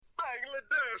Yeah,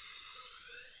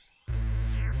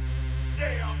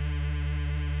 yeah,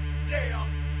 yeah, yeah, oh,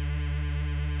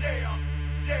 yeah, yeah,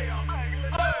 yeah, yeah, oh,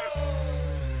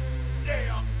 yeah,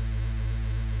 yeah,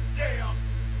 yeah,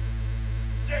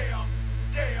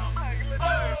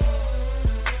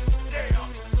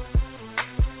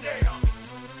 yeah.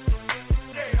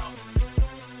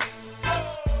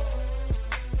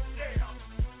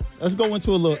 Let's go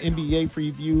into a little NBA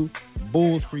preview,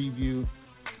 Bulls preview.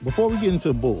 Before we get into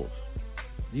the Bulls,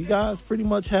 do you guys pretty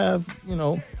much have,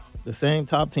 the same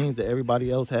top teams that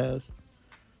everybody else has?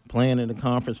 Playing in the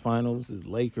conference finals is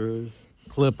Lakers,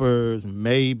 Clippers,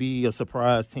 maybe a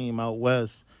surprise team out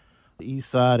west. The East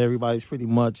side, everybody's pretty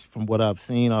much, from what I've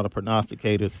seen, all the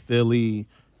prognosticators, Philly,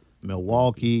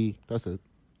 Milwaukee. That's it.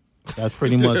 That's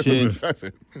pretty much it. That's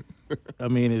it. I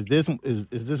mean, is this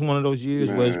one of those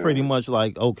years where it's pretty much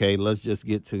like, okay, let's just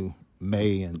get to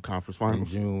May and Conference and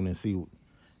finals. June and see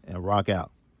and rock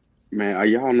out? Man, are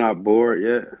y'all not bored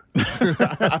yet?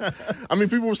 I mean,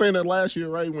 people were saying that last year,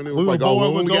 right? When it was We were like, bored we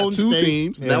with only got Golden two State.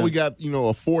 teams. Yeah. Now we got,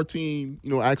 a 14,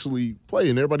 actually play,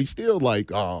 and everybody's still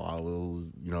like, it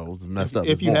was messed up.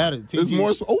 If It's you more- had it, it's TG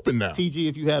more open now. TG,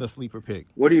 if you had a sleeper pick.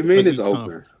 What do you mean for it's each open?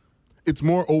 conference. It's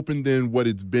more open than what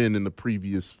it's been in the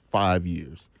previous 5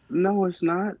 years. No, it's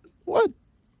not. What?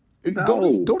 No.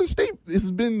 Golden State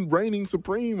has been reigning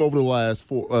supreme over the last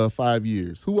 5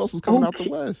 years. Who else was coming out the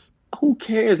West? Who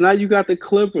cares? Now you got the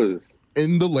Clippers.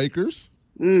 And the Lakers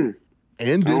Mm.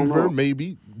 and I don't Denver, know.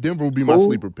 maybe. Denver would be my Who?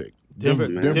 sleeper pick. Denver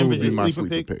Denver would is be your my sleeper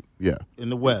sleeper pick. Yeah. in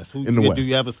the West. In the Do West.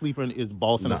 you have a sleeper? Is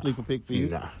Boston a Nah. sleeper pick for you?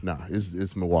 Nah.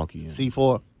 It's Milwaukee.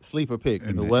 C4 sleeper pick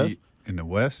in the West. In the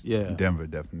West? Yeah. Denver,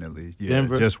 definitely. Yeah,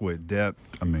 Denver. just with depth.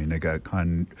 I mean, they got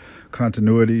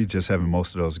continuity, just having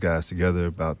most of those guys together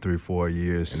about 3-4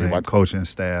 years. And they Same like- coaching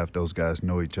staff. Those guys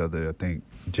know each other. I think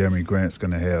Jeremy Grant's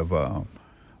going to have a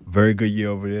very good year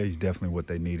over there. He's definitely what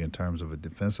they need in terms of a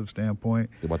defensive standpoint.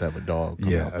 They're about to have a dog come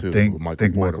Yeah, out, I too. think with Michael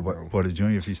Porter, Porter Jr.,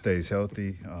 if he stays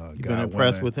healthy. You've been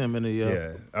impressed with him in the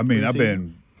Yeah, I mean, I've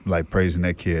preseason? been praising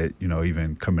that kid,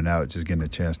 even coming out, just getting a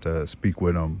chance to speak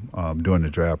with him during the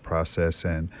draft process.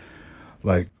 And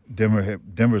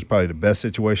Denver's probably the best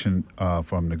situation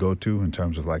for him to go to in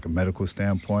terms of a medical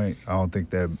standpoint. I don't think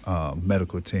that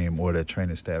medical team or that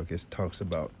training staff talks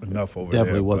about enough over there.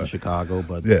 Definitely wasn't but- Chicago,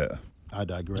 but Yeah. I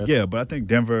digress. Yeah, but I think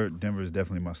Denver is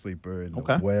definitely my sleeper in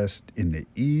Okay. the West. In the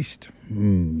East,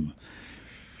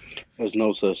 There's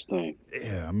no such thing.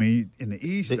 yeah, I mean, in the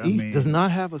East, The East does not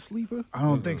have a sleeper? I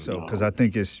don't think so, because I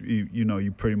think it's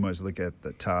you pretty much look at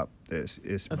the top. It's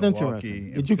That's Milwaukee interesting.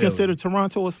 and Did you Philly. consider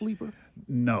Toronto a sleeper?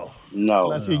 No, No.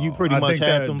 Last year you pretty I much think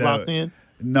had that- them that- locked in.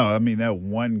 no. I mean that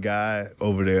one guy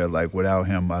over there, without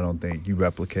him, I don't think you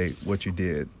replicate what you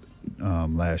did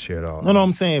last year at all. No,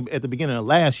 I'm saying at the beginning of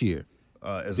last year.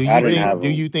 As Do a you I didn't sleeper, have think? Do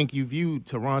him. you think you viewed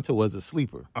Toronto as a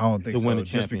sleeper? I don't think to so. win a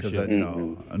Just because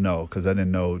championship? because I didn't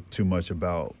know too much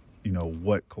about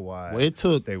what Kawhi Well, it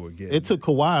took they were getting. it took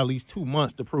Kawhi at least 2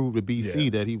 months to prove to BC Yeah.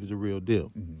 that he was a real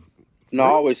deal. No, I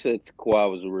always said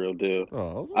Kawhi was a real deal.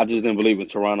 Oh, I just didn't believe in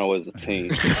Toronto as a team.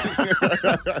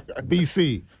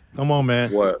 BC, come on,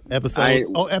 man. What?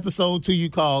 Episode 2,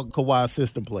 you called Kawhi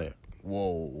system player.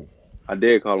 whoa. I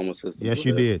did call him a system Yes,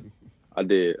 you player. did. I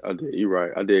did. You're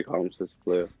right. I did call him system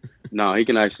player. No, he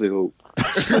can actually hoop.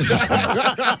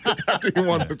 After he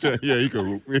won the yeah, he could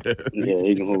hoop. Yeah. Yeah,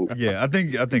 he can hoop. Yeah, I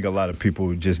think a lot of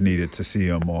people just needed to see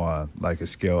him on a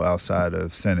scale outside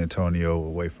of San Antonio,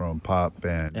 away from Pop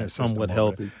and the system somewhat over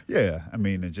healthy. there. Yeah, I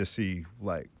mean, and just see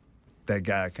that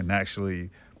guy can actually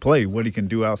play, what he can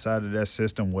do outside of that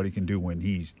system, what he can do when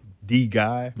he's the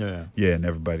guy. Yeah. And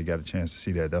everybody got a chance to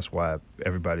see that. That's why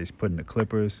everybody's putting the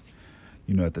Clippers,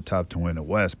 at the top to win the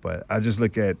West. But I just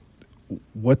look at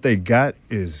what they got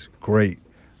is great.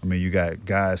 I mean, you got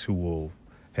guys who will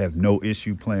have no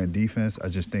issue playing defense. I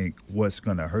just think what's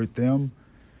going to hurt them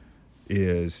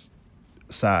is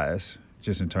size,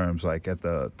 just in terms at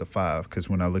the five. Because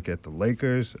when I look at the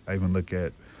Lakers, I even look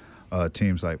at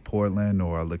teams like Portland,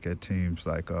 or I look at teams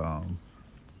like the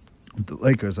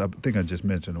Lakers. I think I just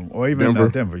mentioned them, or even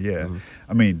Denver. Yeah,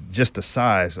 I mean, just the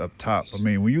size up top. I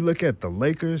mean, when you look at the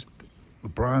Lakers,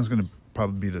 LeBron's going to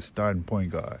probably be the starting point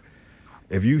guard.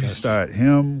 If you start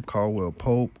him, Caldwell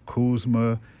Pope,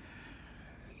 Kuzma,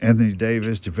 Anthony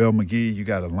Davis, JaVale McGee, you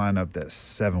got a lineup that's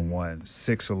 7'1",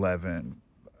 6'11",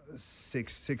 6'8",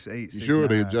 6'9". Sure,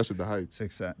 they adjusted the height.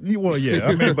 6'7". Well, yeah,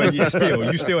 I mean, but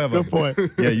you still have a point.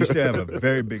 Yeah, you still have a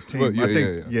very big team. Well,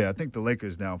 I think the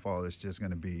Lakers' downfall is just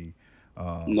going to be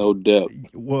No depth.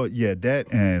 well, yeah,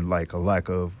 that and a lack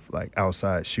of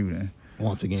outside shooting.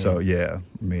 Once again. So yeah,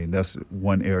 I mean that's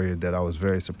one area that I was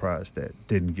very surprised that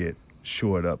didn't get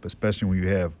shored up, especially when you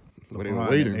have But they were LeBron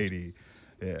waiting. and AD.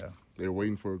 Yeah. They were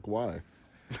waiting for Kawhi.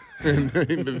 And they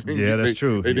didn't Yeah, that's they-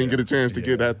 true. They didn't Yeah. get a chance to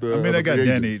get at the. I mean, they at got the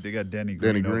Danny. agents. They got Danny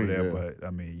Green, Danny Green, over there, yeah. but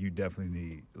I mean, you definitely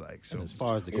need like some As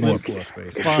far as the more clip, floor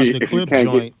space. as far as the If you clip can't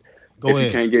joint, If go you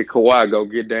ahead. can't get Kawhi, go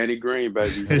get Danny Green,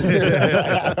 baby.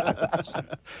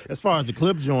 As far as the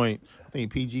clip joint, I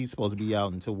think PG's supposed to be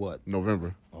out until what?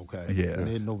 November. Okay. Yeah.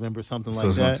 Mid-November, something So like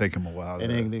it's that. gonna take him a while. And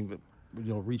to-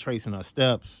 then, retracing our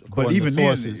steps. but according even to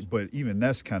then, sources. but even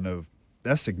that's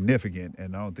significant,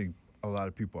 and I don't think a lot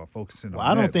of people are focusing Well, on.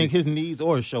 I don't that. think his knees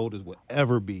or his shoulders will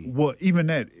ever be. Well, even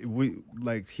that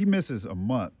he misses a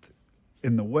month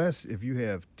in the West. If you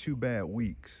have 2 bad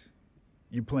weeks,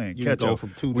 you playing You catch go up. from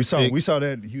 2 to we saw 6.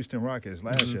 that in Houston Rockets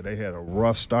last year. They had a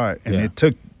rough start, and Yeah. it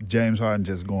took James Harden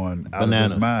just going out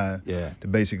Bananas. of his mind Yeah. to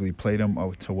basically play them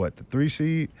up to the 3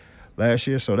 seed last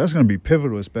year. So that's going to be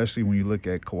pivotal, especially when you look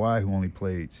at Kawhi, who only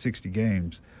played 60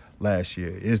 games last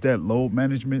year. Is that load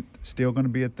management still going to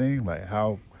be a thing? Like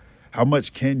how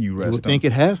much can you You rest would him? think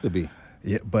it has to be.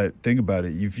 Yeah, but think about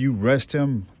it. If you rest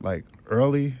him like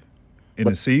early in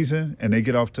the season and they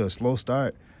get off to a slow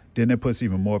start, then that puts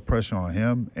even more pressure on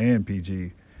him and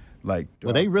PG. Like,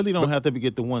 Well, they really don't have to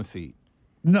get the 1 seed.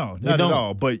 no, not don't. at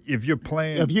all. But if you're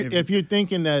playing, If you're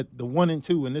thinking that the 1 and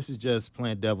 2, and this is just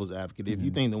playing devil's advocate, if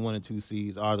you think the 1 and 2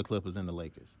 seeds are the Clippers and the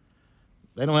Lakers,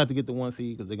 they don't have to get the 1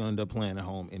 seed because they're going to end up playing at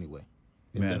home anyway.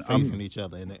 If Man, they're facing each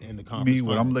other in the conference. me,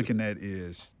 what I'm finals. looking at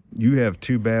is you have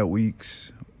 2 bad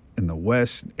weeks in the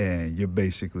West, and you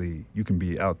can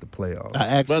be out the playoffs. I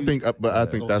asked But you- I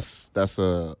think Go that's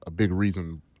a big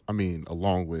reason. I mean,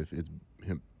 along with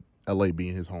him, LA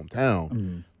being his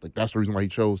hometown, like that's the reason why he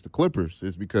chose the Clippers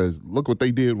is because look what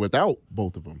they did without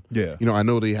both of them. Yeah. I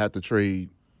know they had to trade,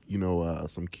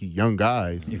 some key young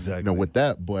guys, Exactly. with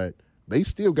that, but they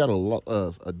still got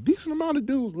a decent amount of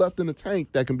dudes left in the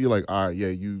tank that can be like, all right, yeah,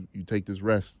 you take this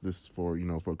rest, this for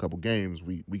for a couple games,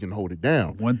 we can hold it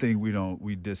down. One thing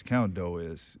we discount though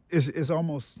is it's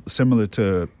almost similar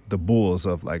to the Bulls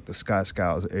of like the Scott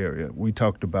Skiles area. We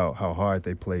talked about how hard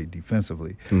they played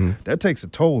defensively. That takes a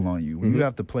toll on you. When you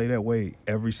have to play that way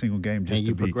every single game just And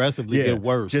to you be progressively get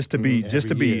worse just to be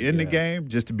every year, in the yeah. game,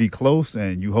 just to be close,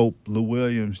 and you hope Lou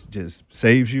Williams just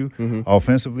saves you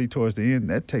offensively towards the end.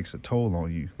 That takes a toll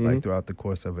on you like throughout the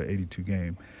course of an 82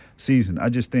 game season. I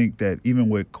just think that even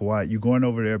with Kawhi, you're going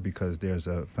over there because there's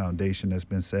a foundation that's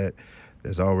been set.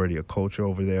 There's already a culture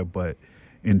over there, but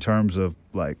in terms of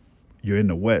like you're in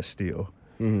the West still.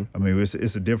 I mean,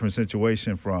 it's a different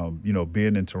situation from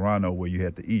being in Toronto where you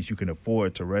had the East. You can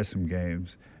afford to rest some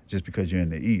games just because you're in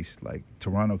the East. Like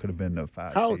Toronto could have been the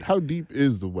 5 seed. How deep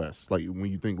is the West? Like when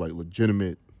you think like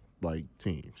legitimate like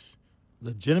teams.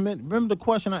 legitimate. Remember the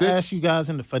question I 6? asked you guys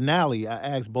in the finale? I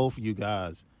asked both of you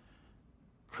guys,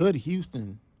 could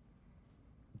Houston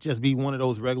just be one of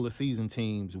those regular season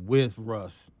teams with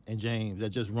Russ and James that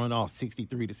just run off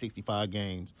 63 to 65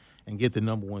 games and get the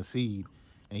number 1 seed?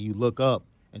 And you look up,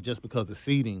 and just because of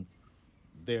seeding,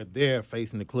 they're there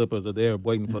facing the Clippers or they're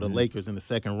waiting for the Lakers in the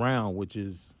second round, which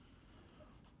is,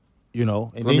 and I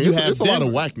then mean, you it's- have it's a lot of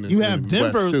Denver. whackness You in have the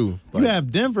West, Denver too. You Like-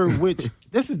 have Denver, which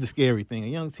this is the scary thing. A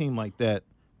young team like that,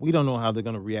 we don't know how they're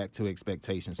going to react to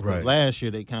expectations. Because Right. last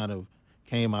year they kind of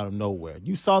came out of nowhere.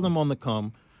 You saw them on the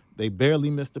come. They barely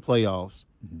missed the playoffs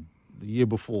the year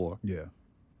before, Yeah.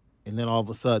 and then all of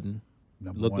a sudden,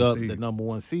 Number look 1 up seed. the number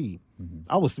 1 seed.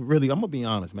 I'm gonna be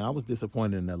honest, man. I was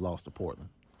disappointed in that loss to Portland.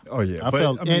 Oh yeah. I But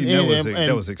felt, I mean,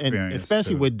 that was experience.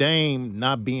 especially too. with Dame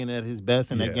not being at his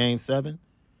best in that Yeah. Game 7,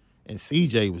 and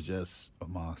CJ was just a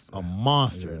monster. a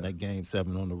monster in Yeah. that Game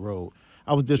 7 on the road.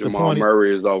 I was Jamal disappointed.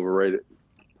 Murray is overrated.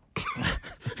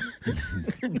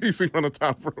 BC on the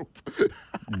top rope.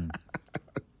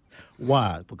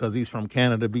 Why? Because he's from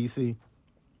Canada, BC.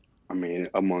 I mean,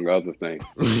 among other things.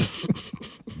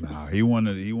 Nah, he one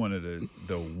of the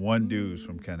one dudes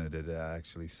from Canada that I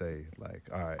actually say like,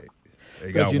 all right,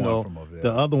 they got Because one from over there.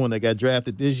 the other one that got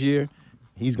drafted this year,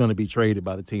 he's going to be traded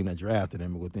by the team that drafted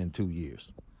him within 2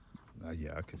 years.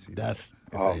 Yeah, I can see That's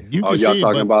that. Oh, If you can y'all see it,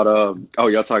 talking but about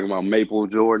y'all talking about Maple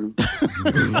Jordan.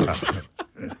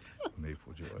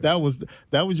 Maple Jordan.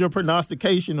 that was your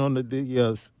prognostication on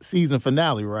the season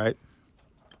finale, right?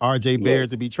 R.J. Barrett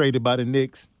to be traded by the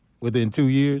Knicks within 2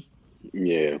 years.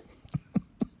 Yeah.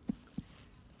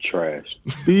 Trash.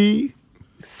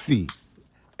 BC.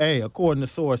 Hey, according to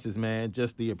sources, man,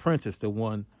 just the apprentice to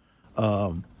one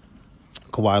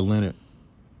Kawhi Leonard,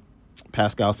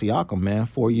 Pascal Siakam, man,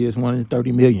 4 years,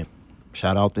 $130 million.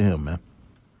 Shout out to him, man.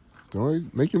 All right,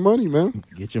 make your money, man.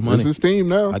 Get your money. This is his team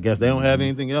now. I guess they don't have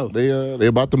anything else. They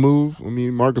about to move. I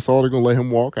mean, Marcus Gasol, they're gonna let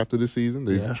him walk after this season.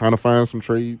 They're Yeah. trying to find some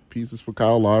trade pieces for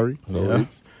Kyle Lowry. So Yeah.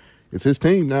 it's his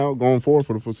team now going forward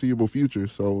for the foreseeable future.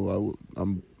 So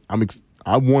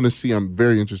I want to see. I'm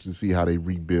very interested to see how they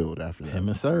rebuild after that. Him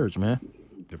and Serge, man.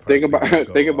 Think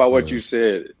about what you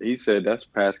said. He said that's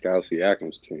Pascal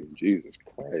Siakam's team. Jesus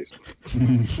Christ.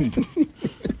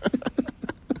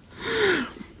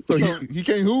 So he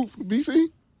can't hoop for BC?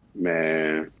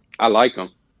 Man, I like him.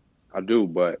 I do,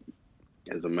 but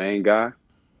as a main guy,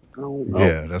 I don't know.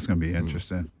 Yeah, that's gonna be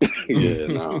interesting. Yeah,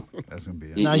 no. That's gonna be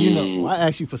Now, interesting. I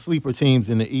asked you for sleeper teams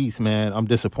in the East, man. I'm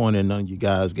disappointed none of you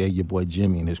guys gave your boy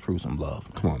Jimmy and his crew some love.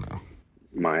 Come on now.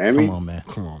 Miami? Come on, man.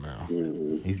 Come on now.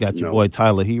 He's got your No. boy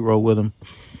Tyler Hero with him,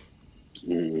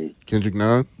 Kendrick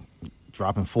Nunn?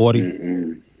 dropping 40.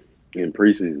 In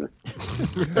preseason.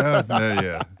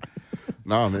 Yeah.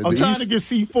 Nah, man. I'm the trying East- to get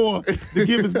C4 to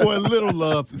give his boy a little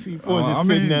love. To C4 just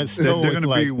sitting there they're stoic, going to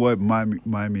like, be what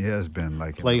Miami has been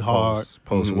like. Play in the hard.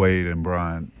 post Wade and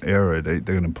Bryant era. They're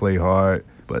going to play hard,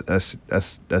 but that's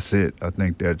it. I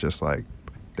think they're just like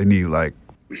they need like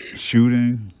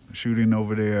shooting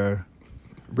over there.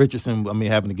 Richardson. I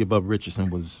mean, having to give up Richardson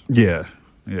was Yeah.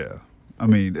 I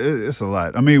mean, it's a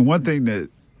lot. I mean, one thing that,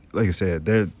 like I said,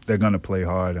 they're going to play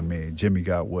hard. I mean, Jimmy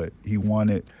got what he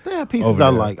wanted. they have pieces over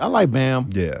I there. like. I like Bam.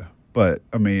 Yeah, but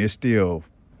I mean, it's still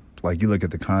like you look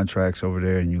at the contracts over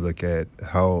there, and you look at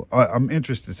how I'm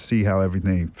interested to see how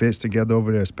everything fits together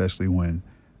over there, especially when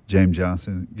James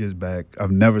Johnson gets back.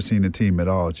 I've never seen a team at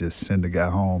all just send a guy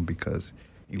home because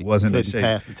he wasn't in couldn't shape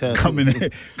pass the test.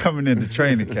 coming into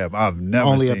training camp. I've never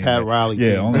Only a seen Pat that. Riley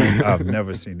Yeah, team. I've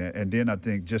never seen that. And then I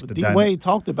think just the D Wade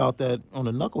talked about that on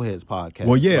the Knuckleheads podcast.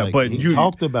 Well, yeah, Like, but he you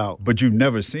talked about but you've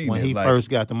never seen when it. he like, first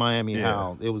got to Miami, Yeah.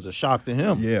 how it was a shock to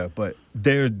him. Yeah, but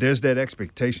there's that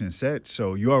expectation set,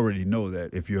 so you already know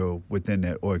that if you're within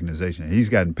that organization, he's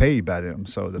gotten paid by them.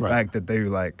 So the Right. fact that they were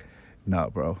like, "No,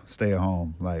 bro, stay at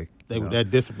home," like They you were know.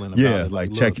 that disciplined about Yeah, it. like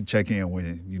look, check in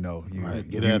when you Right,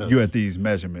 get you at us. you at these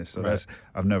measurements. So Right.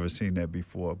 I've never seen that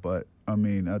before. But I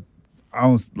mean, I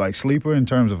was like sleeper in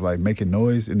terms of like making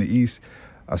noise in the East.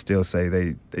 I still say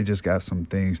they just got some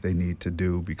things they need to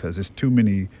do because it's too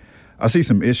many. I see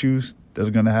some issues that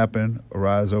are going to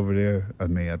arise over there. I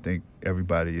mean, I think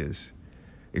everybody is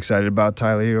excited about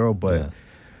Tyler Hero, but Yeah.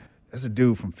 there's a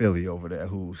dude from Philly over there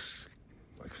who's,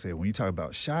 like I said, when you talk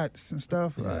about shots and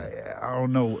stuff, like, I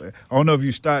don't know if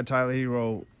you start Tyler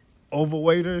Hero over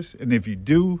waiters, and if you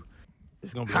do,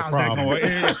 it's gonna be a how's that problem. going?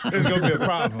 It's going to be a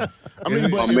problem. I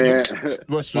mean, My but, man,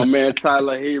 but my man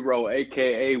Tyler Hero,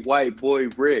 a.k.a. White Boy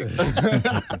Rick.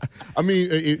 I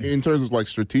mean, in terms of like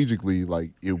strategically,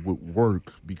 like it would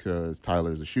work because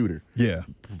Tyler is a shooter, Yeah.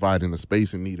 providing the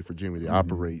spacing needed for Jimmy to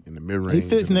operate in the mid range. He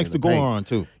fits next to Goran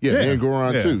too. Yeah, Yeah, and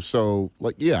Goran yeah. too. So,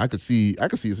 like, yeah, I could see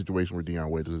a situation where Deion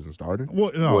Waiters isn't starting.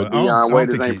 Well, no, Well, I don't Deion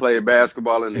Waiters think ain't played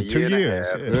basketball in a in 2 year years,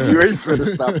 and a half. yeah. You ain't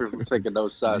finna stop him from taking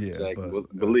those shots, Yeah, Jack.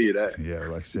 but, Believe that. Yeah,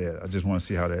 like I said, I just want to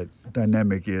see how that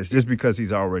dynamic is. Just because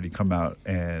he's already come out,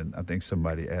 and I think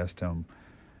somebody asked him,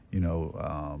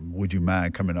 would you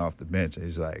mind coming off the bench?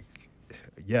 He's like,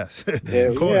 yes,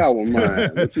 Hell of course. yeah, I wouldn't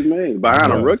mind. What you mean?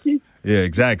 Behind a Yeah. rookie? Yeah,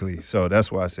 exactly. So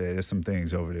that's why I said there's some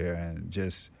things over there, and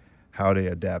just how they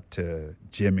adapt to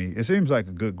Jimmy. It seems like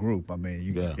a good group. I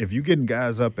mean, Yeah. if you're getting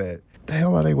guys up at the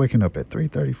hell are they waking up at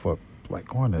 3:30 for like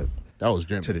going to That was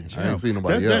Jimmy. to the I gym? ain't seen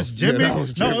nobody That's else. Jimmy. Yeah, that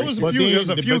was No, Jimmy. it was a But few. then- It was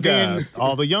a few but then guys.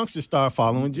 all the youngsters start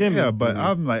following Jimmy. Yeah, but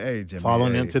I'm like, hey, Jimmy,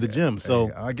 Following him hey, to the gym, hey,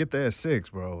 so- I get there at 6,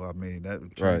 bro. I mean, that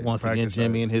Right. Once again, practice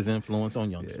Jimmy and hurts. his influence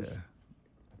on youngsters.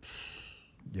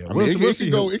 Yeah, I mean,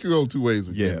 it could go 2 ways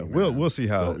with Yeah, Jimmy. we'll man. see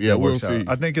how So, that we'll works see. out.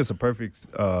 I think it's a perfect.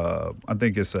 I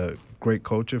think it's a great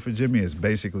culture for Jimmy. It's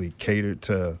basically catered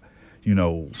to,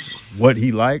 what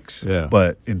he likes. Yeah.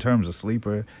 But in terms of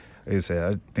sleeper, like I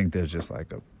said, I think there's just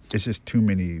it's just too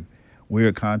many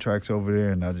weird contracts over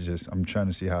there, and I'm trying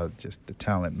to see how just the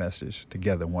talent message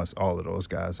together once all of those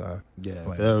guys are. Yeah, if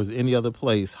playing. there was any other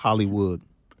place Hollywood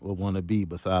would want to be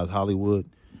besides Hollywood,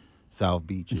 South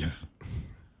Beach is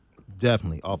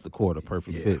definitely off the court a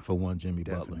perfect Yeah, fit for one Jimmy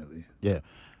Butler. definitely. Yeah.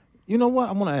 You know what?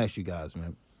 I want to ask you guys,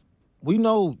 man. We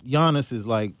know Giannis is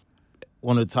like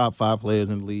one of the top 5 players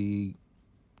in the league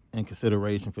in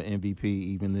consideration for MVP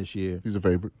even this year. He's a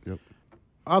favorite. Yep.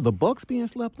 Are the Bucks being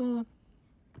slept on?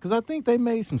 Because I think they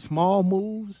made some small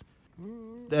moves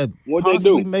that What'd they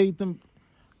possibly do? made them.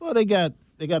 Well, they got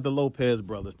the Lopez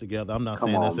brothers together. I'm not Come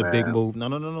saying on, that's a big man. move.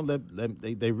 No.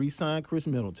 They re-signed Chris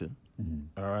Middleton.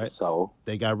 Mm-hmm. All right. So,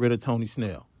 They got rid of Tony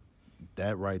Snell.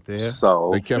 That right there.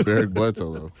 so, They kept Eric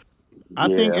Bledsoe though. I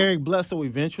think yeah. Eric Bledsoe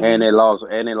eventually. and they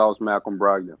lost Malcolm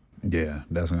Brogdon. Yeah,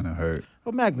 that's gonna hurt.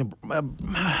 But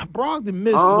Brogdon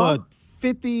missed Huh? what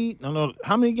 50. No.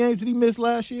 How many games did he miss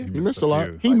last year? He missed a lot.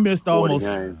 few. He missed 40 almost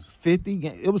games. 50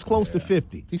 games. It was close to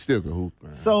 50. He still can hoop,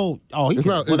 man. So, he It's can,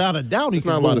 not- without a doubt, he it's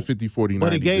can not a lot hoop. of 50, 40, But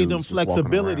 90 it gave them dudes just walking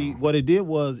flexibility. around. What it did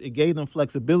was it gave them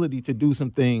flexibility to do some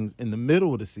things in the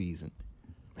middle of the season,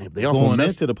 Man, they also going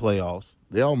messed. into the playoffs.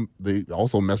 They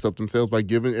also messed up themselves by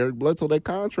giving Eric Bledsoe that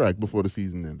contract before the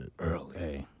season ended. Early.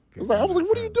 Hey. I was like,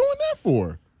 what are you doing that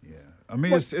for? Yeah, I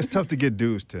mean, it's tough to get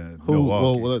dudes to Who?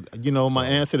 Milwaukee. Well, my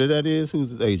answer to that is who's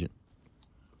his agent?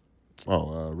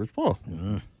 Oh, Rich Paul.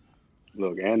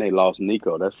 Look, and they lost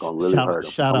Nico. That's gonna really hurt him.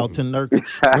 Shout out to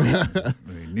Nurkic. I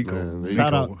mean,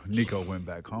 Shout out. Nico went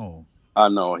back home. I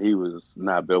know he was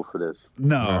not built for this.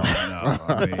 No.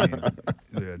 I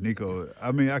mean, yeah, Nico.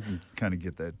 I mean, I can kind of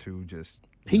get that too. Just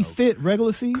He fit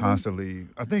regular season. constantly.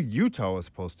 I think Utah was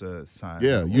supposed to sign.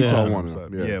 Yeah, him. Utah Yeah. wanted So,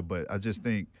 him. Yeah. but I just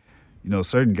think,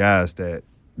 certain guys that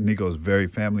Nico's very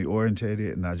family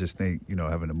orientated, and I just think,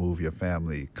 having to move your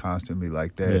family constantly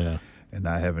like that. Yeah. And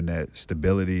not having that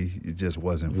stability, it just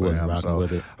wasn't He for wasn't him. rocking So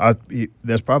with it.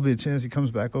 there's probably a chance he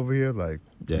comes back over here. Like,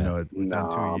 Yeah. within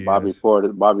Nah, 2 years.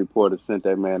 Bobby Porter sent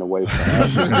that man away from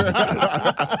us.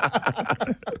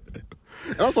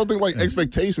 And I also think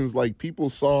expectations, people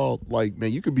saw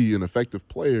man, you could be an effective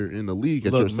player in the league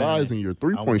at Look, your size man, and your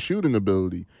 3-point shooting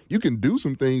ability. You can do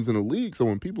some things in the league. So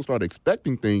when people start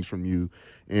expecting things from you,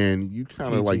 and you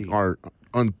kind of TG, are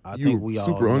I think we you're all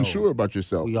super know. unsure about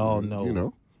yourself. We all know. You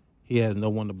know, He has no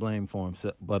one to blame for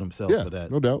himself but himself yeah, for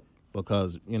that. no doubt.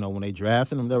 Because when they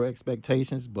drafted him, there were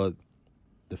expectations, but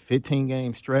the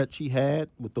 15-game stretch he had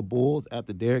with the Bulls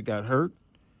after Derek got hurt,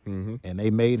 and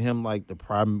they made him like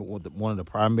one of the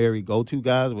primary go-to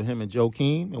guys with him and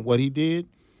Joakim, and what he did,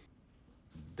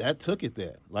 that took it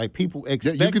there. Like people Yeah,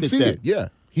 expected you can see that. it. Yeah,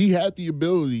 he had the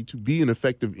ability to be an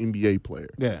effective NBA player.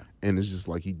 Yeah. And it's just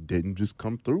he didn't just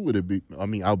come through with it. I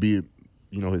mean, albeit,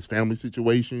 his family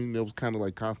situation, that was kind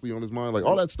of constantly on his mind.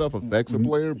 All that stuff affects a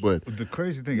player, but The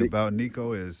crazy thing about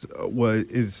Nico is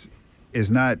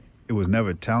not it was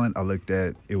never talent. I looked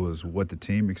at it was what the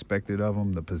team expected of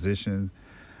him, the position,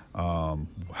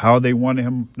 how they wanted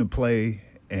him to play,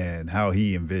 and how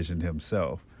he envisioned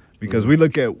himself. Because we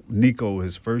look at Nico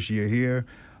his first year here,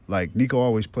 Nico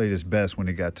always played his best when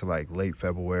it got to late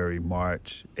February,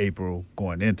 March, April,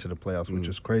 going into the playoffs, which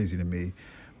was crazy to me.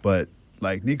 But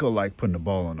Nico liked putting the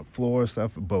ball on the floor and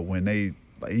stuff. But when he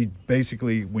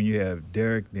basically, when you have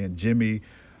Derek and Jimmy,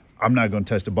 I'm not going to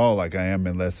touch the ball like I am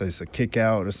unless it's a kick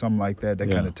out or something like that. That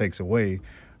Yeah. kind of takes away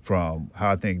from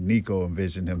how I think Nico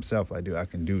envisioned himself. I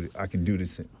can do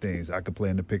these things. I can play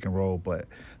in the pick and roll, but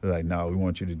they're like, no, we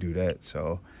want you to do that.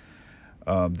 So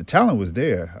the talent was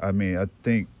there. I mean, I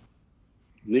think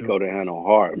Nico didn't have no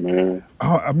heart, man.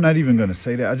 I'm not even going to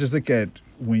say that. I just look at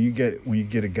when you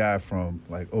get a guy from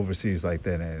overseas like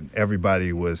that, and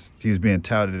everybody he's being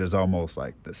touted as almost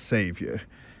like the savior.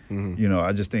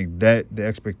 I just think that the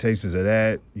expectations of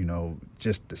that,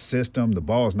 just the system, the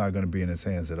ball's not going to be in his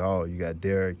hands at all. You got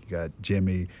Derek, you got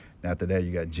Jimmy, and after that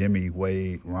you got Jimmy,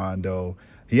 Wade, Rondo.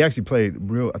 He actually played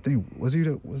I think was he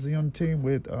on the team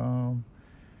with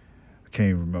I can't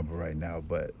even remember right now,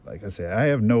 but like I said, I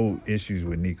have no issues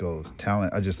with Nico's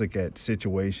talent. I just look at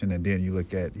situation, and then you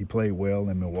look at he played well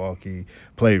in Milwaukee,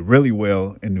 played really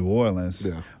well in New Orleans.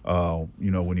 Yeah.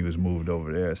 When he was moved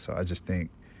over there. So I just think,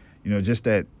 just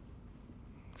that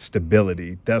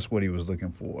stability. That's what he was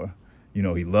looking for. He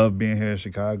loved being here in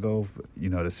Chicago.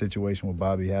 The situation with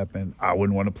Bobby happened. I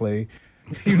wouldn't want to play.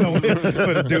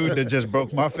 With a dude that just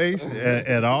broke my face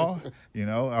at all.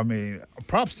 I mean,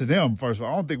 props to them, first of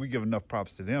all. I don't think we give enough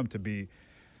props to them to be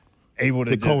able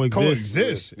to just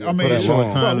coexist. Yeah, I mean, for that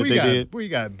short time that they did. we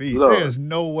got beat. Look. There's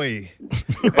no way.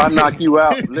 If I knock you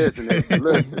out, listen.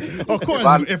 Of course,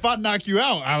 if I knock you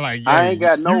out, I ain't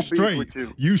got no you beef straight. with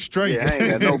you. You straight. Yeah, I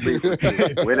ain't got no beef with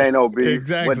you. It ain't no beef.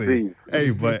 Exactly.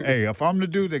 What beef? Hey, if I'm the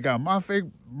dude that got my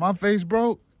face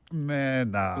broke,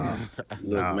 man, nah.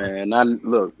 Look, man.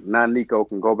 Now Nico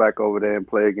can go back over there and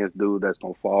play against dude that's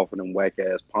gonna fall for them whack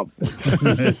ass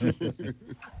pumpkins.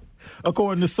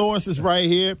 According to sources right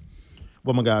here,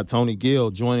 my guy Tony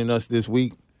Gill joining us this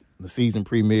week, the season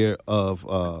premiere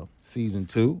of season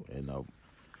 2, and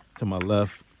to my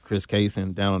left, Chris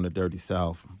Kaysen. Down on the Dirty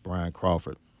South, Brian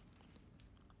Crawford.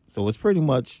 So it's pretty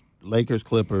much Lakers,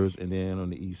 Clippers, and then on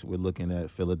the East we're looking at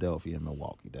Philadelphia and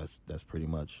Milwaukee. That's pretty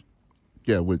much.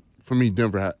 yeah, for me,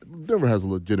 Denver has a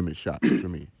legitimate shot for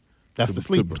me. That's the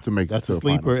sleeper. To make that's it to the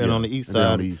sleeper, finals, and yeah. on the East And then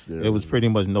side, on the East, it was pretty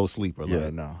much no sleeper. Yeah,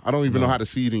 like, no. I don't even know how the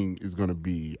seeding is going to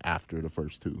be after the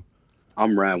first two.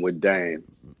 I'm riding with Dame.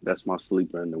 That's my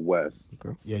sleeper in the West.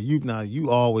 Yeah, you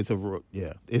always have.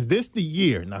 Yeah, is this the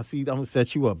year? Now, see, I'm gonna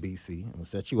set you up, BC. I'm gonna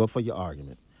set you up for your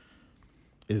argument.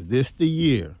 is this the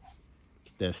year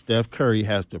that Steph Curry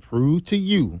has to prove to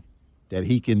you that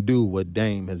he can do what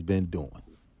Dame has been doing?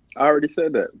 I already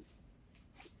said that.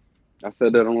 I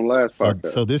said that on the last podcast.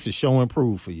 So this is show and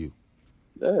prove for you.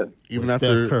 Yeah. Even with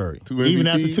after Steph Curry. 2 Even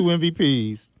after MVPs? 2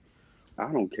 MVPs.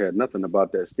 I don't care nothing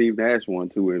about that. Steve Nash won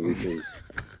 2 MVPs.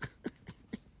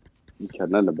 You care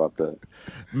nothing about that.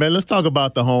 Man, let's talk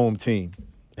about the home team.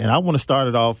 And I want to start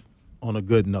it off on a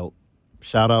good note.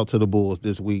 Shout out to the Bulls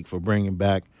this week for bringing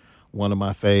back one of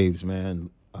my faves, man,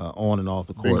 on and off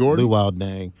the Ben court. Gordon? Luol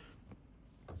Deng.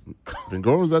 Ben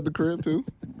Gordon was at the crib too.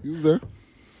 He was there.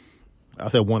 I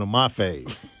said one of my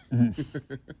faves.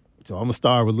 So I'm going to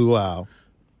start with Luol.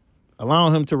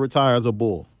 Allowing him to retire as a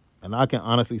Bull. And I can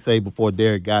honestly say before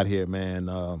Derek got here, man,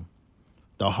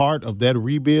 the heart of that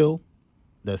rebuild,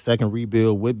 that second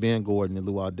rebuild with Ben Gordon and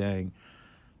Luol Deng,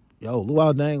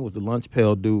 Luol Deng was the lunch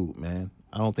pail dude, man.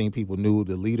 I don't think people knew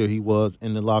the leader he was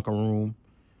in the locker room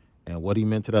and what he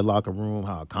meant to that locker room,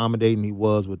 how accommodating he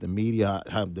was with the media,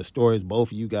 how the stories both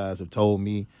of you guys have told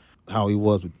me, how he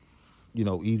was with,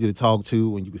 easy to talk to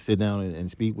when you could sit down and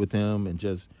speak with him and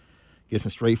just get some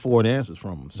straightforward answers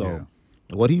from him. So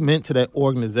what he meant to that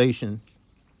organization,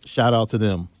 shout out to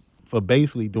them for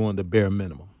basically doing the bare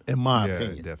minimum, in my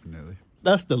opinion. Yeah, definitely.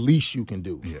 That's the least you can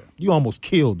do. Yeah. You almost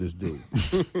killed this dude.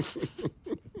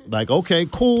 Like, okay,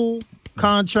 cool,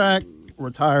 contract,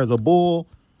 retires a Bull.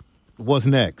 What's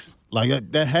next?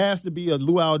 Like, that has to be a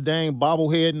Luol Deng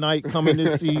bobblehead night coming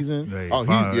this season. Hey, Oh,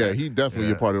 fine. he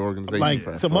definitely a part of the organization.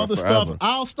 Like, some other stuff,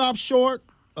 I'll stop short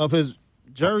of his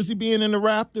jersey being in the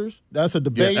Raptors. That's a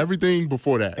debate. Yeah, everything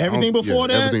before that. Everything before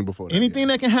that. Everything before that. Anything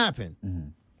that can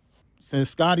happen. Since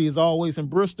Scotty is always in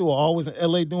Bristol or always in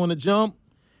LA doing the jump,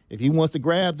 if he wants to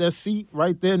grab that seat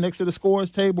right there next to the scorer's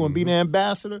table and be the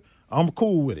ambassador, I'm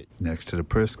cool with it. Next to the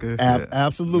Prisker.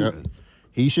 Absolutely. Yep.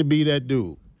 He should be that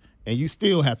dude. And you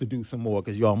still have to do some more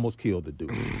because you almost killed the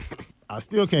dude. I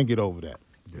still can't get over that.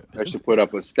 They should put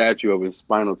up a statue of his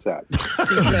spinal tap.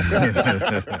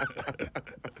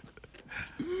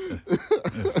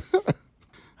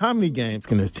 How many games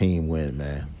can this team win,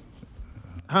 man?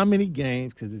 How many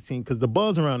games can this team? Because the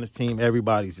buzz around this team,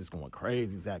 everybody's just going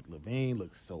crazy. Zach LaVine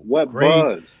looks so What great.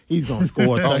 buzz? He's going to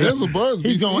score. Oh, there's a buzz,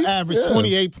 He's BC. going to average Yeah.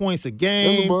 28 points a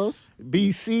game. There's a buzz.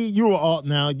 BC, you were all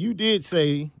now. You did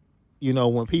say,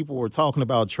 when people were talking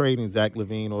about trading Zach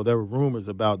LaVine, or there were rumors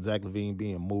about Zach LaVine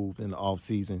being moved in the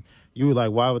offseason, you were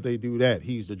like, why would they do that?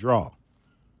 He's the draw,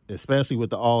 especially with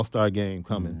the All-Star game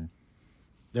coming.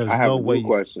 There's I have no a way. new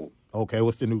question. Okay,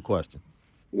 what's the new question?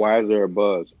 Why is there a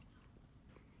buzz?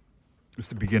 It's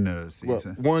the beginning of the Well,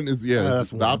 season. one is that's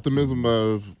the one. optimism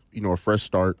of a fresh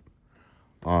start.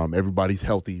 Everybody's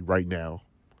healthy right now,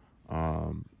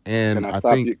 and Can I I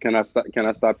stop think you? Can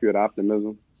I stop you at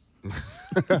optimism?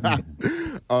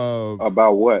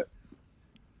 About what?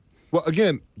 well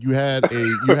again you had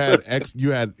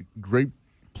great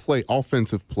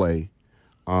offensive play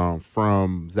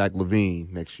from Zach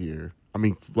LaVine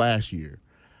last year.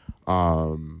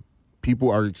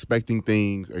 People are expecting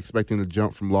a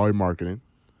jump from Laurie Marketing.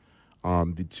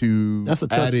 The two That's a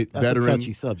added that's a veteran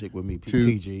touchy subject with me, to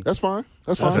PTG. that's fine.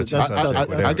 That's That's fine. a touchy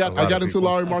subject. I got into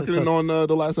Laurie That's a Marketing touchy- on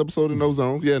the last episode in No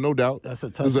Zones. Yeah, no doubt. That's a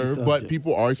touchy Deserved. But subject.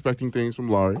 people are expecting things from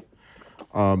Laurie.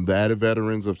 The added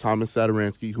veterans of Thomas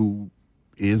Sadaransky, who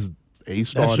is a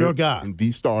starter, your guy. and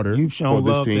the starter. You've shown for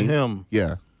this love to team. him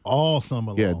Yeah, all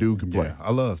summer long. yeah, dude can play. Yeah, I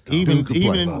love Tom. Even Dude could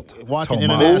play. watching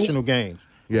Tomas. international games.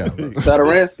 Yeah,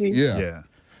 Sadaransky? yeah.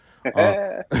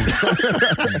 Yeah.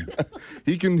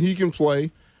 He can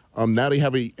play. Now they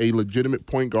have a legitimate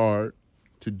point guard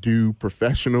to do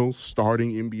professional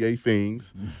starting NBA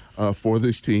things for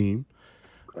this team.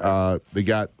 They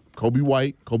got Kobe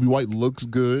White. Kobe White looks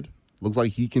good. Looks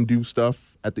like he can do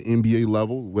stuff at the NBA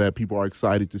level where people are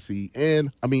excited to see.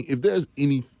 And, if there's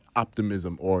any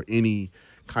optimism or any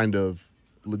kind of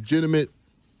legitimate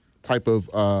type of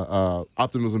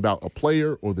optimism about a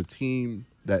player or the team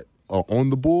that are on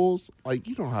the Bulls,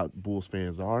 you know how Bulls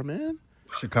fans are, man.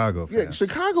 Chicago Yeah, fans.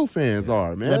 Chicago fans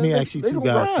are, man. Let me They- ask you they two don't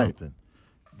guys ride. something.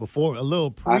 Before a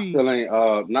little I pre, still ain't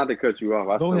not to cut you off.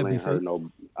 I Go still ahead, ain't BC. heard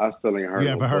no. I still ain't heard. you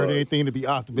no haven't heard buzz. anything to be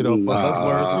optimistic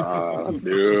buzzworthy. Nah,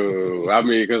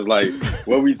 dude. Because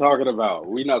what we talking about?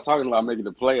 We not talking about making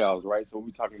the playoffs, right? So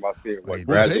we talking about seeing what Wait,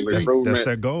 gradual that's- improvement. That's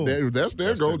their goal. That's their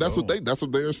That's goal. their That's what goal. that's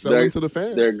what they're selling to the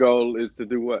fans. Their goal is to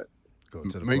do what? Go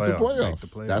to the Make the playoffs. playoffs. Make the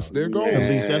playoffs. That's their goal. At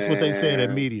least that's what they said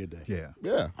at media day. Yeah.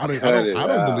 Yeah, I don't Cut it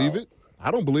out. believe it. I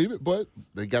don't believe it, but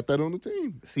they got that on the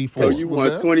team. C4. So you was won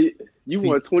that? 20. You See-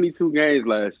 won 22 games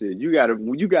last year. You gotta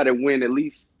win at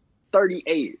least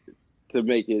 38 to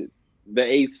make it the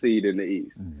 8th seed in the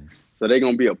East. Mm-hmm. So they're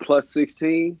gonna be a plus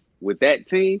 16. with that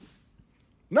team?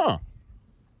 No.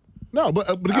 No, but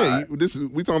again,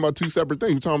 we talking about two separate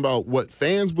things. We're talking about what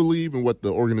fans believe and what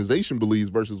the organization believes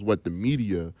versus what the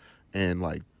media and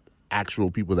like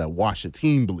actual people that watch the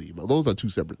team believe. Those are two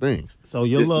separate things. So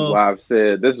your This love.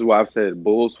 is why I've said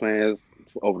Bulls fans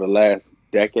over the last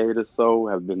decade or so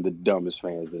have been the dumbest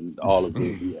fans in all of the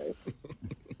NBA.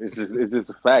 It's just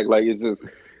a fact. Like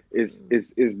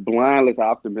it's blindless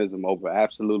optimism over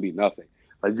absolutely nothing.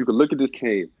 Like you can look at this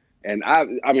team, and I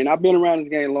mean I've been around this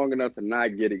game long enough to not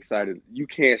get excited. You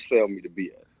can't sell me to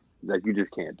BS. Like you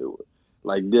just can't do it.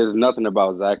 Like there's nothing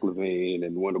about Zach LaVine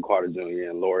and Wendell Carter Jr.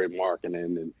 and Lauri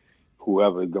Markkanen and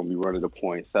whoever is gonna be running the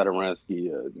point,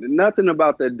 Satoransky. Nothing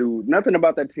about that dude. Nothing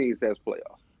about that team says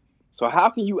playoffs. So how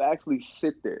can you actually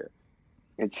sit there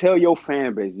and tell your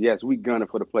fan base, yes, we gunning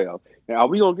for the playoffs? Now, are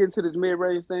we gonna get into this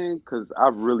mid-range thing? Because I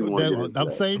really want to get into I'm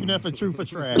that. saving that for Truth or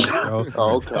Trash, bro.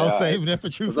 Oh, okay. I'm saving that for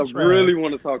Truth or I Trash. really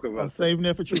want to talk I'm about that. saving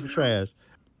that for Truth or Trash.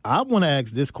 I want to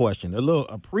ask this question, a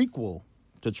prequel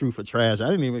to Truth or Trash. I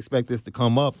didn't even expect this to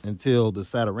come up until the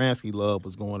Satoransky love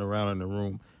was going around in the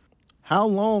room. How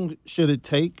long should it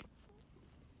take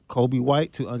Kobe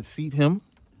White to unseat him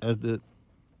as the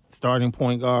starting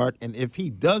point guard? And if he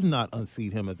does not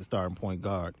unseat him as the starting point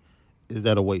guard, is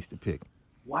that a wasted pick?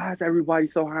 Why is everybody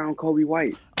so high on Kobe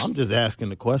White? I'm just asking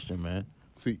the question, man.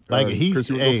 See, Like, he's- Chris,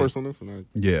 you wanna hey. go first on this? And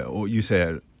Yeah. Well, you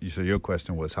said your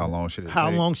question was how long should it How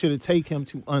take? long should it take him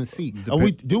to unseat?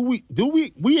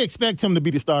 We expect him to be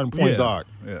the starting point guard?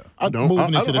 Yeah. I don't.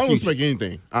 Moving I into the don't future. expect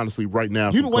anything, honestly, right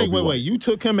now. You from wait. Kobe White. You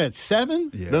took him at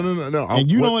 7, Yeah. No.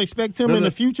 and you What- don't expect him No, in no.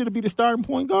 the future to be the starting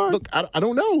point guard? Look, I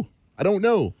don't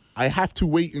know. I have to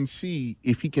wait and see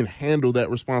if he can handle that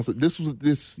responsibility. This is what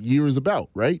this year is about,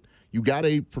 right? You got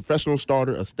a professional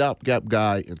starter, a stopgap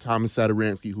guy, and Thomas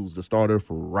Satoransky, who's the starter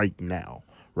for right now,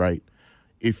 right?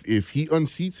 If he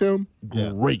unseats him, Yeah.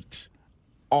 great.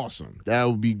 Awesome. That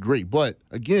would be great. But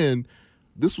again,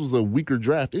 this was a weaker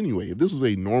draft anyway. If this was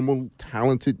a normal,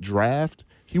 talented draft,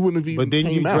 he wouldn't have even But then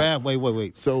came you out. draft.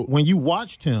 Wait. So- when you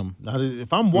watched him, now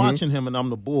if I'm watching him and I'm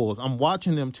the Bulls, I'm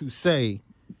watching him to say,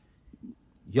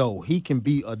 "Yo, he can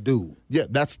be a dude." Yeah,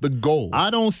 that's the goal. I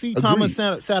don't see Thomas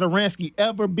Satoransky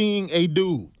ever being a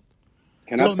dude.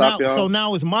 Can I stop y'all? So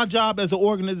now it's my job as an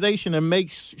organization to make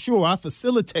sure I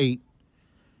facilitate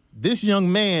this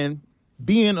young man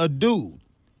being a dude.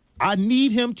 I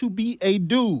need him to be a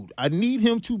dude. I need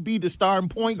him to be the starting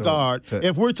point So, guard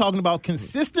if we're talking about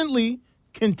consistently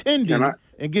contending Can I-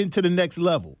 and getting to the next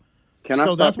level. Can I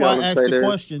So stop that's why y'all I and asked say the this?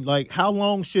 question, like, how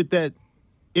long should that,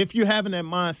 if you're having that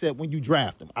mindset when you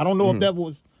draft him? I don't know if that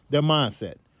was their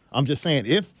mindset. I'm just saying,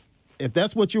 if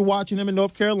that's what you're watching him in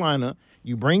North Carolina,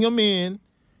 you bring him in,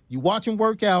 you watch him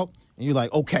work out, and you're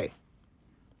like, okay,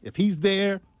 if he's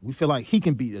there, we feel like he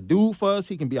can be a dude for us.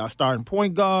 He can be our starting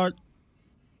point guard.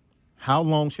 How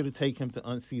long should it take him to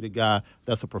unseat a guy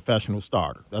that's a professional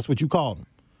starter? That's what you call him.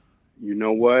 You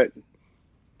know what?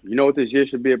 You know what this year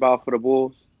should be about for the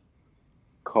Bulls?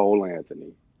 Cole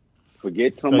Anthony.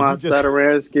 Forget So you Tomas just-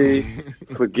 Satoransky.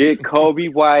 Forget Kobe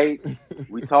White.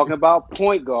 We talking about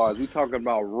point guards. We talking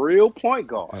about real point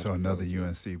guards. So another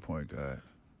UNC point guard.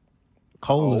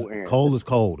 Cole is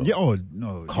cold. Yeah. Oh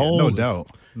no. Yeah, Cole no is-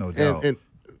 doubt. No doubt. and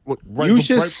right, You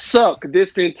should right, suck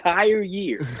this entire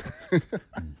year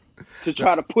to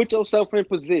try to put yourself in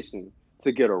position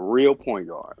to get a real point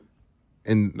guard.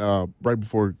 and right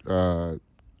before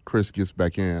Chris gets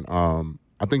back in,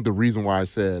 I think the reason why I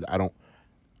said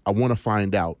I want to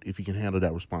find out if he can handle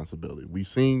that responsibility. We've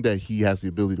seen that he has the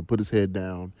ability to put his head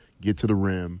down, get to the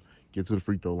rim, get to the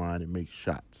free throw line, and make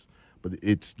shots. But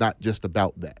it's not just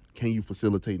about that. Can you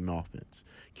facilitate an offense?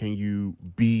 Can you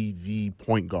be the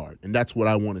point guard? And that's what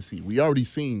I want to see. We already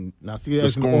seen Now, see, the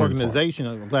as an scoring part. organization,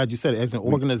 I'm glad you said it. As an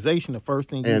organization, the first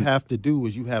thing you And- have to do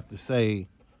is you have to say,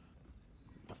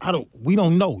 we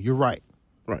don't know. You're right.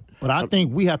 Right. But I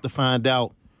think we have to find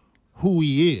out who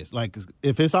he is. Like,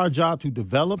 if it's our job to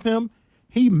develop him,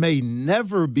 he may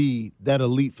never be that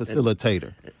elite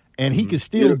facilitator. And he can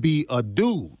still be a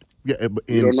dude. Yeah,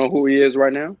 You don't know who he is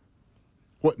right now?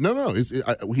 What? No.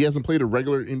 He hasn't played a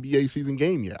regular NBA season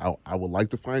game yet. I would like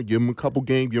to give him a couple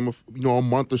games, give him a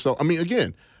month or so. I mean,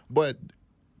 again, but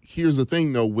here's the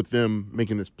thing though, with them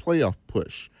making this playoff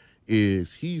push,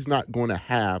 is he's not going to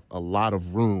have a lot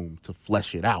of room to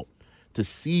flesh it out to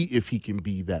see if he can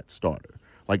be that starter.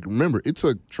 Like, remember, it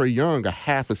took Trae Young a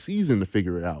half a season to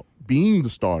figure it out, being the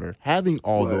starter, having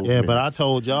all those. Yeah, minutes. but I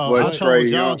told y'all, But Trey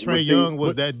Young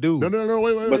was that dude. No,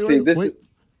 wait. But see, wait.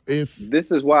 If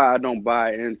This is why I don't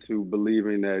buy into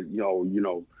believing that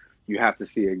you have to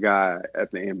see a guy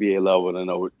at the NBA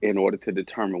level in order to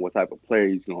determine what type of player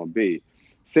he's going to be.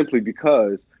 Simply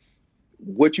because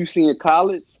what you see in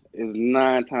college is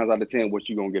 9 times out of 10 what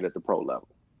you're gonna get at the pro level.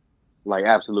 Like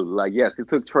absolutely. Like yes, it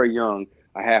took Trae Young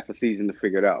a half a season to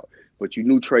figure it out, but you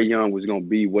knew Trae Young was gonna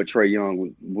be what Trae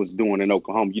Young was doing in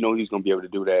Oklahoma. You know he was gonna be able to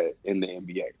do that in the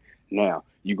NBA. Now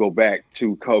you go back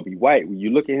to Kobe White. When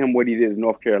you look at him, what he did in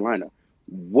North Carolina,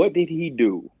 what did he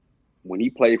do when he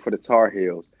played for the Tar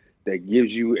Heels that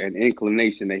gives you an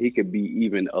inclination that he could be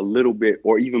even a little bit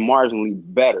or even marginally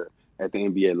better at the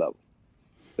NBA level?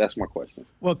 That's my question.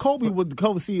 Well, Kobe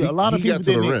see a lot of he got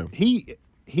people to the didn't. rim.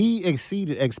 He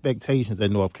exceeded expectations at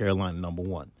North Carolina. Number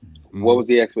one, What was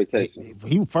the expectation?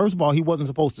 he first of all he wasn't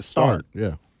supposed to start,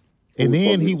 Yeah. and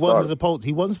He was then supposed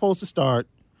he wasn't supposed to start,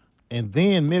 and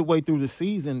then midway through the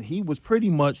season he was pretty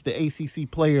much the ACC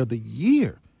Player of the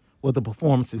Year with the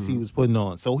performances he was putting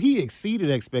on. So he exceeded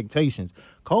expectations.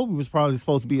 Kobe was probably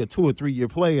supposed to be a 2 or 3 year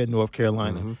player at North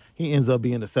Carolina. He ends up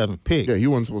being the 7th pick. Yeah, he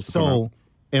wasn't supposed to come out.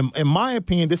 So, in my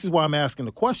opinion, this is why I'm asking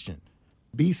the question.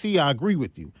 BC, I agree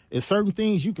with you. There's certain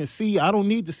things you can see. I don't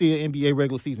need to see an NBA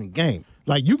regular season game.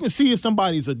 Like, you can see if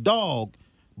somebody's a dog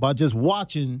by just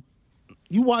watching.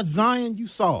 You watch Zion, you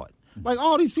saw it. Like,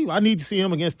 all these people, I need to see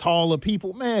him against taller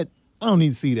people. Man, I don't need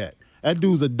to see that. That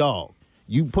dude's a dog.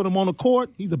 You put him on the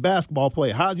court, he's a basketball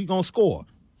player. How's he going to score?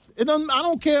 I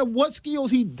don't care what skills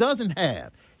he doesn't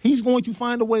have. He's going to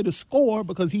find a way to score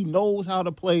because he knows how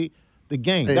to play the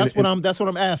game. That's what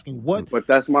I'm asking. But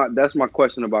that's my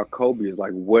question about Kobe is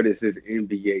like, what is his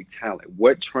NBA talent?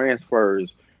 What transfers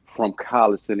from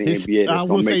college to the NBA? I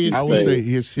would say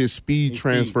his speed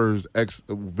transfers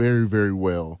very, very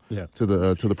well to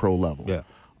the pro level. Yeah.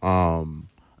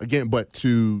 Again, but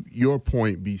to your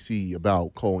point, BC,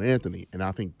 about Cole Anthony, and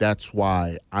I think that's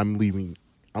why I'm leaving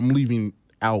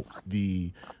out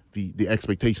the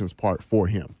expectations part for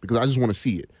him, because I just want to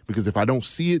see it. Because if I don't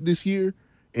see it this year,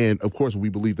 and of course we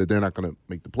believe that they're not going to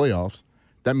make the playoffs,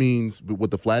 that means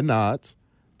with the flat odds,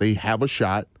 they have a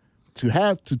shot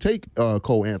to take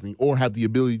Cole Anthony, or have the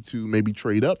ability to maybe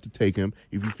trade up to take him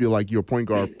if you feel like your point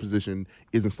guard position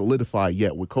isn't solidified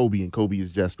yet with Kobe, and Kobe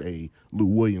is just a Lou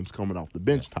Williams coming off the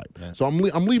bench type. Yeah. So I'm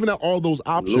leaving out all those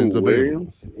options Lou available.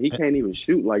 Williams? He can't even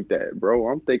shoot like that, bro.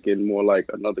 I'm thinking more like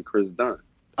another Chris Dunn.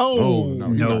 No,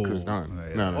 he's not Chris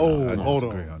Dunn. No. Hold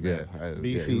on. Yeah,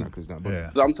 BC. he's not Chris Dunn.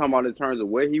 But So I'm talking about in terms of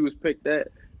where he was picked at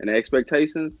and the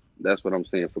expectations. That's what I'm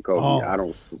saying for Kobe.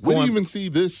 We didn't even see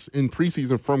this in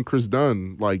preseason from Chris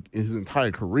Dunn, like in his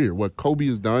entire career. What Kobe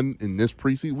has done in this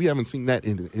preseason, we haven't seen that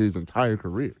in his entire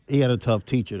career. He had a tough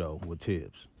teacher though with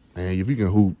Tibbs. Man, if you can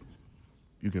hoop,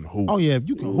 you can hoop. Oh yeah, if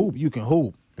you can hoop, you can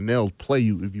hoop. And they'll play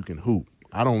you if you can hoop.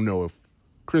 I don't know if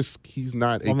Chris, he's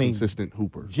not a consistent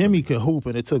hooper. Jimmy could hoop,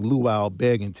 and it took Luau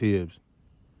begging Tibbs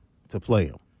to play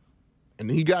him.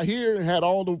 And he got here and had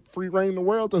all the free reign in the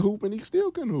world to hoop, and he still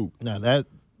couldn't hoop. Now that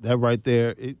right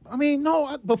there,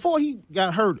 before he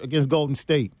got hurt against Golden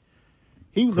State,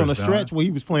 he was on a stretch where he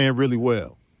was playing really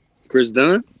well. Chris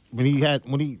Dunn? When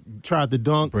he tried to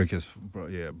dunk, broke his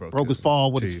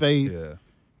fall with his face. Yeah.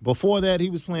 Before that, he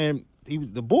was playing.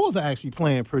 The Bulls are actually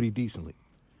playing pretty decently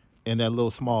in that little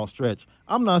small stretch.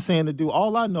 I'm not saying to do.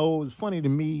 All I know is funny to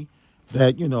me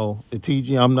that, at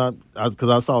TG, I'm not, because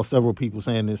I saw several people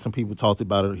saying this. Some people talked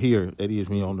about it here at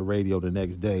ESPN on the radio the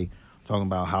next day, talking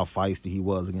about how feisty he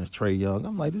was against Trae Young.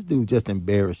 I'm like, this dude just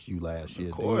embarrassed you last year.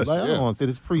 Of course, dude. Like, I don't want to say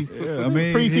this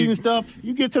preseason stuff.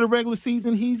 You get to the regular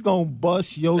season, he's gonna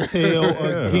bust your tail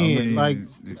again.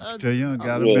 Trae Young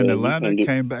got him in Atlanta,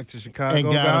 came back to Chicago,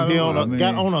 and got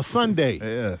him on a Sunday.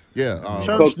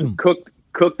 Churched him.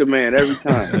 Cook the man every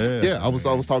time. I was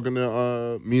talking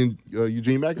to me and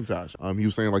Eugene McIntosh. He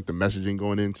was saying like the messaging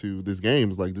going into this game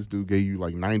is like, this dude gave you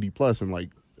like 90 plus in like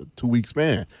a 2-week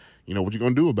span. What you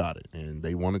gonna do about it? And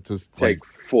they wanted to take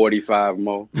 45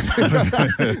 more.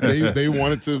 they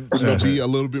wanted to be a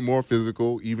little bit more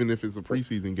physical, even if it's a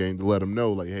preseason game, to let them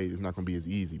know like, hey, it's not gonna be as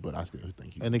easy. But I still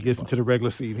think. And it gets into the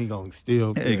regular season, he gonna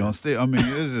still. Yeah, he gonna still. I mean,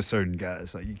 there's just certain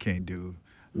guys like you can't do.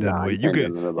 You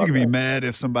could be mad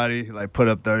if somebody like put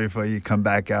up 30 for you, come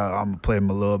back out. I'm gonna play him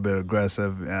a little bit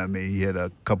aggressive. I mean, he hit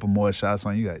a couple more shots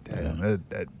on you. Like, damn,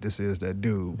 this is that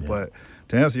dude. Yeah. But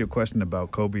to answer your question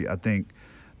about Kobe, I think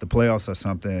the playoffs are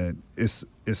something. It's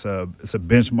a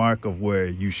benchmark of where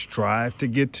you strive to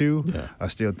get to. Yeah. I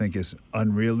still think it's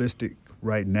unrealistic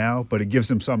right now, but it gives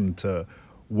him something to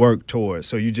work towards.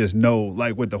 So you just know,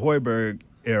 like with the Hoiberg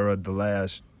era, the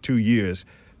last 2 years,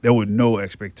 there were no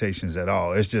expectations at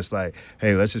all. It's just like,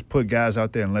 hey, let's just put guys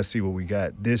out there and let's see what we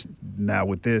got. Now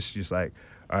with this, just like,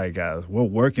 all right, guys, we're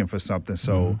working for something,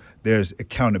 so there's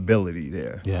accountability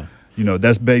there. Yeah.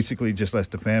 that's basically just lets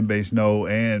the fan base know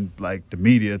and like the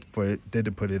media did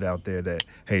to put it out there that,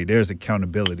 hey, there's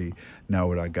accountability now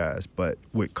with our guys. But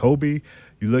with Kobe,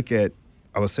 you look at,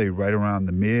 I would say right around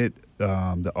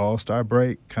the All-Star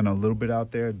break, kind of a little bit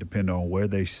out there, depending on where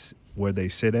they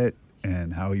sit at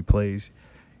and how he plays.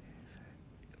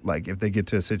 Like if they get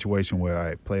to a situation where, all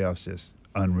right, playoffs just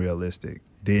unrealistic,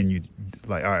 then you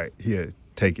like, all right, here,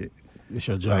 take it. It's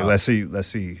your job. Like, let's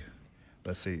see.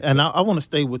 And I want to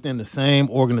stay within the same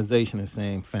organization and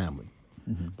same family,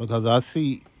 because I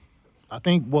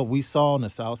think what we saw on the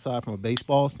South Side from a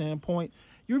baseball standpoint,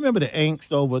 you remember the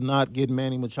angst over not getting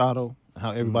Manny Machado,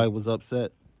 how everybody was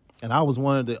upset? And I was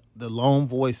one of the lone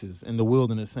voices in the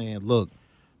wilderness saying, look,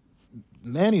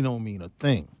 Manny don't mean a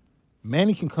thing.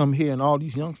 Manny can come here and all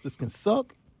these youngsters can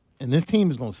suck, and this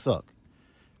team is going to suck.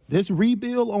 This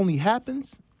rebuild only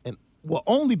happens and will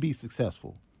only be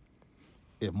successful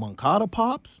if Moncada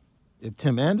pops, if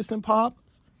Tim Anderson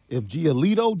pops, if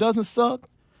Giolito doesn't suck.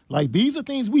 Like, these are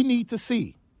things we need to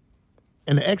see.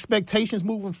 And the expectations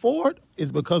moving forward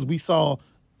is because we saw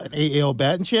an AL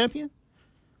batting champion,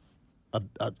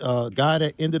 a guy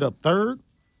that ended up third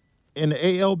in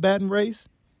the AL batting race,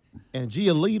 and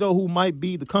Giolito, who might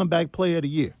be the comeback player of the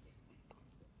year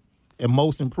and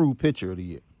most improved pitcher of the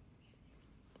year.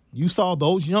 You saw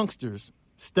those youngsters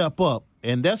step up,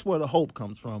 and that's where the hope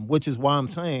comes from, which is why I'm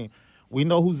saying we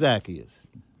know who Zach is.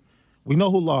 We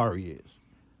know who Laurie is.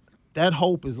 That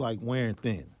hope is like wearing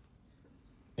thin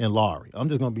in Laurie. I'm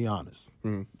just going to be honest.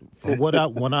 For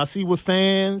when I see with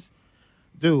fans,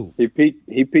 dude. He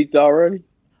peaked already?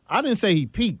 I didn't say he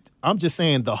peaked. I'm just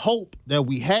saying the hope that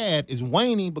we had is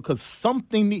waning because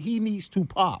something that he needs to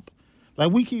pop.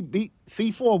 Like we keep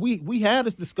C4, we had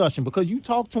this discussion because you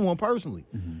talked to him personally.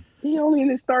 He only in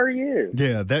his third year.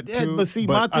 Yeah, that too. Yeah, but see,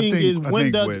 my thing is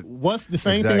what's the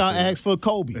same thing I asked for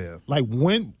Kobe? Yeah. Like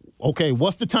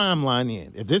what's the timeline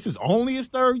in? If this is only his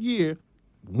third year,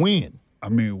 when? I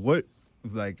mean, what's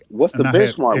the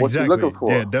benchmark? What's he looking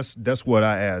for? Yeah, that's what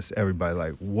I asked everybody.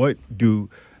 Like,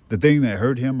 the thing that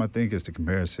hurt him, I think, is the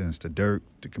comparisons to Dirk,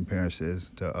 the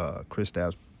comparisons to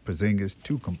Kristaps Porzingis,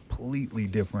 two completely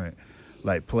different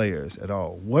like players at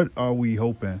all. What are we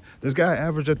hoping? This guy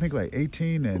averaged, I think, like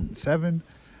 18 and 7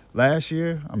 last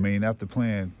year. I mean, after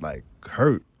playing like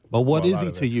hurt. But what is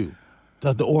he to you?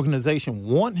 Does the organization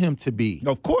want him to be?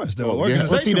 Of course, the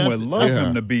organization would love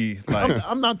him to be. Like,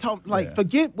 I'm not talking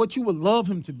forget what you would love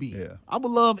him to be. Yeah. I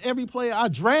would love every player I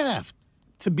draft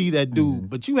to be that dude,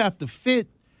 but you have to fit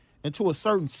into a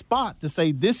certain spot to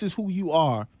say this is who you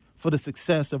are for the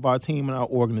success of our team and our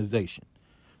organization.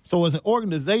 So as an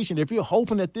organization, if you're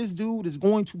hoping that this dude is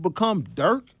going to become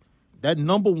Dirk, that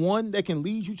number one that can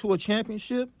lead you to a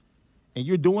championship, and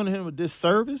you're doing him a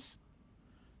disservice,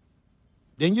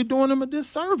 then you're doing him a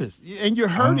disservice. And you're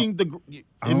hurting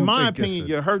in my opinion,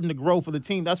 you're hurting the growth of the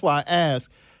team. That's why I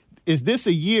ask, is this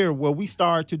a year where we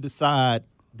start to decide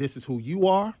this is who you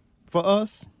are for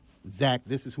us? Zach,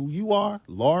 this is who you are.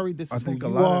 Laurie, this is who you are. I think a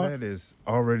lot of that is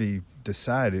already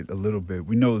decided a little bit.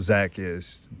 We know Zach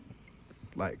is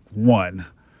like 1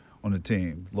 on the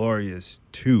team. Laurie is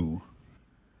 2.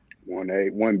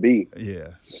 1A, 1B. Yeah.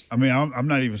 I mean, I'm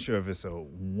not even sure if it's a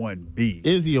 1B.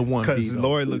 Is he a 1B? Because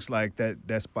Laurie looks like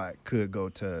that spot could go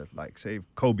to, like, say, if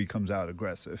Kobe comes out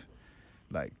aggressive.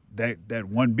 Like, that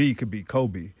 1B could be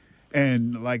Kobe.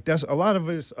 And, like, that's a lot of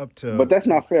it's up to. But that's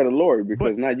not fair to Laurie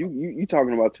because now you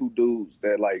talking about two dudes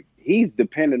that, like, he's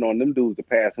dependent on them dudes to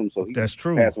pass him so he that's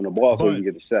true. Pass on the ball so but he can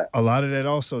get the shot. A lot of that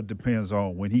also depends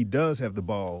on when he does have the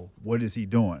ball, what is he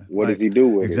doing? What does he do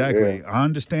with exactly. it? I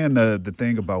understand the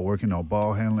thing about working on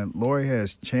ball handling. Laurie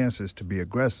has chances to be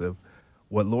aggressive.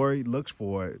 What Laurie looks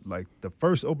for, like the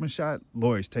first open shot,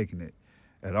 Laurie's taking it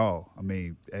at all. I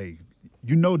mean, hey,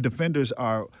 defenders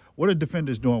are – what are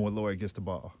defenders doing when Laurie gets the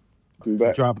ball?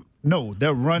 No,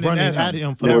 they're running at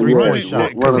him for the 3-point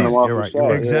shot.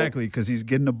 Right. Exactly, because he's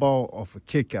getting the ball off a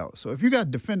kick out. So if you got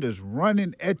defenders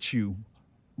running at you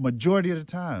majority of the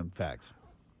time, facts.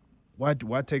 Why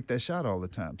take that shot all the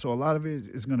time? So a lot of it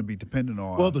is going to be dependent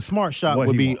on. Well, the smart shot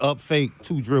would be up fake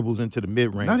 2 dribbles into the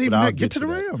mid range. Not even that. Get to the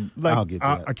rim. Like, I'll get to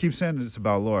that. I keep saying this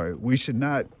about Laurie. We should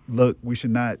not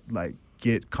like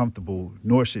get comfortable,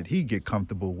 nor should he get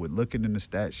comfortable with looking in the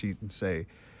stat sheet and say,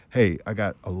 hey, I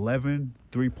got 11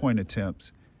 3-point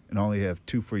attempts and only have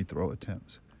 2 free throw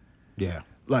attempts. Yeah.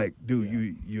 Like,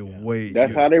 dude, you're way.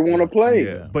 That's how they want to play.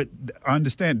 Yeah. But I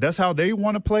understand that's how they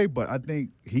want to play, but I think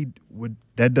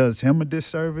that does him a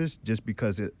disservice just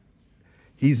because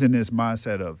he's in this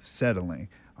mindset of settling.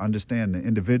 I understand the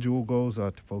individual goals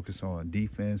are to focus on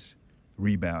defense,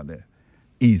 rebounding,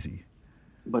 easy.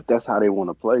 But that's how they want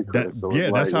to play, Chris. That, So yeah,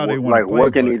 it's that's like, how they want like, to play.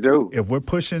 what can but he do? If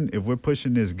we're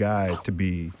pushing this guy to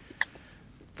be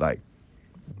like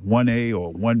 1A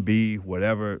or 1B,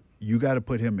 whatever, you got to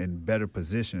put him in better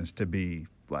positions to be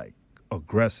like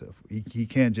aggressive. He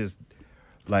can't just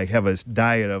like have a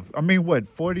diet of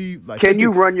 40 like Can 50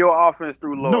 you run your offense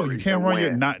through Laurie? No, you can't and run your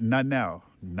win? not now.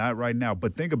 Not right now.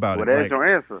 But think about Well, it. that's Like, your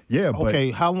answer. yeah, but Okay,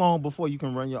 how long before you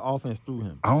can run your offense through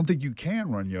him? I don't think you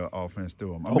can run your offense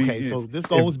through him. I mean, Okay, so if- this if-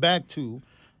 goes back to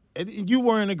and you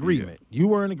were in agreement. You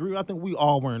were in agreement. I think we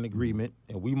all were in agreement,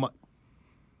 and we might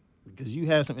because you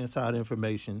had some inside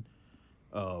information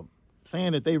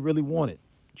saying that they really wanted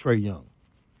Trey Young.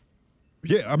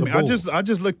 Yeah, I the mean, I Bulls.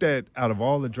 just looked at out of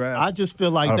all the draft. I just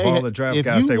feel like out they of all had- the draft if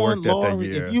guys you they want worked at that Laurie-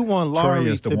 year. if you want Trey Laurie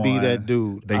is the to be one that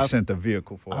dude, they I- sent the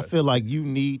vehicle for. I it. feel like you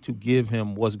need to give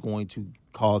him what's going to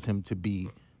cause him to be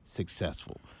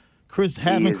successful.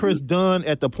 Having is- Chris Dunn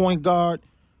at the point guard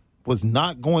was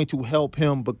not going to help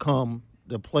him become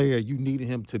the player you needed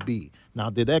him to be.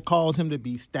 Now, did that cause him to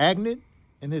be stagnant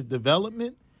in his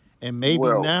development? And maybe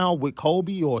Well- now with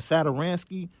Kobe or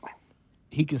Saturansky,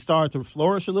 he can start to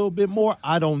flourish a little bit more?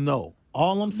 I don't know.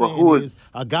 All I'm saying who is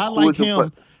a guy who like is the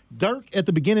him, Dirk at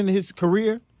the beginning of his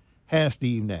career had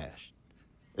Steve Nash.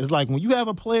 It's like when you have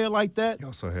a player like that, He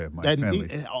also had Mike that Finley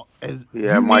as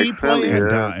Yeah, you Mike need Finley, players,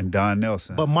 yeah. and Don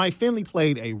Nelson. but Mike Finley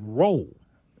played a role.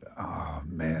 Oh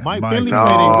man, Mike Finley Finley played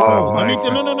a was role. a- Let me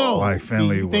Mike- no. Mike See,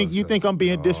 Finley you was think I'm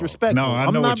being disrespectful? No, I know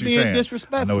I'm not what you're being saying.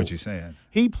 disrespectful. I know what you're saying.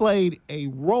 He played a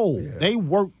role. They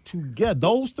worked together.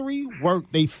 Those three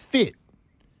worked. They fit.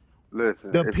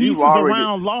 Listen, The if you've pieces already-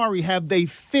 around Laurie have they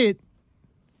fit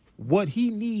what he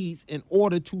needs in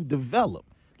order to develop.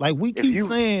 Like we keep you-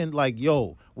 saying, like,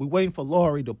 yo, we waiting for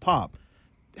Laurie to pop.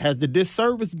 Has the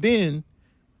disservice been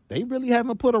they really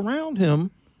haven't put around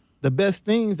him the best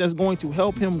things that's going to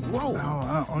help him grow?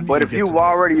 But if you've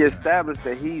already established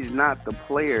that he's not the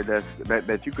player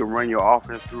that you can run your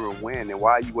offense through and win, then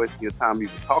why are you wasting your time even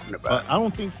talking about But I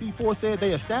don't think C4 said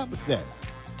they established that.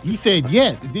 He said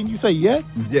yet. Didn't you say yet?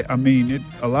 Yeah, I mean,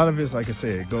 a lot of it's like I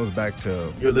said, it goes back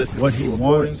to You're listening what to he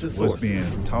According wants, to what's Sources.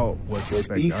 being taught, what's With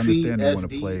expected. I understand they want to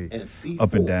BC, play SD, and C4.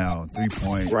 up and down,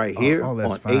 3-point, Right here all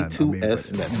that's on fine.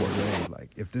 A2S but Network. either way, like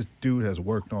if this dude has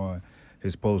worked on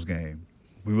his post game,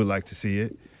 we would like to see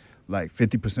it. Like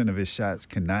 50% of his shots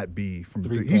cannot be from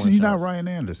three. He's Three-point not shots. Ryan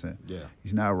Anderson. Yeah.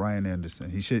 He's not Ryan Anderson.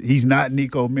 He's not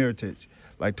Niko Mirotic.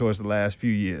 Like towards the last few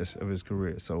years of his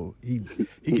career, so he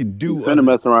can do. He's finna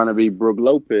mess around and be Brooke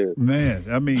Lopez. Man,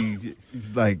 I mean,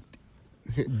 it's like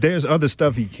there's other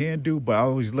stuff he can do, but I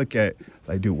always look at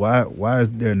like, dude, why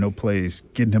is there no plays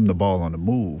getting him the ball on the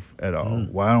move at all?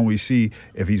 Why don't we see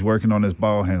if he's working on his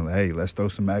ball handling? Hey, let's throw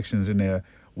some actions in there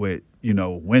with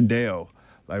Wendell.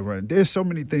 Like running. There's so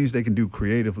many things they can do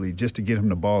creatively just to get him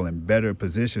the ball in better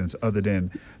positions, other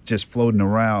than just floating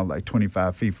around like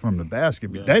 25 feet from the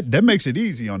basket. Yeah. That makes it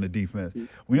easy on the defense.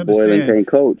 We Boylan understand. can't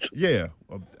coach. Yeah,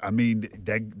 I mean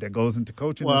that goes into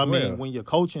coaching Well, as I well. mean, when your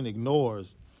coaching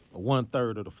ignores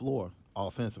 1/3 of the floor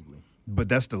offensively. But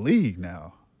that's the league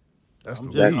now. That's the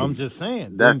Just, league. I'm just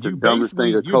saying. That's then the dumbest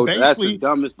thing a coach. That's the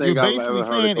dumbest thing You're I've basically ever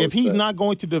heard a saying coach if he's say. not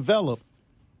going to develop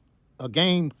a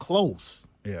game close,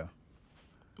 Yeah.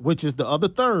 which is the other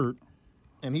third,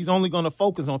 and he's only going to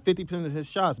focus on 50% of his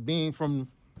shots being from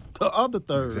the other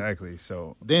third, Exactly.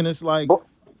 So then it's like, Bo-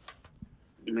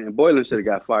 Man, Boylan should have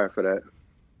got fired for that.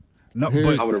 no,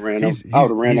 but I would've ran him- he's- I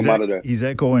would've ran he's him out of there. He's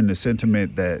echoing the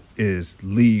sentiment that is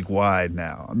league wide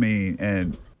now. I mean,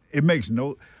 and it makes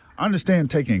no. I understand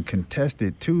taking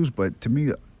contested twos, but to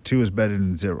me, 2 is better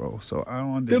than 0. So I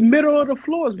don't The understand. middle of the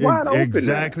floor is wide open. now.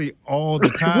 Exactly all the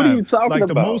time. What are you talking like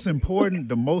about?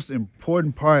 the most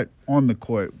important part on the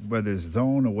court, whether it's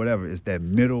zone or whatever, is that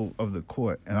middle of the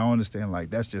court. And I understand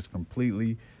like that's just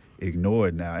completely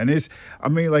ignored now. And it's, I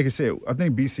mean, like I said, I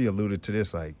think BC alluded to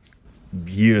this like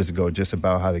years ago, just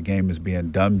about how the game is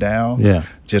being dumbed down. Yeah.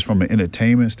 Just from an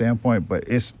entertainment standpoint, but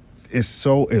it's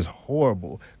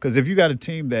horrible because if you got a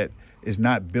team that is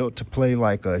not built to play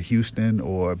like a Houston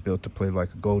or built to play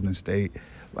like a Golden State,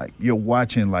 like you're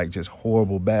watching like just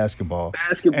horrible basketball.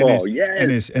 Basketball,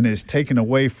 yes. And it's taken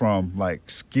away from like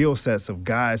skill sets of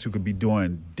guys who could be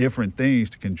doing different things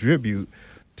to contribute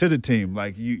to the team.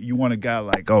 Like you want a guy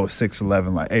like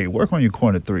 6'11", like, hey, work on your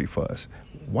corner 3 for us.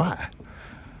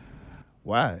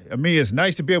 Why? I mean, it's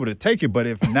nice to be able to take it, but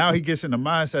if now he gets in the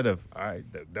mindset of, all right,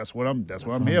 that's what I'm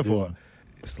here for. doing.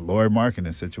 It's Lauri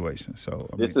Markkanen situation. So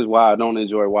I This mean, is why I don't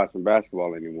enjoy watching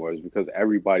basketball anymore, is because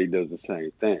everybody does the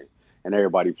same thing and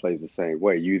everybody plays the same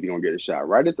way. You either gonna get a shot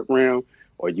right at the rim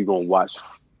or you gonna watch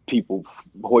people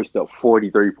hoist up 40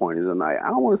 3-pointers a night. I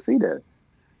don't want to see that.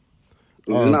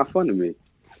 It's not fun to me.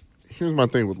 Here's my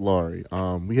thing with Laurie.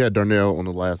 We had Darnell on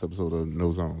the last episode of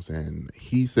No Zones, and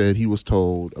he said he was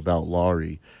told about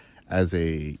Laurie as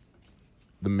the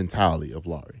mentality of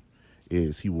Laurie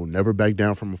is he will never back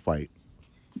down from a fight,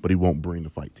 but he won't bring the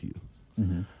fight to you.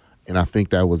 Mm-hmm. And I think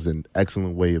that was an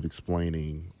excellent way of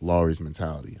explaining Laurie's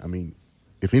mentality. I mean,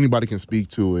 if anybody can speak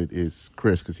to it, it's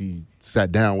Chris, because he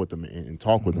sat down with him and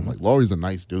talked with him. Like, Laurie's a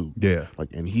nice dude. Yeah. Like,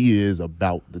 and he is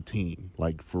about the team.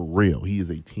 Like, for real. He is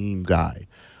a team guy.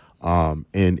 And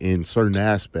in certain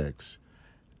aspects,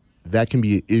 that can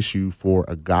be an issue for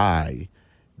a guy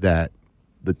that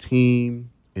the team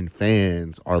and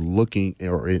fans are looking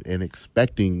and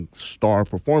expecting star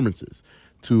performances.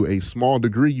 To a small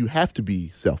degree, you have to be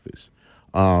selfish.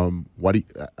 Again,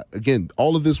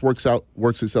 all of this works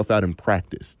itself out in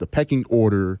practice. The pecking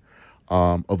order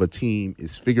of a team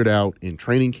is figured out in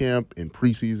training camp, in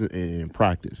preseason, and in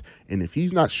practice. And if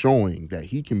he's not showing that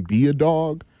he can be a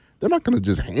dog, they're not going to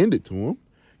just hand it to him.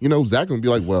 You know, Zach going to be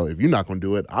like, well, if you're not going to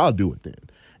do it, I'll do it then.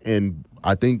 And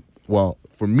I think, well,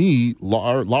 for me,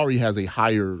 Laurie has a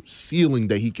higher ceiling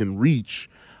that he can reach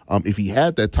if he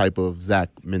had that type of Zach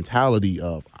mentality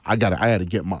of, I had to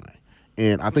get mine.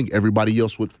 And I think everybody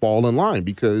else would fall in line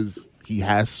because he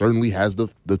certainly has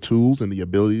the tools and the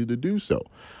ability to do so.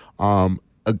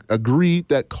 Agreed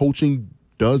that coaching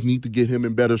does need to get him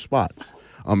in better spots.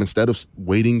 Instead of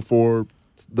waiting for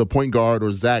the point guard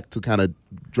or Zach to kind of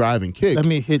drive and kick. Let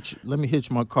me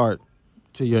hitch my cart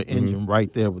to your engine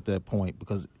right there with that point,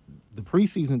 because the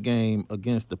preseason game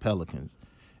against the Pelicans,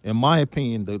 in my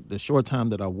opinion, the short time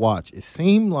that I watched, it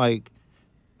seemed like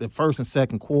the first and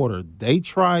second quarter, they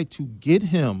tried to get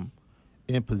him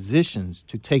in positions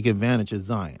to take advantage of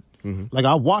Zion. Like,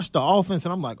 I watched the offense,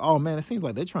 and I'm like, oh, man, it seems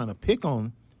like they're trying to pick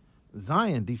on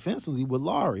Zion defensively with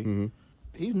Laurie.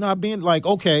 He's not being like,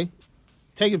 okay,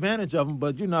 take advantage of him,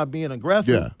 but you're not being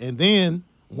aggressive. Yeah. And then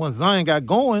once Zion got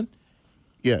going,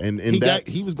 yeah, and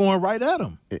he was going right at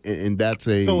him. And that's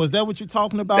a. So is that what you're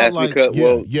talking about? That's like, because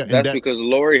that's because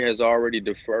Laurie has already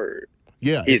deferred.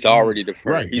 Yeah, He's already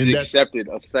deferred. Right, He's accepted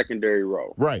a secondary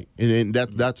role. Right, and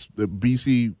that's the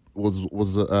BC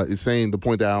is saying the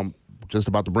point that I'm just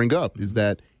about to bring up is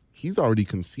that he's already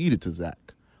conceded to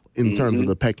Zach in terms of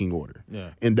the pecking order. Yeah.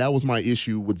 And that was my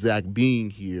issue with Zach being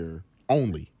here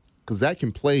only because Zach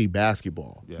can play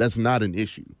basketball. Yeah. That's not an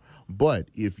issue. But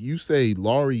if you say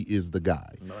Laurie is the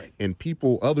guy, right, and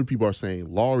other people are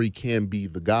saying Laurie can be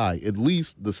the guy, at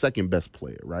least the second best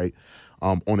player, right,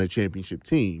 on a championship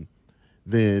team,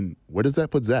 then where does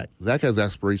that put Zach? Zach has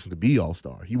aspiration to be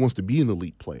all-star. He wants to be an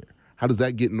elite player. How does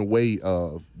that get in the way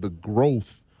of the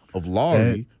growth of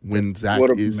Laurie when Zach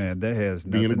is that has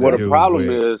being nothing Well, to the do problem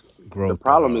with is growth. the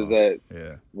problem is that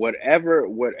yeah. whatever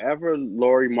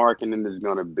Laurie Markkinen is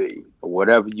going to be, or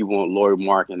whatever you want Laurie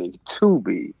Markkinen to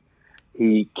be,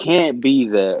 he can't be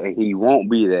that, and he won't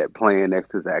be that playing next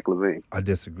to Zach LaVine. I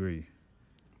disagree.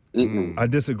 Mm-mm. I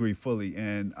disagree fully,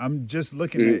 and I'm just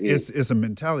looking at it's a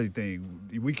mentality thing.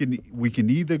 We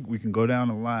can go down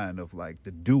the line of like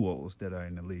the duos that are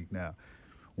in the league now.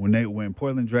 When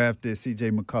Portland drafted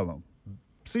C.J. McCollum,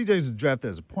 C.J.'s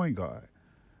drafted as a point guard.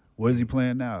 What is he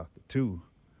playing now? The two.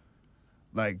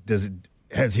 Like,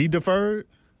 has he deferred?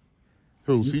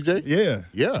 who, CJ? Yeah.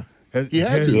 Yeah. He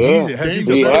had to. Has he Dame's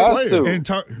a deferred? has to.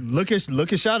 And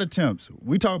look at shot attempts.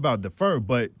 We talk about defer,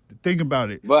 but think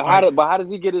about it. But how does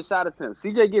he get his shot attempts?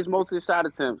 CJ gets most of his shot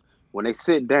attempts when they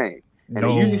sit Dame. And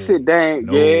they usually sit Dame.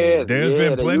 No. Yeah, There's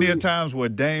been plenty of times where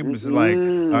Dame is like, all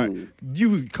right,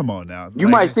 you come on now. You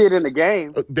Like, might see it in the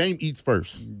game. Dame eats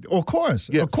first. Of course.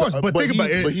 Yeah, Of course. so, but but think he- about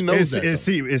it. but he knows that, Is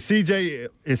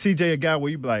CJ a guy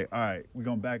where you be like, all right, we're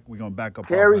gonna back up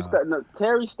Terry off now.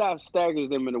 Terry Stotts staggers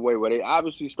them in a way where they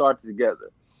obviously start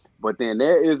together. But then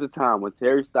there is a time when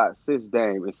Terry Stotts sits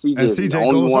Dame and CJ is the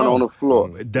only goes one off. on the floor.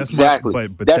 That's exactly.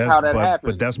 but that's how that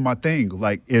happens. But that's my thing.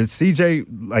 Like, is CJ,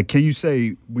 like, can you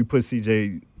say we put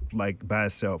CJ like by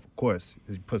itself? Of course,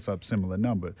 he puts up similar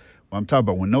numbers. But I'm talking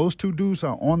about when those two dudes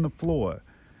are on the floor,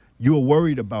 you're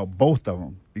worried about both of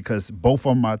them because both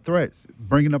of them are threats,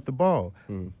 bringing up the ball.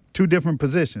 Two different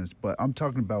positions. But I'm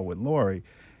talking about with Laurie,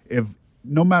 if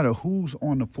no matter who's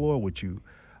on the floor with you,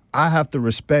 I have to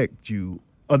respect you.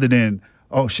 Other than,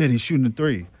 oh shit, he's shooting a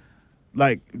three.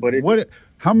 Like, But it- what?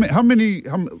 I'm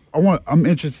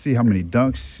interested to see how many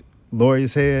dunks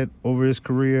Laurie's had over his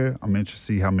career. I'm interested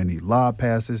to see how many lob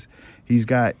passes he's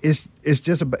got. It's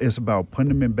about putting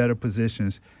him in better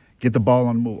positions, get the ball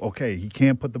on the move. Okay, he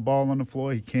can't put the ball on the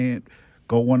floor. He can't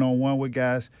go one-on-one with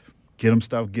guys. Get him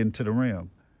stuff getting to the rim.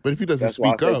 But if he doesn't That's why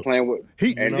I speak say up, playing with.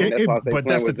 He, and it- that's why I say but playing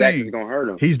that's the with Zach is thing. gonna hurt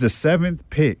him. He's the 7th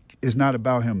pick. It's not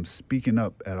about him speaking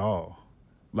up at all.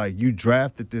 Like, you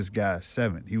drafted this guy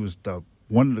 7. He was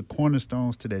one of the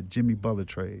cornerstones to that Jimmy Butler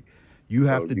trade. You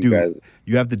have to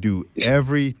do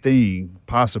everything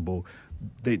possible.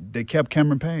 They kept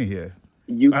Cameron Payne here.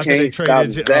 You After can't they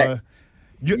traded, stop Zach.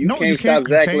 You can't stop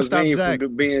Zach LaVine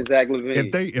from being Zach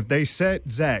LaVine. If they set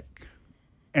Zach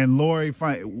and Laurie,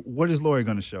 what is Laurie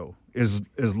going to show? Is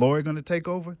Laurie going to take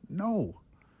over? No.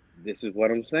 This is what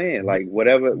I'm saying. Like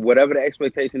whatever the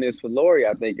expectation is for Laurie,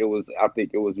 I think it was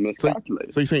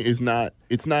miscalculated. So you're saying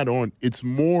it's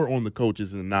more on the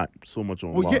coaches and not so much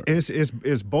on Laurie. Yeah,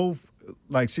 it's both.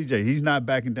 Like CJ, he's not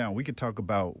backing down. We could talk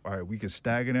about, all right, we could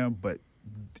stagger them, but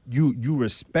you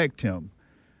respect him.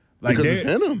 Like, because it's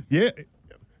in him. Yeah.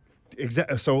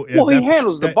 Exactly. So he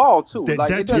handles the ball too.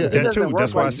 That too.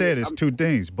 That's why I said it's two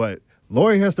things. But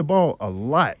Laurie has the ball a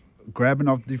lot, grabbing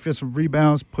off defensive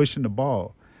rebounds, pushing the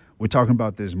ball. We're talking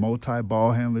about this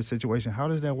multi-ball handler situation. How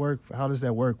does that work? How does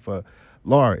that work for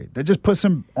Laurie? That just puts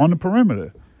him on the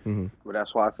perimeter. Mm-hmm. Well,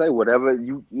 that's why I say whatever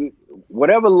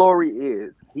Laurie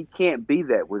is, he can't be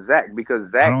that with Zach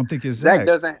because Zach. I don't think it's Zach.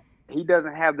 He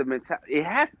doesn't have the mentality.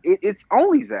 It's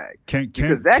only Zach. Can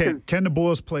the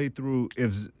Bulls play through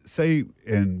if, say,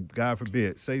 and God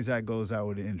forbid, say Zach goes out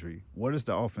with an injury? What does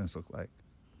the offense look like?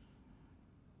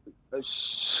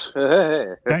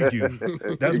 Thank you.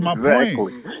 That's my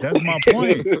point. That's my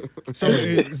point. So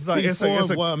it's like it's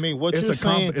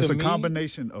a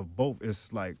combination of both.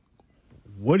 It's like,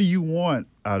 what do you want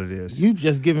out of this? You've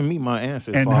just given me my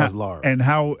answer as far as Laurie. And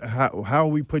how are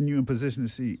we putting you in position to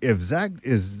see if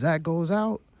Zach goes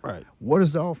out? Right. What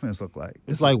does the offense look like?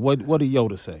 It's like what did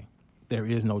Yoda say? There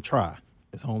is no try.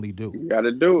 It's only do. You got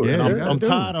to do it. Yeah,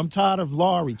 I'm tired of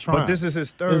Laurie trying. But this is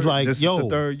his third. It's like, this is the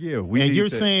third year. And you're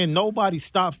saying nobody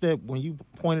stops that when you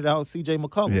pointed out C.J.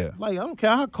 McCollum. Yeah. Like, I don't care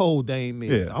how cold Dame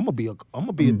is. Yeah. I'm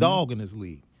gonna be a dog in this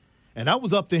league, and that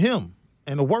was up to him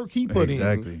and the work he put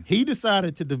in. He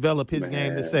decided to develop his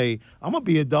game to say, I'm gonna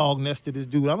be a dog next to this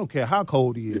dude. I don't care how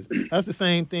cold he is. That's the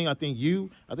same thing. I think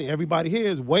everybody here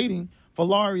is waiting for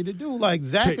Laurie to do. Like,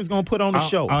 Zach is going to put on a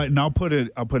show. I'll put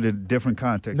it in a different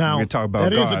context. Now, we talk about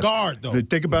that guards. is a guard, though.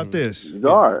 Think about this.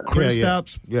 Guard.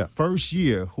 Kristaps' first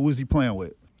year, who was he playing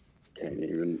with? Can't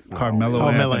even. Carmelo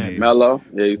Anthony. Melo.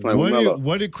 Yeah, he's playing with Melo.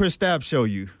 What did Kristaps show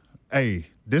you? Hey,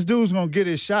 this dude's going to get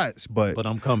his shots, but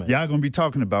I'm coming. Y'all going to be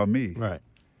talking about me. Right.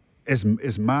 It's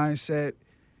mindset,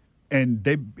 and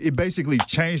it basically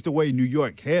changed the way New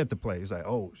York had to play. It's like,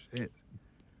 oh, shit.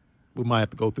 We might have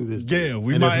to go through this. Yeah,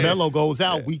 if Melo goes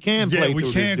out, we can play we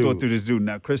can go through this dude.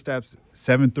 Now, Kristaps,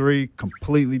 7'3",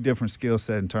 completely different skill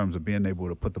set in terms of being able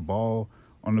to put the ball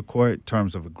on the court, in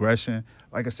terms of aggression.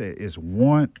 Like I said, it's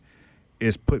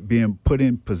being put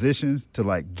in positions to,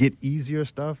 like, get easier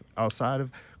stuff outside of.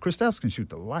 Kristaps can shoot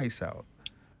the lights out.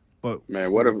 But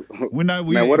man, what if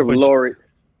what if Laurie?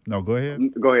 No, go ahead.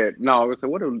 Go ahead. No, I was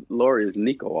saying, what if Laurie is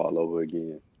Nico all over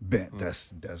again? Ben,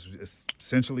 that's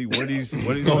essentially what he's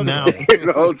so now. You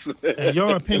know what I'm saying? In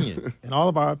your opinion, in all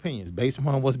of our opinions, based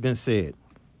upon what's been said,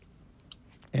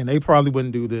 and they probably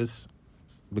wouldn't do this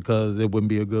because it wouldn't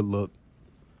be a good look.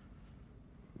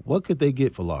 What could they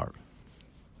get for Laurie?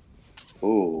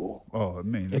 Ooh. Oh, I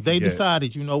mean, if they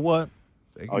decided, you know what?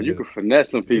 You can finesse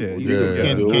some people. Can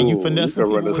you finesse some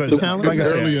people with the talent?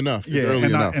 It's early enough. It's early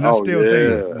enough. And I still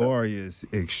think Laurie is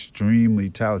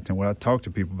extremely talented. When I talk to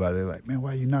people about it, they're like, man,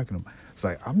 why are you knocking him? It's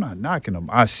like, I'm not knocking him.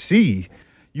 I see.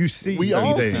 You see. We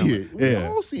all see it. We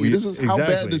all see it. This is how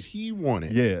bad does he want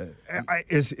it? Yeah.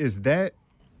 Is that,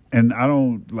 and I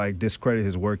don't, like, discredit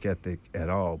his work ethic at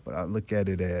all, but I look at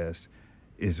it as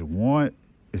it's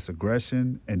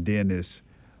aggression, and then it's,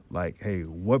 like, hey,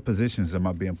 what positions am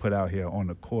I being put out here on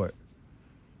the court?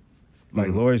 Like,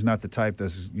 Laurie's not the type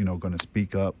that's, going to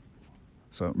speak up.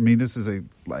 So, I mean, this is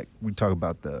we talk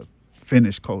about the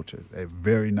Finnish culture. They're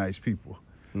very nice people.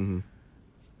 Mm-hmm.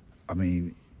 I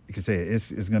mean, you could say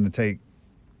it's going to take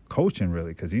coaching,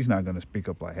 really, because he's not going to speak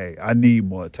up like, hey, I need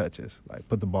more touches. Like,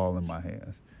 put the ball in my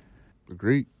hands.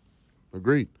 Agreed.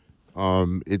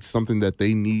 It's something that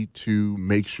they need to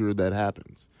make sure that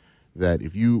happens. That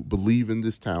if you believe in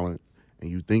this talent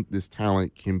and you think this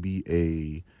talent can be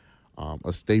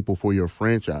a staple for your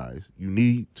franchise, you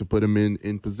need to put him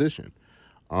in position.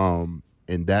 And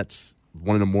that's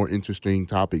one of the more interesting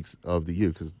topics of the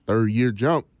year because third-year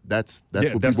jump, that's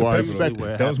what people are expecting.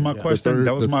 That was my question.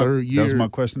 That was my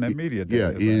question at media day.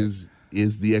 Yeah,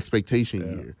 is the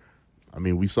expectation year. I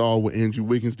mean, we saw what Andrew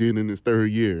Wiggins did in his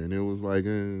third year, and it was like,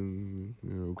 okay.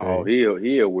 Oh, he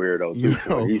a weirdo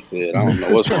too. He said, I don't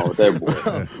know what's wrong with that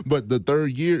boy. But the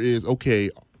third year is, okay,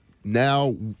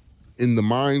 now in the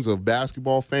minds of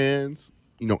basketball fans,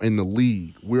 in the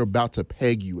league, we're about to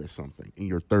peg you at something in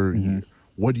your third year.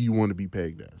 what do you want to be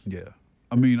pegged as? Yeah.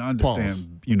 I mean, I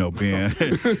understand, you know, being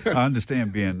I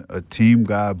understand being a team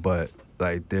guy, but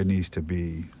like there needs to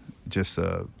be just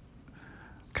a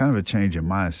kind of a change in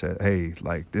mindset. Hey,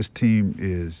 like this team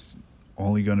is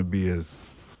only going to be as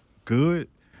good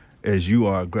as you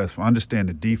are aggressive. I understand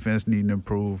the defense needing to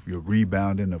improve, your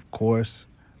rebounding, of course,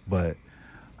 but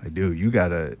like, dude, you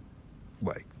gotta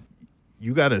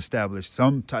establish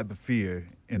some type of fear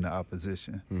in the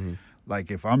opposition. Mm-hmm.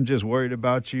 Like if I'm just worried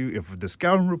about you, if the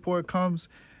scouting report comes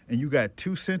and you got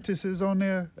 2 sentences on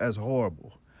there, that's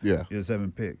horrible. Yeah. You're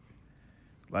 7th pick.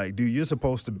 Like, dude, you're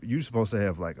supposed to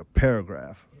have like a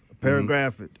paragraph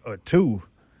or 2.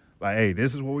 Like, hey,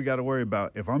 this is what we got to worry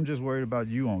about. If I'm just worried about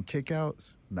you on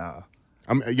kickouts, nah.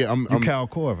 I'm Cal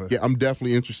Korver. Yeah, I'm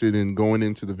definitely interested in going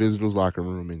into the visitors' locker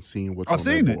room and seeing what's on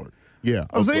seen that it. board. Yeah,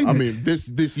 I've seen it. mean,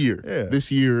 this year,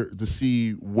 to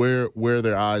see where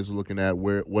their eyes are looking at,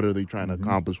 what are they trying to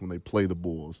accomplish when they play the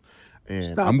Bulls,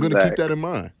 and I'm going to keep that in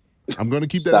mind. I'm going to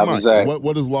keep that in mind. Zach.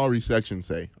 What does Laurie's section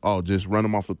say? Oh, just run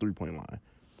them off the 3-point line.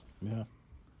 Yeah.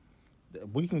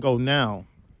 We can go now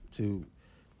to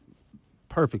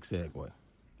perfect segue.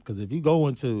 Because if you go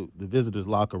into the visitors'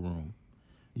 locker room,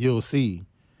 you'll see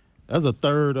there's a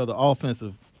third of the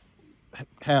offensive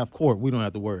half court we don't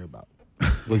have to worry about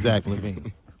with Zach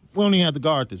LaVine. We don't even have to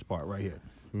guard this part right here.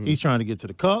 He's trying to get to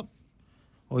the cup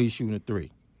or he's shooting a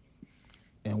 3.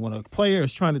 And when a player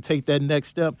is trying to take that next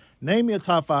step, name me a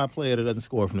top 5 player that doesn't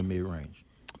score from the mid-range.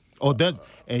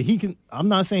 And he can. I'm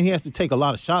not saying he has to take a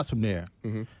lot of shots from there,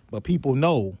 but people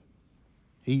know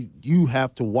you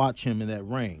have to watch him in that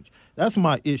range. That's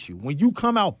my issue. When you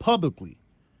come out publicly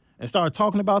and start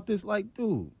talking about this, like,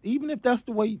 dude, even if that's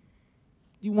the way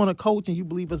you want to coach and you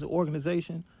believe as an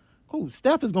organization, cool.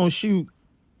 Steph is going to shoot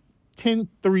 10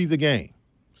 threes a game.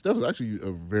 Steph is actually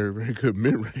a very, very good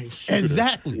mid-range shooter.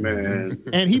 Exactly, Man.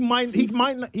 And he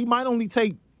might only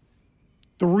take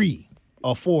 3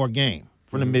 or 4 a game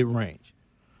from the mid-range.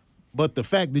 But the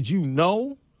fact that you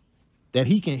know that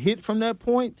he can hit from that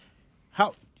point,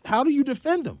 how do you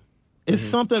defend him? It's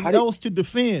something else to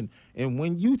defend. And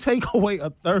when you take away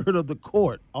a third of the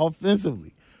court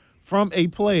offensively from a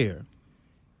player,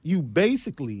 you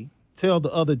basically tell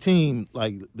the other team,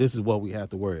 like, this is what we have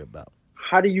to worry about.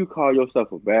 How do you call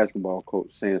yourself a basketball coach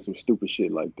saying some stupid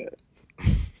shit like that?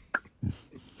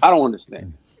 I don't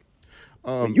understand.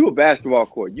 You a basketball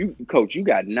coach. You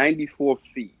got 94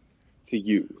 feet to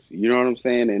use. You know what I'm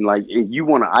saying? And like, if you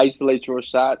want to isolate your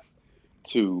shots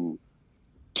to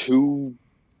 2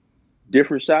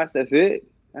 different shots, that's it.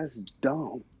 That's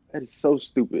dumb. That is so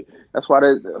stupid. That's why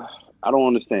I don't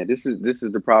understand. This is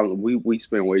the problem. We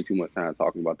spend way too much time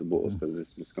talking about the Bulls because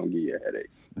it's just gonna give you a headache.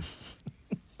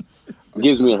 It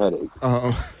gives me a headache.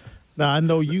 Now I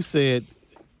know you said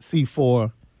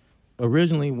C4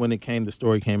 originally when the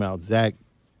story came out, Zach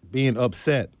being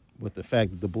upset with the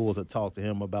fact that the Bulls had talked to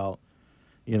him about,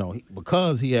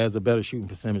 because he has a better shooting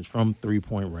percentage from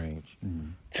 3-point range.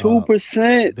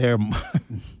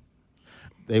 2%.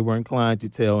 They were inclined to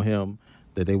tell him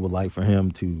that they would like for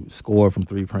him to score from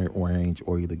 3-point range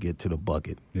or either get to the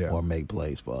bucket or make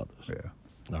plays for others.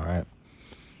 Yeah. All right.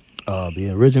 The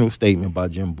original statement by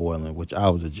Jim Boylan, which I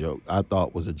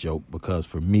thought was a joke because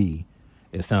for me,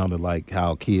 it sounded like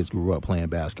how kids grew up playing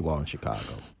basketball in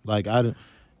Chicago. Like I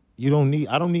don't need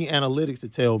analytics to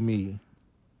tell me,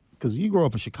 because you grow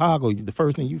up in Chicago, the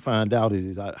first thing you find out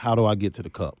is how do I get to the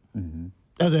cup?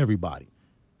 That's everybody.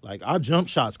 Like our jump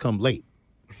shots come late.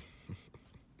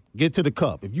 Get to the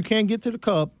cup. If you can't get to the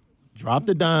cup, drop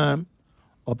the dime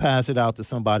or pass it out to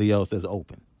somebody else that's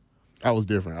open. I was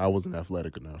different. I wasn't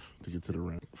athletic enough to get to the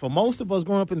rim. For most of us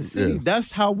growing up in the city,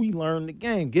 that's how we learn the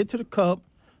game. Get to the cup,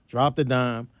 drop the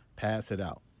dime, pass it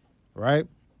out, right?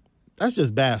 That's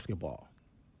just basketball.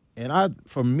 And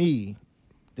for me,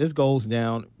 this goes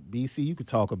down. BC, you could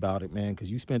talk about it, man, because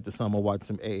you spent the summer watching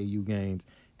some AAU games.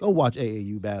 Go watch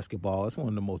AAU basketball. It's one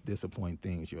of the most disappointing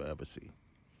things you'll ever see.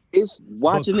 It's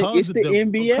watching it. It's the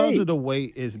NBA because of the way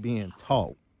it's being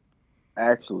taught.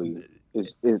 Actually,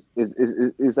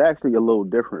 it's actually a little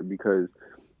different because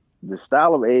the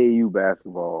style of AAU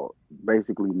basketball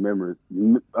basically mirrors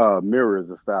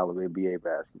the style of NBA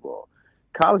basketball.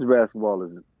 College basketball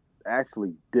is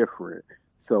actually different.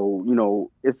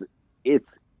 So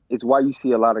it's why you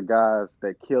see a lot of guys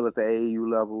that kill at the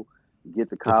AAU level, get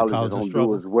to college and don't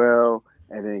do as well.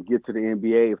 And then get to the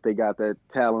NBA. If they got that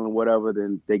talent or whatever,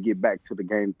 then they get back to the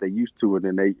game that they used to, and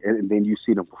then you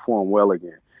see them perform well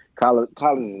again. College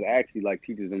is actually like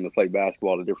teaches them to play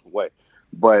basketball a different way.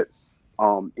 But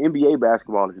NBA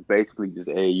basketball is basically just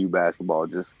AAU basketball,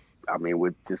 just I mean,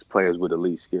 with just players with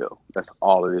elite skill. That's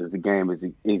all it is. The game is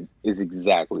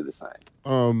exactly the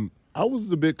same. I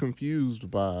was a bit confused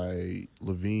by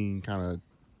Levine kind of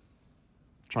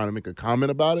trying to make a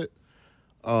comment about it.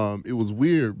 It was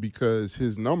weird because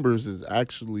his numbers is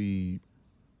actually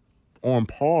on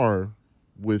par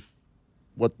with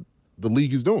what the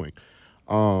league is doing.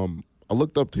 I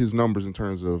looked up his numbers in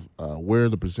terms of where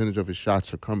the percentage of his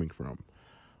shots are coming from.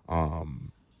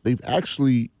 They've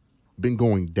actually been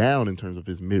going down in terms of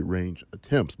his mid-range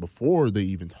attempts before they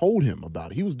even told him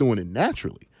about it. He was doing it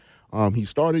naturally.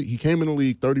 He came in the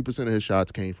league, 30% of his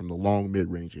shots came from the long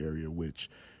mid-range area, which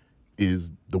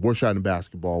is the worst shot in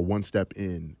basketball, one step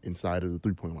inside of the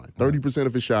three-point line. 30%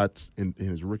 of his shots in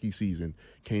his rookie season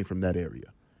came from that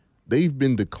area. They've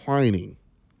been declining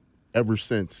ever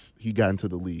since he got into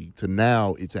the league to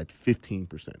now it's at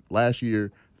 15%. Last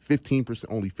year, 15%,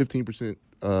 only 15%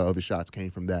 of his shots came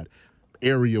from that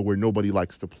area where nobody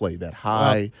likes to play, that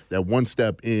high, that one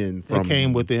step in from. It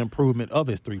came with the improvement of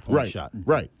his three-point shot.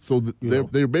 Right. So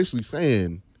they're basically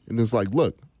saying, and it's like,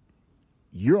 look,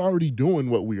 you're already doing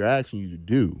what we're asking you to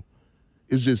do.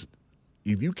 It's just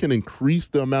if you can increase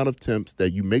the amount of attempts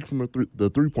that you make from the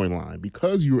three-point line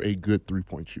because you're a good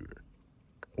three-point shooter,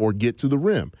 or get to the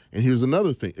rim. And here's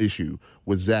another issue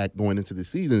with Zach going into the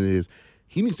season is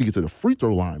he needs to get to the free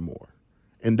throw line more.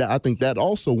 And I think that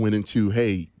also went into,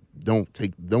 hey, don't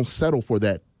settle for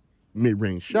that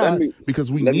mid-range shot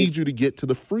because we need you to get to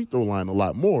the free throw line a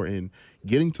lot more. And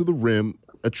getting to the rim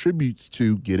attributes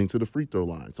to getting to the free throw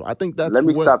line. So I think that's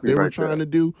what they were trying to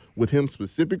do with him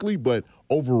specifically. But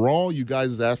overall, you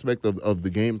guys' aspect of the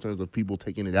game in terms of people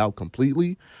taking it out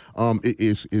completely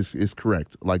is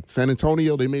correct. Like San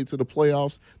Antonio, they made it to the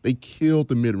playoffs. They killed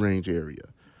the mid-range area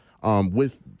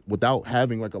without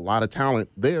having like a lot of talent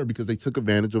there because they took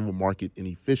advantage of a market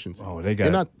inefficiency. Oh, they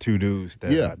got two dudes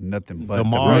that got nothing but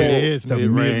DeMar is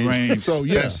mid-range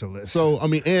specialist. So I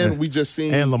mean, and we just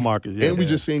seen and LaMarcus, we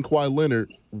just seen Kawhi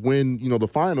Leonard win, the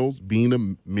finals being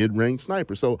a mid-range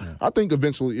sniper. So I think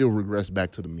eventually it'll regress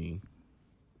back to the mean.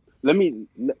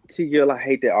 T-Gill, I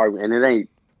hate that argument, and it ain't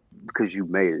because you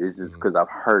made it. It's just because I've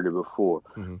heard it before.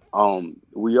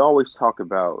 We always talk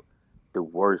about the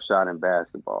worst shot in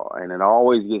basketball, and it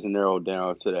always gets narrowed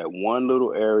down to that one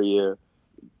little area,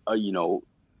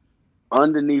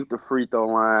 underneath the free throw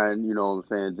line, you know what I'm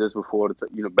saying, just before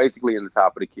basically in the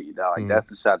top of the key. Now, that's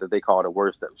the shot that they call the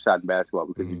worst shot in basketball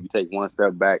because if you take one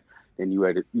step back, then you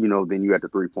had the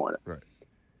three-pointer. Right.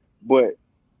 But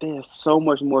there's so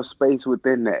much more space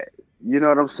within that. You know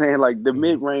what I'm saying? Like the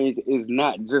mid-range is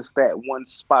not just that one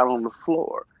spot on the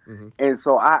floor. And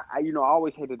so I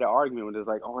always hated that argument when it's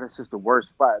like, oh, that's just the worst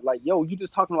spot. Like, yo, you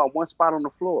just talking about one spot on the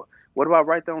floor. What about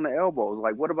right there on the elbows?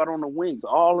 Like, what about on the wings?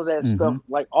 All of that stuff,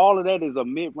 like all of that is a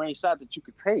mid-range shot that you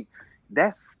could take.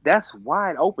 That's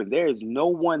wide open. There is no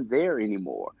one there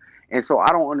anymore. And so I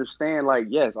don't understand, like,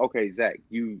 yes, okay, Zach,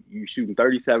 you shooting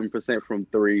 37% from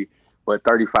three, but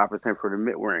 35% for the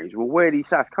mid-range. Well, where are these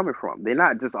shots coming from? They're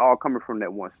not just all coming from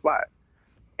that one spot.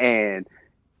 And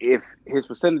if his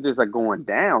percentages are going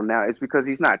down now, it's because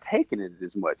he's not taking it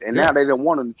as much. And now they don't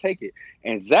want him to take it.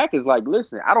 And Zach is like,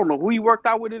 listen, I don't know who you worked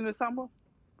out with in the summer,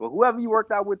 but whoever you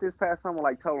worked out with this past summer,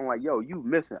 like, told him, like, yo, you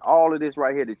missing all of this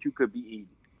right here that you could be eating.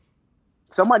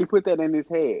 Somebody put that in his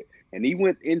head. And he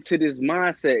went into this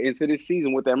mindset, into this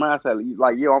season with that mindset,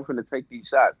 like, yo, I'm going to take these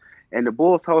shots. And the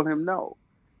Bulls told him no.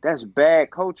 That's bad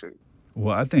coaching.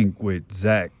 Well, I think with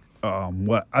Zach,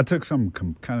 I took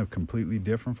something kind of completely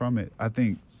different from it. I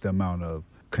think the amount of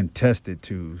contested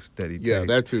twos that he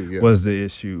takes was the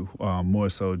issue, more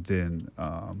so than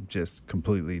just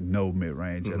completely no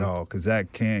mid-range at all, because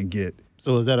Zach can get.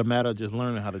 So is that a matter of just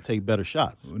learning how to take better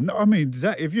shots? No, I mean,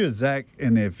 Zach, if you're Zach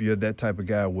and if you're that type of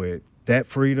guy with that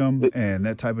freedom and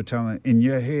that type of talent, in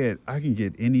your head, I can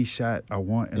get any shot I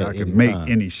want and I can make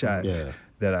any shot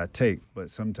that I take.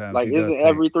 But sometimes isn't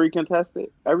every three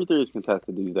contested? Every three is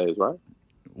contested these days, right?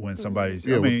 When somebody's,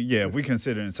 if we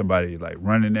considering somebody like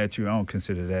running at you, I don't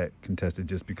consider that contested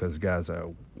just because guys are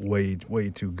way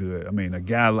too good. I mean, a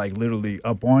guy like literally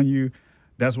up on you,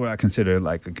 that's what I consider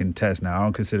like a contest now. I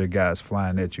don't consider guys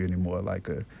flying at you anymore like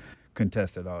a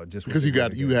contest at all. Just because you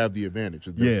have the advantage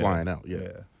of them flying out.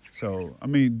 Yeah. So I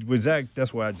mean, with Zach,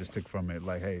 that's what I just took from it.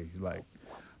 Like, hey, like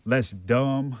less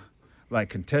dumb. Like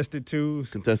contested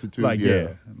twos, like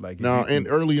like now and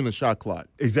early in the shot clock,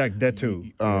 exactly that too.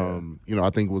 I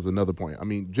think was another point. I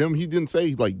mean, Jim, he didn't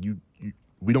say like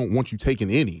we don't want you taking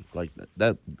any. Like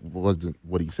that wasn't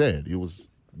what he said. It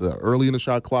was the early in the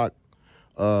shot clock,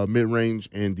 mid range,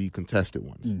 and the contested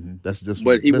ones. That's just.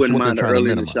 But he wouldn't mind the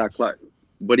early in the shot clock.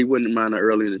 But he wouldn't mind the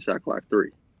early in the shot clock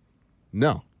three.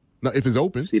 No. Now, if it's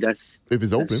open, See, that's if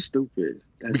it's open, that's stupid.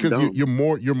 That's because dumb. you're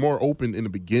more open in the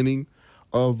beginning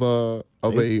of a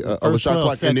first shot 12 clock,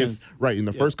 and seconds. if in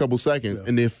the first couple seconds,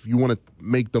 and if you want to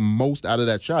make the most out of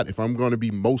that shot, if I'm going to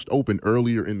be most open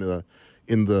earlier in the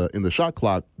shot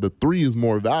clock, the three is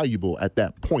more valuable at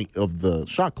that point of the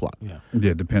shot clock. Yeah,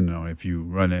 depending on if you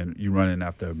running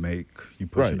after a make, you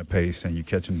pushing Right. the pace and you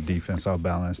catching the defense off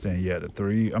balance, then the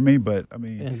three. I mean,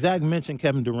 And Zach mentioned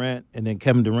Kevin Durant, and then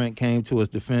Kevin Durant came to his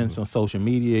defense on social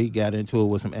media. He got into it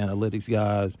with some analytics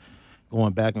guys,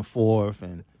 going back and forth,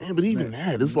 and Man, but even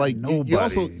that, it's like nobody- you're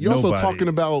also nobody, talking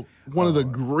about one of the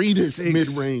greatest 6'11".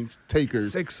 mid-range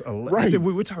takers. 6'11". Right.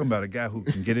 We're talking about a guy who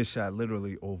can get his shot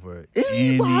literally over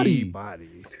Anybody.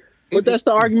 anybody. But that's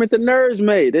the argument the nerds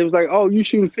made. They was like, "Oh, you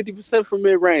shooting 50% from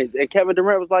mid range," and Kevin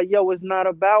Durant was like, "Yo, it's not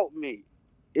about me.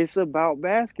 It's about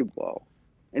basketball,"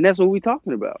 and that's what we're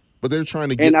talking about. But they're trying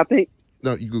to get. And I think,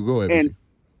 No, you could go ahead. and BC.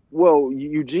 well,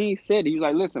 Eugene said he was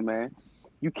like, "Listen, man,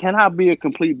 you cannot be a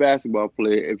complete basketball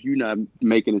player if you're not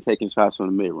making and taking shots from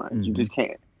the mid range. You just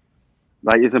can't.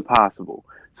 Like, it's impossible."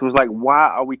 So it's like, why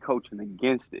are we coaching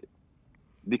against it?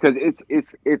 Because it's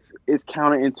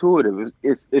counterintuitive.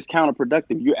 It's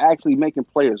counterproductive. You're actually making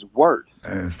players worse.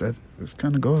 This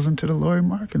kind of goes into the Laurie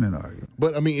marketing argument.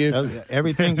 But I mean, if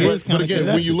everything is but kind of again,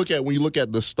 when you look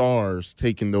at the stars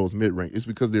taking those mid range, it's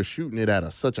because they're shooting it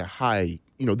at such a high.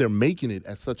 They're making it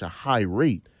at such a high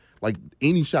rate. Like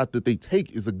any shot that they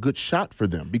take is a good shot for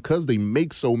them because they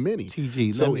make so many.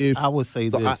 TG, I would say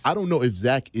this. I don't know if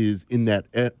Zach is in that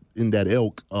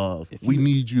ilk of we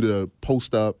need you to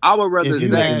post up. I would rather If you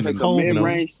Zach ask take a Kobe-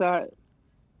 mid-range shot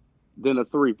than a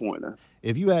three-pointer.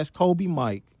 If you ask Kobe,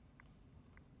 Mike,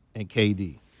 and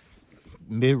KD,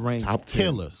 mid-range Top 10,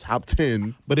 killers. top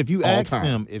 10. But if you all ask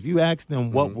time.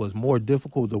 them, what was more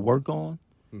difficult to work on,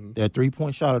 their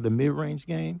 3-point shot or the mid-range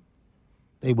game,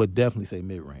 they would definitely say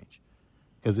mid-range,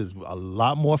 because it's a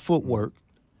lot more footwork.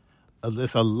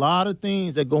 There's a lot of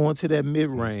things that go into that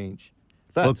mid-range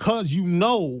Facts. because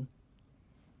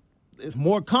it's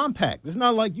more compact. It's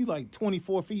not like you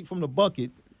 24 feet from the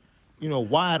bucket,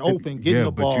 wide open, getting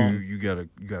the ball. But you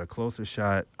got a closer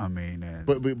shot. I mean, and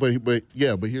But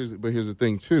here's the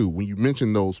thing too. When you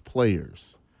mention those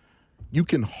players, you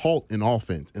can halt an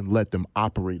offense and let them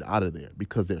operate out of there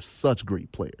because they're such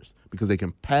great players. Because they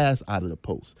can pass out of the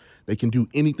post, they can do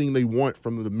anything they want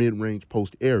from the mid-range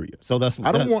post area. So that's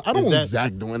I don't want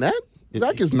Zach doing that.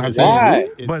 Zach is not Why?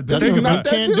 that dude. But That's He's think not about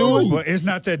that can't do it. dude. But it's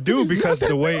not that dude This is because not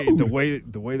the that way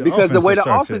dude. the way the Because offense the way is the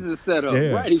structured. offense is set up,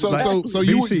 Yeah. right? So exactly.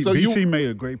 BC made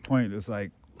a great point. It's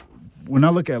like when I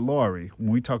look at Laurie,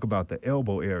 when we talk about the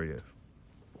elbow area,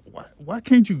 why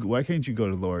can't you go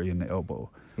to Laurie in the elbow?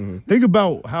 Think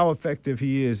about how effective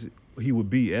he would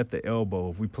be at the elbow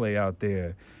if we play out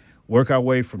there, work our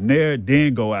way from there,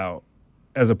 then go out,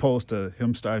 as opposed to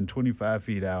him starting 25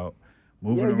 feet out,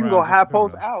 moving Yeah, around. you go as a high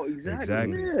post perimeter. out. Exactly.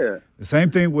 Exactly. Yeah. The same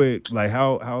thing with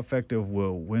how effective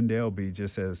will Wendell be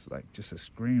just as a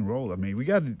screen roller. I mean, we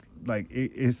got to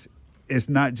it's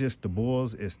not just the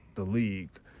Bulls, it's the league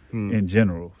in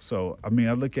general. So I mean,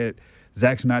 I look at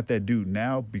Zach's not that dude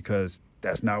now because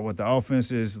that's not what the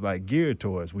offense is geared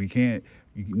towards. You're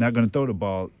not going to throw the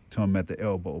ball to him at the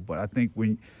elbow. But I think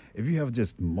if you have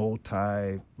just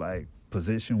multi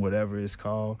position, whatever it's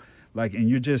called, and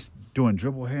you're just doing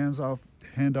dribble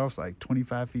handoffs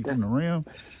 25 feet from the rim.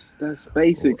 That's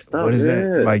basic stuff. What is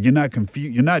yeah. that? You're not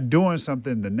confused. You're not doing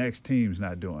something the next team's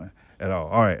not doing at all.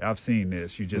 All right, I've seen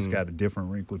this. You just got a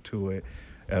different wrinkle to it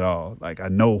at all. I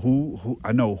know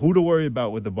who to worry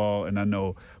about with the ball, and I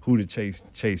know who to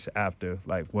chase after.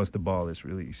 Once the ball is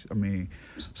released. I mean,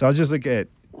 so I just look at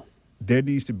there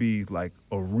needs to be a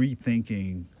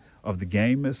rethinking of the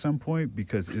game at some point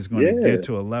because it's going to get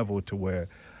to a level to where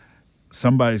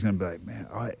somebody's going to be like, man,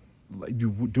 all right, do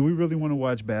we really want to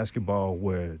watch basketball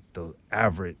where the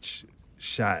average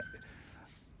shot?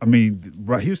 I mean,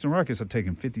 Houston Rockets are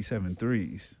taking 57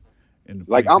 threes. In the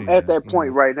I'm at preseason. that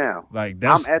point right now.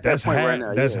 That's I'm at that that's point half right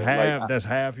now. that's yeah. half that's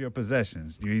half your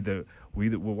possessions. We're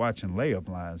watching layup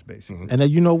lines basically. And then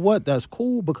you know what? That's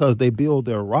cool because they build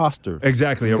their roster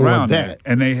Exactly for around that.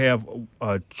 and they have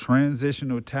a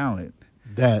transitional talent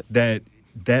that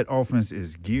offense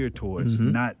is geared towards.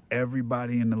 Not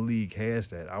everybody in the league has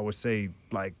that. I would say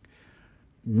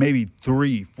maybe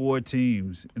 3-4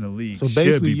 teams in the league. So should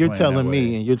basically, be you're playing telling that me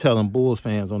way. and you're telling Bulls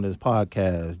fans on this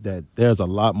podcast that there's a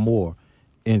lot more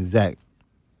in Zach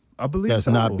I believe that's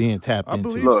so. not being tapped I into.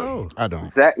 believe Look, so. I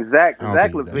don't. Zach think he's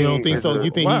Levine. that. You don't think is so? a- You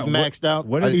think Wow, he's maxed out?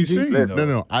 What have you TG? seen? though?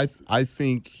 No. I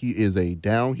think he is a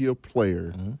downhill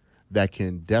player that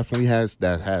can definitely has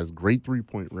great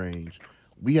 3-point range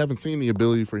we haven't seen the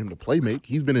ability for him to play make.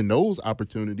 He's been in those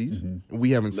opportunities, and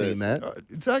we haven't seen that.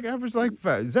 Zach averaged like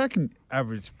 5. Zach can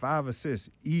average 5 assists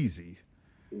easy.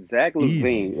 Zach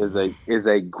LaVine is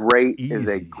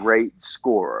a great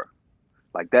scorer.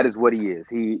 Like that is what he is.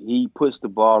 He puts the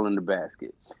ball in the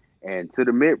basket. And to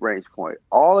the mid-range point,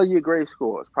 all of your great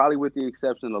scorers, probably with the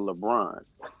exception of LeBron,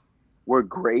 were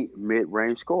great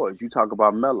mid-range scorers. You talk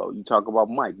about Melo, you talk about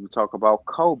Mike, you talk about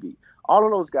Kobe. All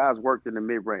of those guys worked in the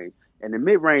mid-range. And the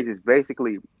mid-range is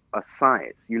basically a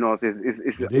science. You know,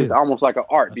 it's almost like an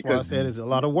art. That's why I said it's a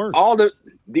lot of work.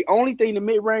 The only thing the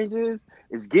mid-range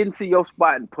is getting to your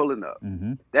spot and pulling up.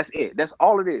 Mm-hmm. That's it. That's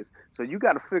all it is. So you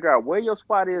got to figure out where your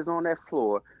spot is on that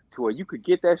floor to where you could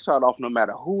get that shot off no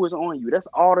matter who is on you. That's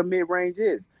all the mid-range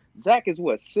is. Zach is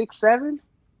what, 6'7"?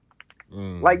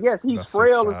 Like, yes, he's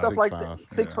frail and stuff like that.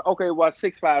 6'5",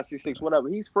 6'6", whatever.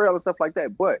 He's frail and stuff like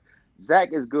that. But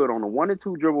Zach is good on a 1 and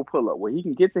 2 dribble pull-up where he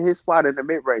can get to his spot in the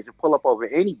mid-range and pull up over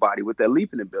anybody with that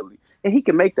leaping ability, and he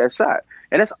can make that shot.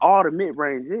 And that's all the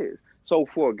mid-range is. So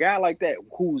for a guy like that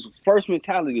whose first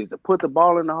mentality is to put the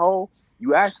ball in the hole,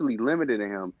 you actually limited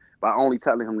him by only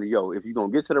telling him, if you're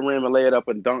gonna get to the rim and lay it up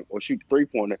and dunk or shoot the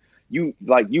 3-pointer, you're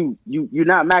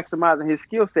not maximizing his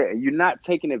skill set, and you're not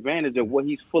taking advantage of what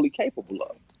he's fully capable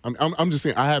of. I'm just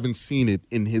saying I haven't seen it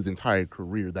in his entire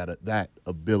career, that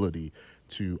ability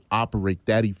to operate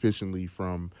that efficiently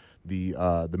from the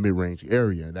mid-range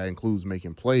area. That includes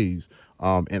making plays.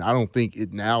 And I don't think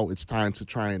it's time to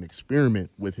try and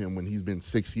experiment with him when he's been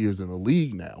 6 years in the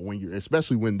league now.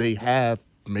 Especially when they have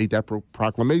made that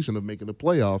proclamation of making the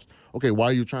playoffs. Okay, why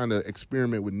are you trying to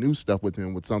experiment with new stuff with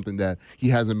him with something that he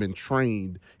hasn't been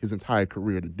trained his entire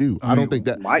career to do? I don't think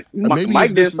that Mike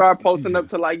didn't start posting up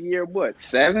to like year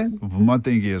 7? My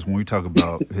thing is, when we talk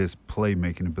about his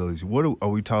playmaking abilities, are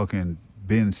we talking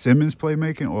Ben Simmons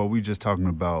playmaking, or are we just talking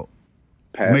about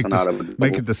make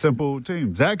it the simple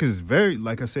team? Zach is very,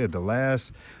 like I said, the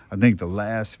last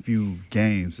few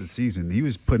games of the season, he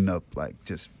was putting up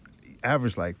just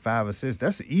average like 5 assists.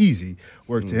 That's easy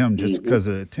work to him just because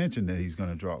of the attention that he's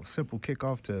going to draw. Simple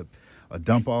kickoff to a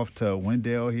dump off to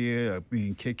Wendell here,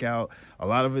 kick out. A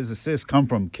lot of his assists come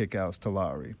from kickouts to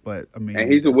Lowry. But I mean,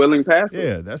 and he's a willing passer.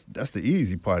 Yeah, that's the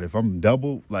easy part. If I'm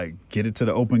double, get it to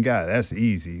the open guy, that's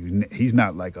easy. He's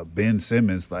not like a Ben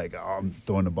Simmons, I'm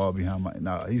throwing the ball behind my.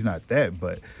 No, he's not that.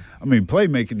 But I mean,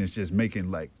 playmaking is just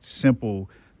making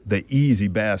the easy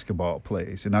basketball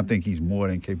plays, and I think he's more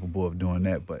than capable of doing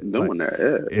that. But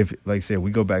if, like I said, we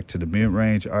go back to the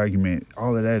mid-range argument,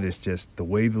 all of that is just the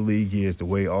way the league is, the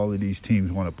way all of these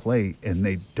teams want to play, and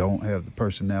they don't have the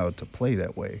personnel to play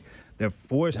that way. They're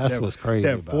forced. That's what's crazy.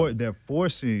 They're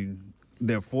forcing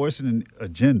an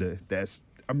agenda.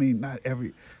 Not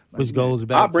every. Which goes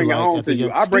back I'll bring it home to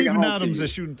you. Steven Adams is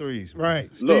shooting threes.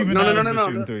 Right. Steven Adams is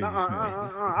shooting threes.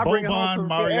 Boban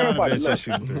Marjanovic is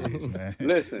shooting threes, man.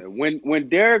 Listen, when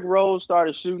Derrick Rose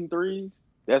started shooting threes,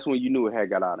 that's when you knew it had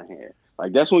got out of hand.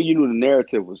 That's when you knew the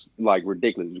narrative was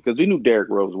ridiculous, because we knew Derrick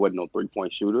Rose wasn't no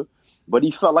 3-point shooter, but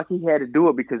he felt like he had to do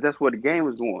it because that's where the game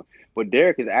was going. But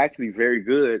Derrick is actually very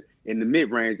good in the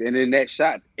mid range, and in that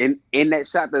shot, in that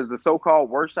shot that's the so-called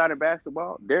worst shot in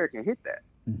basketball, Derrick can hit that.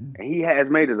 Mm-hmm. And he has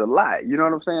made it a lot. You know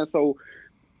what I'm saying? So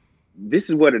this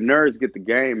is where the nerds get the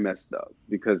game messed up,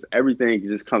 because everything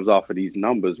just comes off of these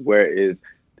numbers, whereas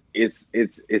it's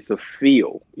a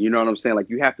feel. You know what I'm saying?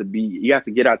 You have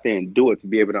to get out there and do it to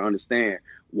be able to understand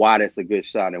why that's a good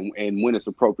shot and when it's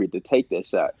appropriate to take that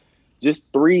shot. Just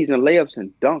threes and layups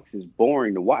and dunks is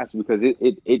boring to watch, because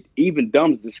it even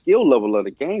dumbs the skill level of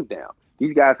the game down.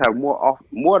 These guys have more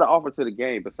to offer to the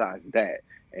game besides that.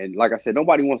 And like I said,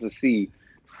 nobody wants to see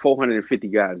 450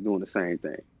 guys doing the same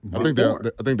thing. I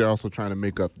think they're also trying to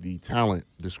make up the talent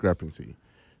discrepancy,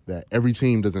 that every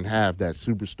team doesn't have that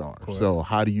superstar. Correct. So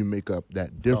how do you make up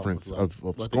that difference of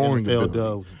scoring the NFL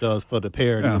ability? does for the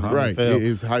parity. Right. It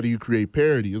is, how do you create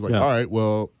parity? It's all right,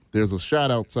 well, there's a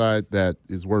shot outside that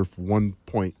is worth 1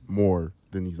 point more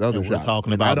than these other shots. We're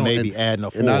talking about maybe adding a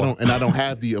 4. And I don't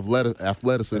have the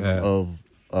athleticism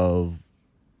of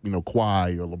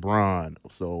Kawhi or LeBron.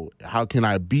 So how can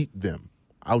I beat them?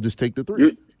 I'll just take the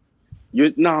 3.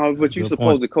 You're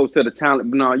supposed to coach to the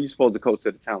talent. No, you're supposed to coach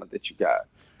to the talent that you got.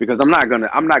 Because I'm not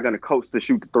gonna coach to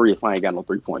shoot the 3 if I ain't got no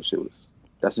 3-point shooters.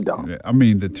 That's dumb. Yeah, I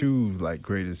mean, the two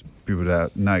greatest people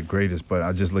that, not greatest, but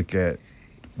I just look at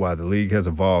why the league has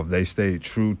evolved. They stayed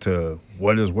true to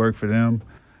what has worked for them.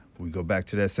 We go back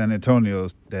to that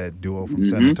that duo from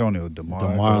San Antonio,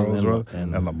 DeMar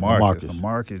and LaMarcus.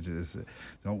 LaMarcus is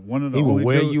one of the. He will only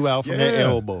wear dudes, you out from that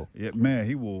elbow. Yeah, man,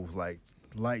 he will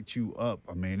light you up.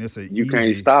 I mean,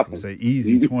 can't stop him. It's an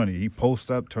easy 20. He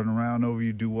posts up, turn around over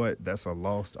you, do what? That's a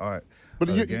lost art. But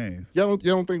of the you, game. y'all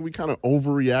don't think we kind of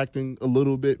overreacting a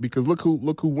little bit? Because look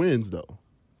who wins though.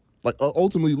 Like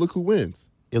ultimately, look who wins.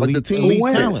 Like the team,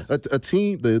 elite talent. a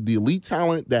team, the elite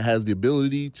talent that has the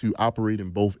ability to operate in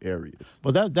both areas.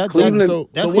 But that's Cleveland- so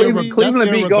that's what do we- Cleveland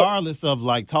beat regardless of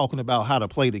like talking about how to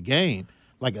play the game.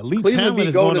 Like elite Cleveland talent beat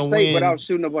is going to Golden State win. without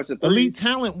shooting a bunch of threes. Elite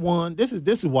talent won. This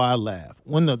is why I laugh.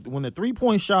 When the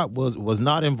 3-point shot was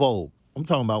not in vogue. I'm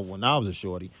talking about when I was a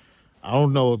shorty. I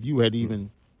don't know if you had even.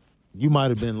 You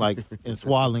might have been like in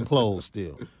swaddling clothes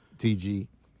still, TG.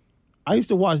 I used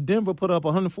to watch Denver put up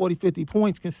 140, 50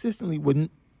 points consistently with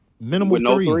minimal with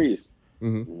no threes.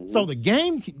 threes. So the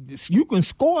game, you can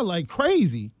score like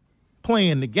crazy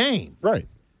playing the game. Right.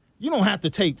 You don't have to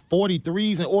take 40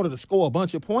 threes in order to score a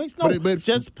bunch of points. No, But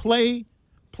just play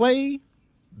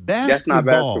basketball. That's not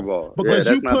basketball. Because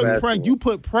Yeah, you that's not basketball. you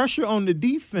put pressure on the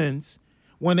defense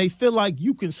when they feel like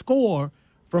you can score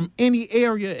from any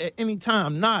area at any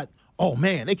time. Not, oh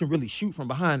man, they can really shoot from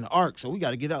behind the arc, so we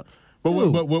got to get out.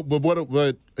 Dude,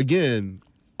 But again,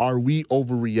 are we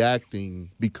overreacting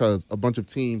because a bunch of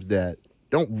teams that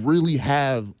don't really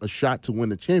have a shot to win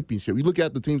the championship? You look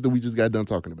at the teams that we just got done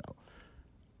talking about.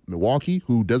 Milwaukee,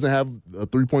 who doesn't have a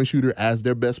three-point shooter as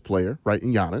their best player, right,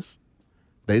 in Giannis.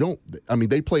 They don't. I mean,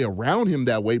 they play around him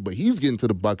that way, but he's getting to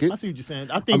the bucket. I see what you're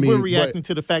saying. I think we're reacting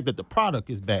to the fact that the product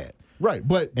is bad. Right,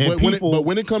 but And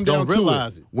when it comes down don't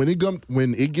realize to it.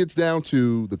 when it gets down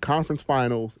to the conference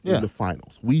finals Yeah. and the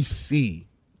finals, we see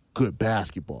good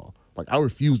basketball. Like I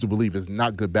refuse to believe it's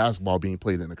not good basketball being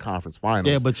played in the conference finals.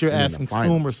 Yeah, but you're and in the asking finals.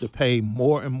 consumers to pay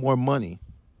more and more money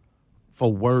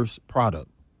for worse product.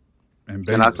 And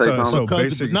Can I say something? so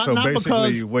Because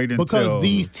basically, wait until because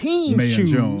these teams May and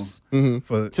June choose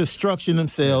for to structure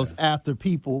themselves after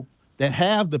people that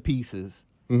have the pieces,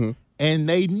 and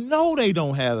they know they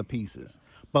don't have the pieces,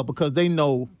 but because they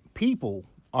know people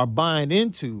are buying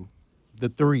into the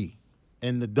three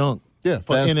and the dunk Yeah,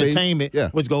 for fast-paced, entertainment, yeah.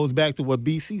 which goes back to what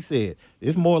BC said.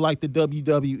 It's more like the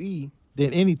WWE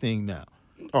than anything now.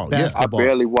 Oh, yeah. I Basketball.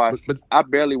 barely watched. But- I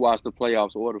barely watched the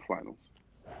playoffs or the finals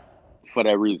for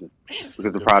that reason, because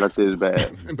the product is bad.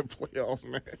 in the playoffs,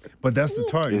 man. But that's the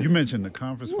target. You mentioned the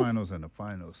conference finals and the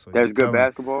finals. So That's you're good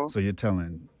basketball? So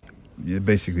you're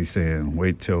basically saying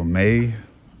wait till May,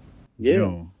 Yeah.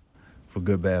 June for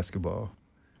good basketball.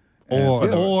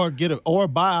 Or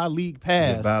buy a league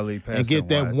pass, buy a league pass and get and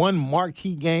that watch. one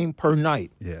marquee game per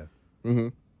night. Yeah.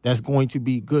 That's going to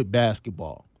be good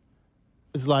basketball.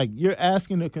 It's like you're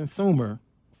asking the consumer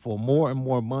for more and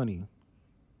more money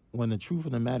when the truth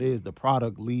of the matter is the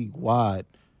product league wide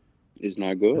It's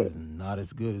not is good. not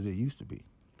as good as it used to be.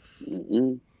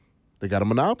 They got a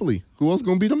monopoly. Who else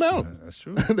gonna beat them out? That's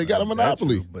true. They got a That's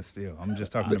monopoly. true, but still, I'm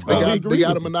just talking I about. totally They agree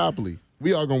got a with you. monopoly.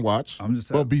 We all gonna watch. I'm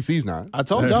just well, BC's not. I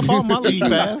told you I bought my league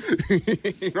pass.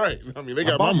 Right. I mean, they I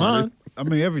got bought my money. mine. I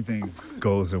mean, everything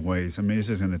goes in ways. I mean, it's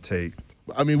just going to take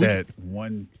I mean, we that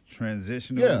one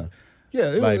transitional. Yeah. Yeah,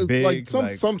 Like it's big, like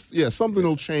like- something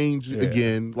will change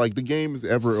again. Like the game is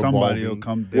ever Somebody evolving. will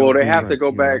come. Well, they'll they be have to like, go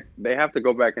you know, back. They have to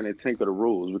go back and tinker the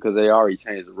rules because they already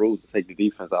changed the rules to take the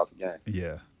defense out the game.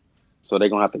 Yeah. So they're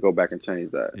gonna have to go back and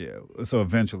change that. Yeah. So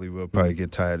eventually we'll probably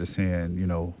get tired of seeing,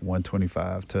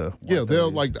 125 to Yeah,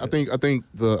 they'll 130. I think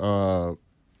the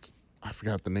I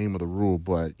forgot the name of the rule,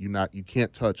 but you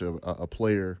can't touch a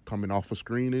player coming off a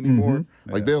screen anymore.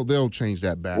 Like they'll change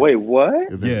that back. Wait, what?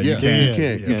 Yeah, you you can't.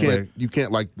 can't. You Yeah. can't. You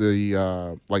can't like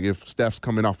the like if Steph's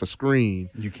coming off a screen,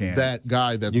 You can't. that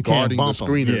guy that's You can't guarding the bump him.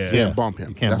 screener Yeah. can't bump him.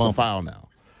 You can't That's bump a him. foul now.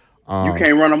 You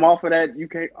can't run them off of that. You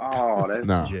can't. Oh, that's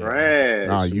Nah. Yeah. trash,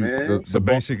 Nah, you man. the So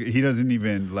ball- basically, he doesn't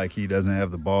even he doesn't have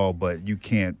the ball, but you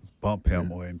can't bump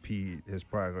him or impede his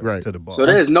progress Right. to the ball. So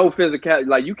there's no physical.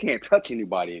 Like you can't touch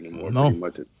anybody anymore. No. Pretty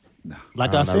much.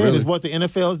 Like Nah, I not said, really. is what the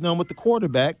NFL's done with the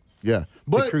quarterback yeah, to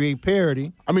but create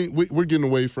parity. I mean, we're getting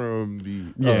away from the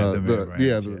Yeah, the the mid-range,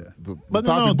 yeah yeah. the But no,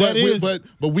 topic. that is-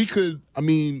 but we could. I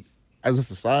mean, as a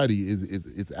society,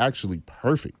 is actually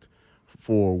perfect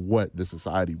for what the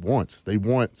society wants. They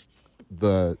want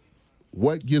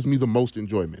what gives me the most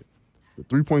enjoyment, the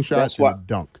 3-point shot That's and why- the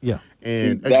dunk. Yeah.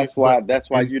 And That's why. That's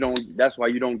why and- you don't. That's why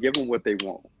you don't give them what they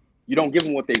want. You don't give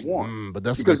them what they want. But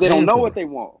that's what because they're they don't paying know for. what they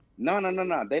want.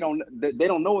 No. They don't. They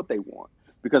don't know what they want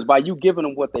because by you giving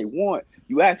them what they want,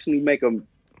 you actually make them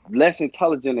less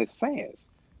intelligent as fans.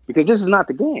 Because this is not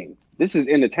the game. This is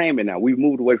entertainment now. We've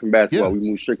moved away from basketball. Yeah. We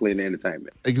moved strictly into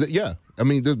entertainment. Yeah, I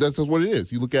mean that's what it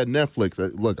is. You look at Netflix.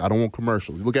 Look, I don't want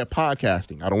commercials. You look at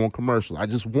podcasting. I don't want commercials. I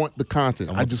just want the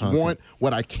content. I just want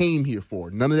what I came here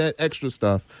for. None of that extra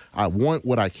stuff. I want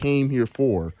what I came here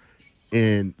for,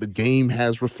 and the game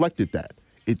has reflected that.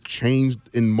 It changed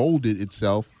and molded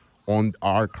itself on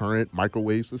our current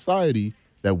microwave society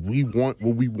that we want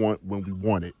what we want when we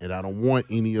want it, and I don't want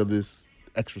any of this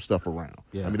extra stuff around.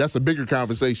 Yeah. I mean, that's a bigger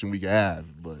conversation we can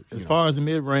have, but As far as the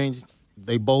mid range,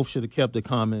 they both should have kept the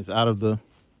comments out of the.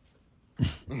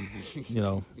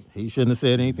 He shouldn't have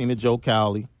said anything to Joe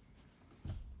Cowley.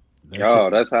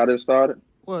 That's how this started.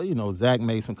 Well, Zach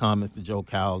made some comments to Joe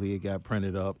Cowley. It got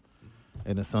printed up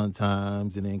in the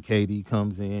Sun-Times, and then KD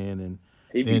comes in, and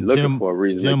He be then looking for a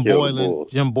reason to kill the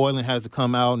Bulls. Jim Boylan has to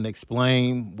come out and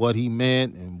explain what he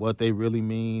meant and what they really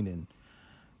mean. And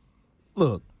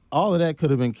look, all of that could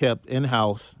have been kept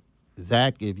in-house.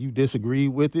 Zach, if you disagree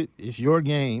with it, it's your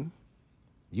game.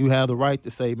 You have the right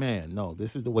to say, man, no,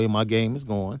 this is the way my game is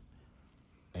going.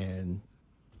 And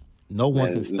no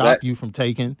one can stop you from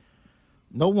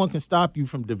no one can stop you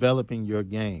from developing your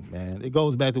game, man. It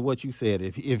goes back to what you said.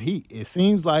 It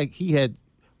seems like he had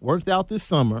worked out this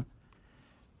summer,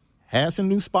 had some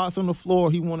new spots on the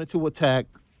floor he wanted to attack.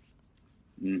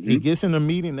 Mm-hmm. He gets in a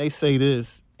meeting, they say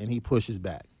this, and he pushes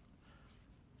back.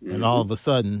 Mm-hmm. And all of a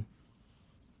sudden,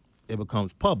 it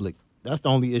becomes public. That's the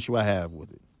only issue I have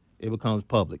with it. It becomes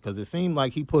public because it seemed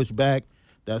like he pushed back.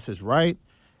 That's his right,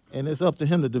 and it's up to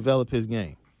him to develop his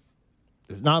game.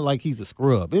 It's not like he's a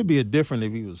scrub. It'd be different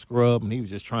if he was a scrub and he was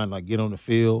just trying to get on the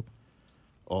field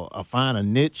or find a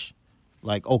niche.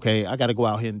 Like, okay, I got to go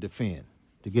out here and defend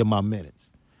to get my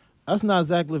minutes. That's not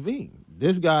Zach LaVine.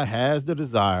 This guy has the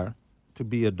desire to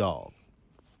be a dog.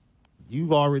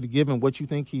 You've already given what you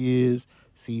think he is.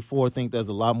 C4 think there's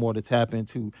a lot more to tap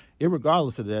into.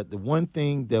 Irregardless of that, the one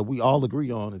thing that we all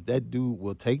agree on is that dude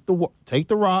will take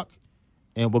the rock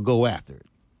and will go after it.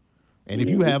 And if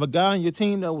you have a guy on your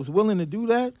team that was willing to do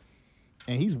that,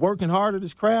 and he's working hard at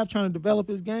his craft, trying to develop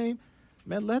his game,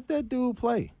 man, let that dude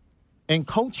play and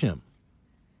coach him.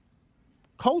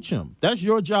 Coach him. That's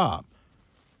your job.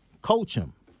 Coach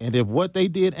him. And if what they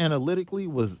did analytically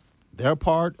was their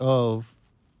part of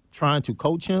trying to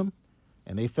coach him,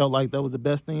 and they felt like that was the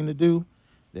best thing to do,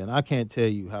 then I can't tell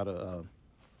you how to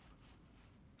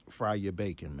fry your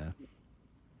bacon, man.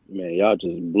 Man, y'all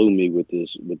just blew me with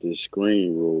this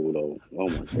screen rule though. Oh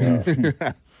my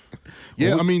god.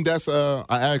 Yeah, I mean that's I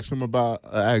asked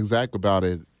Zach about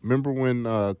it. Remember when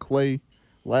Clay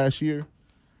last year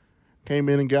came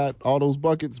in and got all those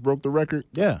buckets, broke the record?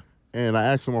 Yeah. And I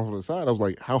asked him off on the side, I was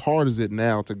like, how hard is it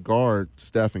now to guard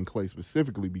Steph and Clay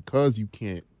specifically because you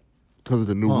can't, because of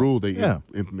the new rule they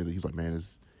implemented? He's like, man,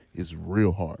 it's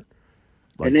real hard.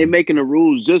 Like, and they making the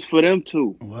rules just for them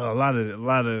too. Well, a lot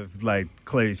of like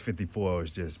Clay's 54 was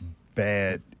just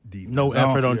bad defense. No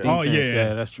effort on defense. Oh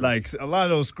yeah, that's true. Like a lot of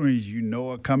those screens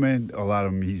are coming. A lot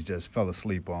of them he's just fell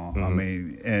asleep on. Mm-hmm. I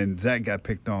mean, and Zach got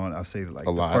picked on. I say like a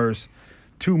the lot. first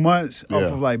 2 months off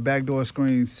of like backdoor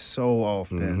screens so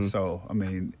often. Mm-hmm. So I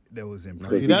mean, that was See,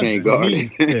 impressive. he can't guard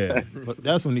it. Yeah, But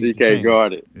that's what needs He to change. can't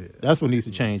guard it. yeah. That's what needs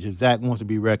to change. If Zach wants to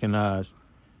be recognized,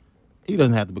 he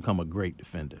doesn't have to become a great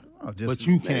defender. Oh, just, But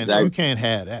you can't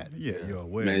have that. yeah, you're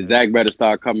aware. Man, Zach better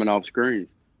start coming off screens.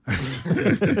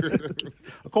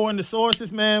 According to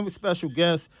sources, man, with special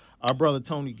guest, our brother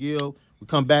Tony Gill. We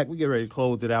come back, we get ready to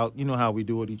close it out. You know how we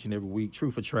do it each and every week.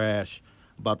 Truth or trash,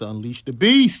 about to unleash the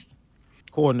beast.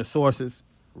 According to sources,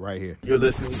 right here. You're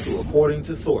listening to According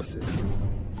to Sources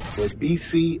with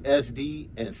BCSD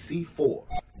and C4.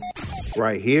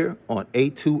 Right here on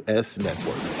A2S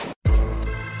Network.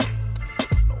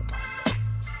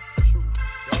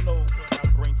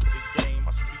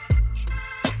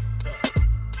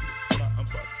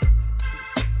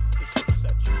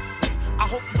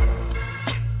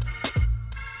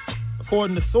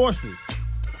 According to sources,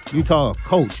 Utah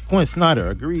coach Quinn Snyder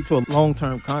agreed to a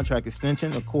long-term contract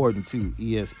extension. According to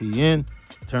ESPN,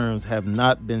 terms have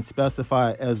not been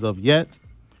specified as of yet.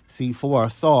 C4, I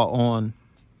saw on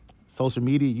social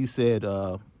media you said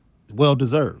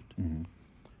well-deserved. Mm-hmm.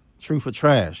 Truth or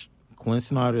trash, Quinn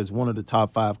Snyder is one of the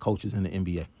top 5 coaches in the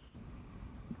NBA.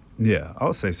 Yeah,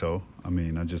 I'll say so. I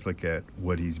mean, I just look at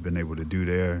what he's been able to do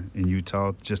there in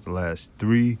Utah just the last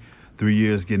three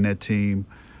years, getting that team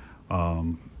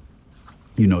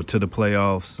to the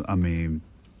playoffs. I mean,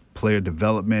 player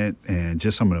development and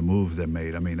just some of the moves they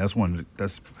made. I mean,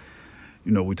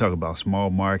 we talk about small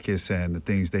markets and the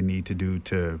things they need to do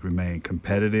to remain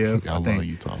competitive. I love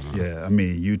Utah, man. Yeah, I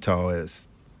mean, Utah has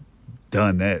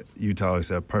done that. Utah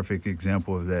is a perfect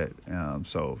example of that.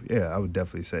 I would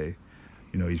definitely say,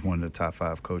 he's one of the top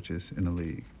 5 coaches in the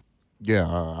league. Yeah,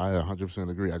 I 100%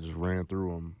 agree. I just ran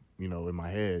through them, in my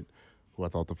head, who I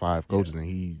thought the 5 coaches, and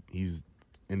he's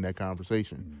in that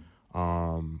conversation,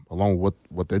 along with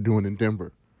what they're doing in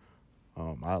Denver.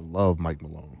 I love Mike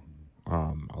Malone.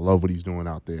 I love what he's doing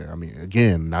out there. I mean,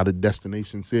 again, not a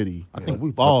destination city. I think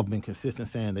we've all been consistent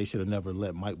saying they should have never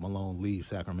let Mike Malone leave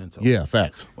Sacramento. Yeah,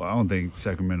 facts. Well, I don't think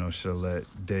Sacramento should have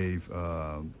let Dave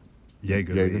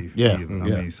Yeager leave Yeah, either. yeah.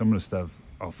 I mean, some of the stuff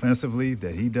offensively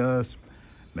that he does,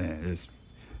 man, it's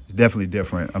definitely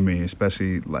different. I mean,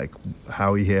 especially like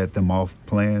how he had them off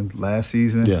playing last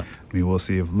season. Yeah. I mean, we'll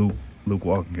see if Luke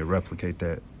Walton can replicate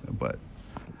that. But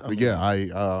But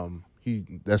yeah,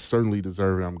 that's certainly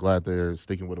deserving. I'm glad they're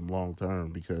sticking with him long term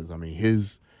because I mean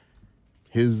his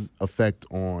effect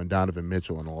on Donovan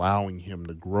Mitchell and allowing him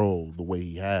to grow the way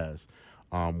he has,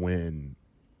 when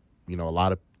a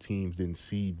lot of teams didn't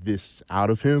see this out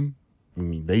of him. I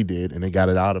mean, they did, and they got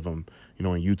it out of him,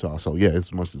 in Utah. So yeah,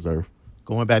 it's much deserved.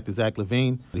 Going back to Zach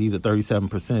LaVine, he's a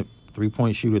 37%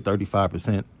 three-point shooter,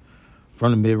 35%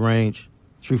 from the mid-range.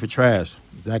 Truth or trash,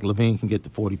 Zach LaVine can get to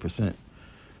 40%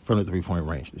 from the three-point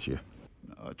range this year.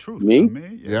 truth. Me? I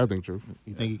mean, Yeah, I think true.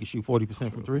 You think he can shoot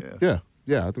 40% from three? Yeah.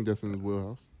 Yeah, I think that's in his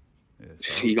wheelhouse.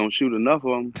 He gonna shoot enough of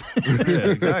them.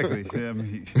 Yeah, exactly. Yeah, I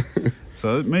mean,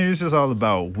 so I mean, it's just all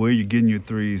about where you're getting your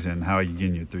threes and how you're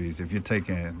getting your threes. If you're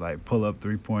taking like pull-up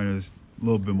three-pointers, a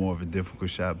little bit more of a difficult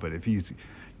shot. But if he's,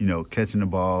 catching the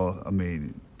ball, I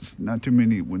mean, just not too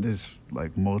many when there's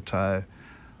like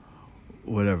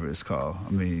whatever it's called.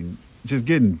 I mean, just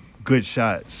getting good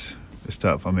shots is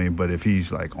tough. I mean, but if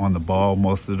he's like on the ball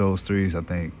most of those threes, I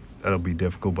think that'll be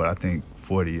difficult. But I think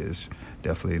 40 is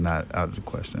definitely not out of the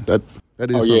question. That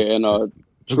is. Oh yeah, and go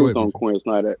truth ahead, on Boosie. Quinn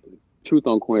Snyder. Truth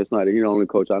on Quinn Snyder. He's the only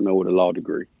coach I know with a law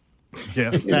degree. Yeah,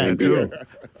 Yeah. that too.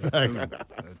 Facts.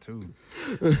 That too.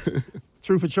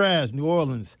 Truth or trash, New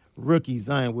Orleans rookie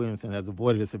Zion Williamson has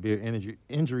avoided a severe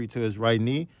injury to his right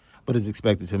knee, but is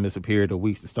expected to miss a period of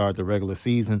weeks to start the regular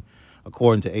season,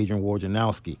 according to Adrian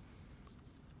Wojnarowski.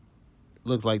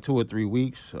 Looks like 2 or 3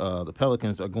 weeks. The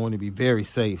Pelicans are going to be very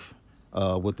safe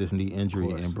with this knee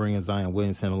injury and bringing Zion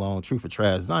Williamson along. Truth or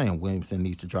trash, Zion Williamson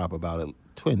needs to drop about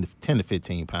 10 to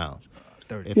 15 pounds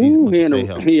 30. if he's Ooh, going to stay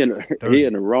healthy. he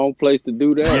in the wrong place to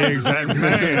do that. Yeah, exactly,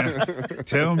 man.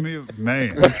 Tell me,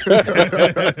 man.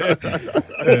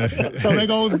 So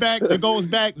that goes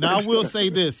back. Now, I will say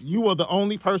this. You were the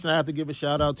only person, I have to give a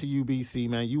shout out to you, BC,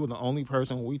 man. You were the only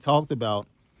person when we talked about,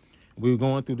 we were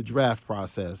going through the draft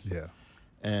process. Yeah.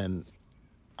 And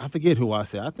I forget who I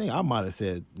said. I think I might have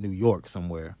said New York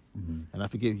somewhere. And I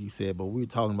forget who you said, but we were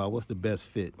talking about what's the best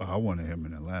fit. I wanted him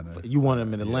in Atlanta. You wanted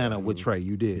him in Atlanta with Trey.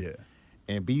 You did. Yeah.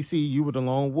 And BC, you were the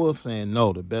lone wolf saying,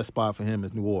 no, the best spot for him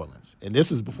is New Orleans. And this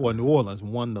was before New Orleans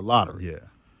won the lottery. Yeah.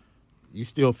 You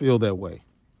still feel that way?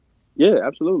 Yeah,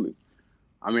 absolutely.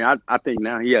 I mean, I think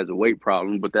now he has a weight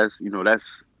problem, but that's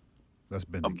That's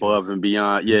been the above case. and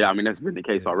beyond. Yeah, I mean that's been the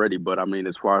case already. But I mean,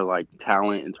 as far as like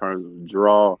talent in terms of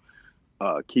draw,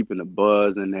 keeping the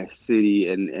buzz in that city,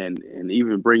 and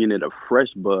even bringing in a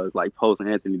fresh buzz like post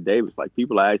Anthony Davis, like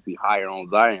people are actually higher on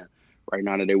Zion right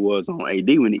now than they was on AD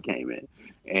when he came in.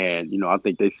 And I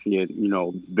think they see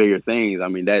bigger things. I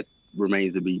mean that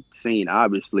remains to be seen,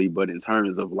 obviously. But in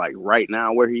terms of like right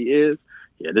now where he is,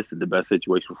 yeah, this is the best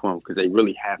situation for him because they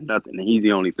really have nothing, and he's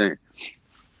the only thing.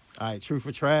 All right, truth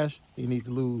or trash, he needs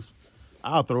to lose.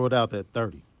 I'll throw it out there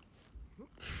 30.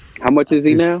 How much is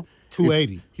he now?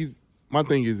 280. My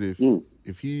thing is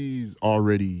if he's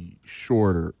already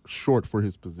short for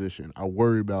his position, I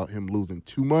worry about him losing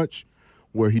too much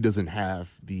where he doesn't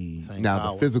have the Same the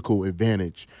power. physical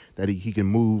advantage that he can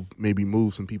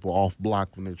move some people off block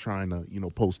when they're trying to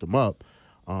post him up.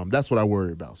 That's what I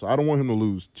worry about. So I don't want him to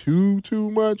lose too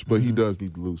much, but he does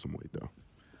need to lose some weight though.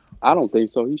 I don't think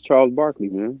so. He's Charles Barkley,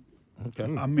 man. Okay.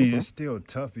 I mean, it's still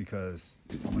tough because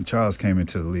when Charles came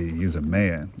into the league, he was a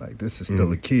man. Like, this is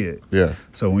still a kid. Yeah.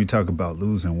 So when we talk about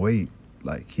losing weight,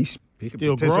 like, he's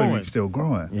still potentially growing. Still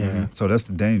growing. Yeah. So that's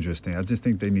the dangerous thing. I just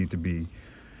think they need to be.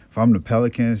 If I'm the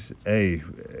Pelicans, hey,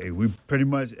 we pretty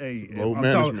much, Load I'm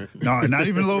management. no, not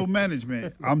even load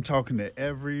management. I'm talking to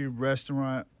every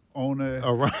restaurant owner.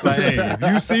 Around. Like, hey, if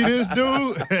you see this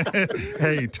dude,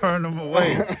 hey, turn him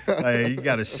away. Like, you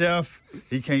got a chef,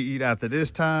 he can't eat after this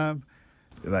time.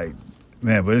 Like,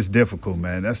 man, but it's difficult,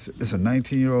 man. It's a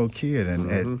 19-year-old kid,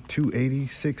 and at 280,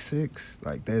 6'6",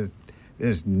 like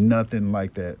there's nothing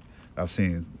like that I've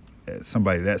seen.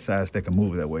 Somebody that size that can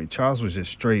move that way. Charles was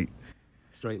just straight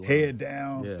Straight line. head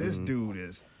down. Yeah. This dude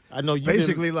is I know you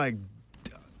basically like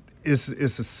it's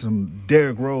some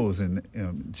Derrick Rose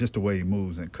and just the way he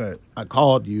moves and cut. I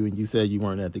called you and you said you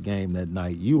weren't at the game that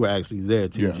night. You were actually there,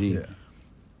 TG. Yeah.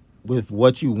 With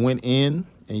what you went in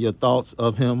and your thoughts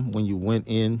of him when you went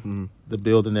in the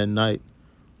building that night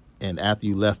and after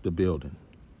you left the building,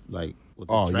 like was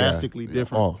it drastically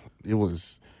different? Oh, it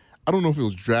was. I don't know if it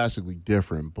was drastically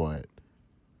different, but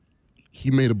he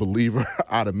made a believer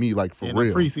out of me, like for In a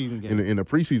real, preseason game. In a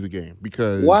preseason game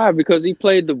because Why? Because he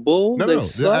played the Bulls. No, They no, I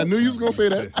suck? knew you was gonna say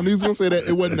that. I knew you was gonna say that.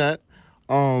 It wasn't that.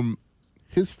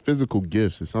 His physical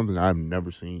gifts is something I've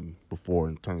never seen before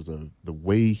in terms of the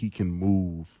way he can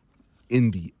move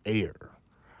in the air,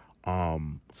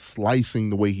 slicing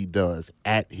the way he does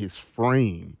at his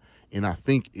frame, and I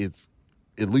think it's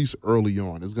at least early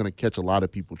on, it's gonna catch a lot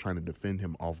of people trying to defend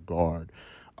him off guard,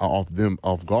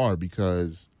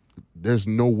 because there's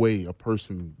no way a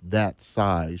person that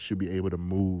size should be able to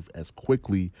move as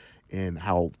quickly and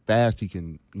how fast he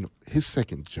can. His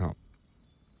second jump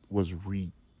was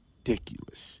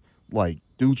ridiculous. Like,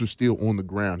 dudes are still on the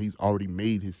ground. He's already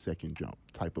made his second jump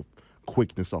type of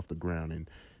quickness off the ground. And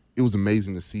it was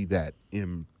amazing to see that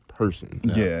in person.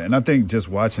 Yeah, and I think just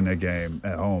watching that game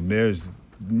at home, there's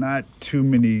not too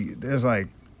many. There's a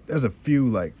few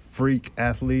like freak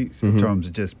athletes in terms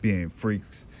of just being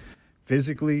freaks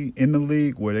physically in the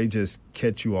league where they just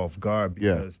catch you off guard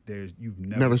because you've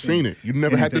never seen it. You've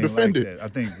never had to anything defend like it. that. I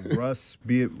think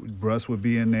Russ would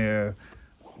be in there.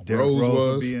 Derrick Rose Rose would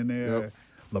was. be in there. Yep.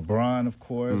 LeBron, of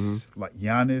course. Like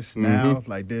Giannis now.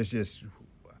 Like there's just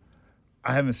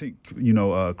I haven't seen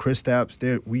Kristaps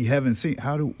there. We haven't seen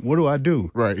what do I do?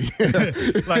 Right.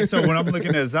 Like, so when I'm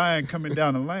looking at Zion coming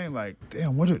down the lane, like,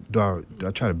 damn, do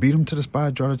I try to beat him to the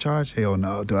spot, draw the charge? Hell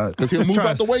no. Because he'll move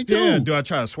out the way, too. Yeah, do I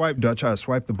try to swipe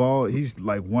the ball? He's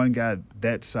like one guy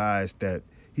that size that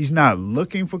he's not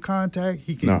looking for contact.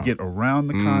 He can get around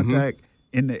the contact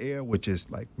in the air, which is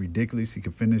like ridiculous. He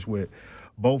can finish with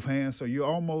both hands. So you're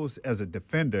almost, as a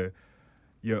defender,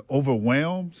 you're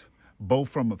overwhelmed, both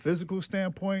from a physical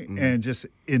standpoint and just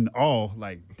in awe,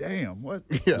 like, damn, what?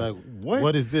 Yeah. Like, What?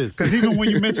 what is this? Because even when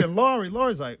you mentioned Laurie's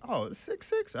like, oh, it's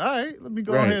 6'6". All right, let me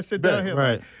go Right. ahead and sit down here.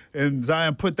 Right. Like, and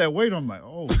Zion put that weight on. I'm like,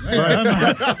 oh,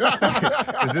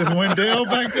 man. Is this Wendell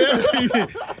back there?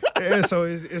 Yeah, so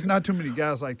it's not too many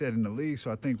guys like that in the league.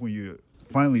 So I think when you're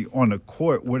finally on the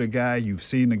court with a guy, you've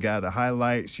seen the guy, the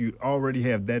highlights, you already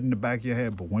have that in the back of your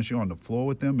head. But once you're on the floor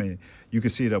with them and you can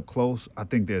see it up close, I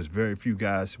think there's very few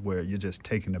guys where you're just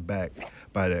taken aback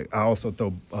by that. I also throw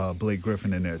Blake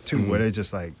Griffin in there, too, where they're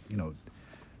just like,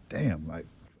 damn, like,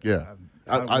 Yeah.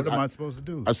 what am I supposed to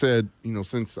do? I've said,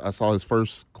 since I saw his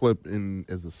first clip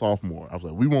as a sophomore, I was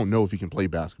like, we won't know if he can play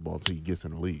basketball until he gets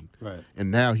in the league. Right. And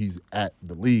now he's at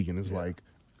the league, and it's like,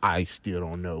 I still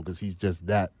don't know because he's just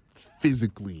that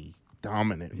physically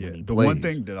dominant when he The plays. one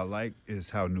thing that I like is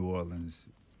how New Orleans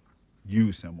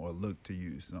use him or look to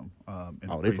use him. In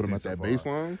the they put him preseason at that so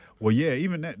far. baseline? Well, yeah,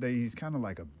 even that he's kind of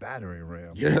like a battering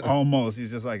ram. Yeah. Almost. He's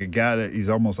just like a guy he's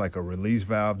almost like a release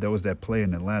valve. There was that play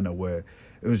in Atlanta where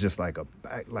it was just like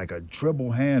a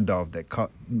dribble handoff that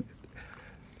caught.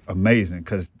 Amazing,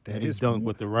 because And he dunked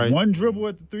with the right. one dribble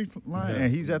at the 3 line, Yeah.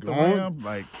 and he's at the Gone. rim.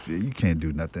 Like, you can't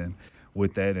do nothing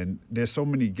with that. And there's so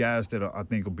many guys that I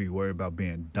think will be worried about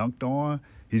being dunked on.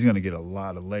 He's going to get a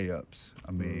lot of layups.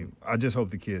 I mean, I just hope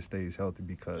the kid stays healthy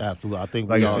because, Absolutely. I think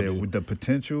like we I all said, do. with the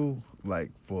potential,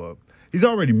 he's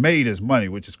already made his money,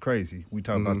 which is crazy. We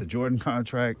talk about the Jordan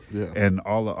contract Yeah. and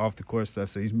all the off the court stuff.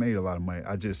 So he's made a lot of money.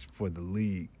 For the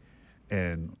league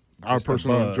and Our just the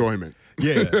personal buzz. enjoyment.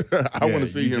 Yeah, I wanna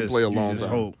see him play a long time.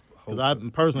 Hope, Because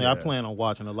I plan on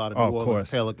watching a lot of Oh, New of Orleans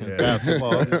course. Pelicans Yeah.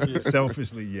 basketball this year.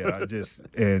 selfishly, yeah,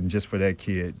 just for that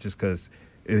kid, just because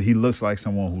he looks like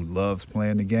someone who loves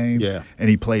playing the game, Yeah. and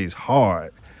he plays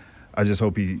hard. I just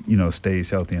hope he, stays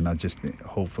healthy, and I just think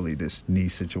hopefully this knee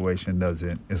situation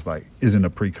isn't a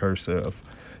precursor of,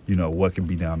 what can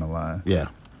be down the line. Yeah.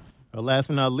 Last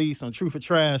but not least, on Truth or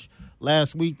Trash,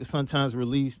 last week the Sun-Times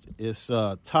released its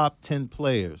top 10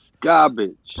 players.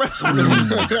 Garbage.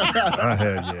 I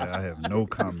have no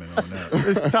comment on that.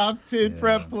 It's top 10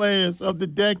 prep players of the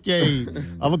decade.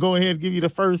 I'm going to go ahead and give you the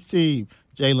first team.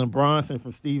 Jalen Bronson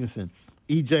from Stevenson.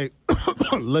 E.J.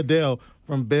 Liddell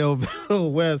from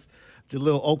Belleville West.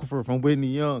 Jaleel Okafor from Whitney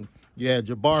Young. You had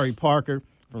Jabari Parker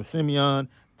from Simeon.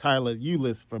 Tyler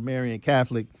Eulis from Marion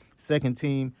Catholic. Second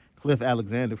team, Cliff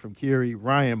Alexander from Curie.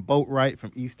 Ryan Boatwright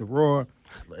from East Aurora.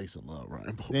 I used to love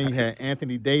Ryan Boatwright. Then you had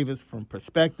Anthony Davis from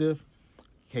Perspective.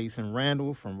 Kason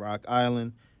Randall from Rock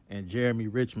Island. And Jeremy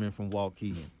Richmond from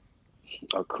Waukegan.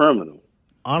 A criminal.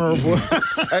 Honorable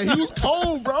Hey, he was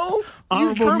cold, bro.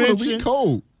 Honorable He criminal, mention. He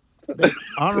cold.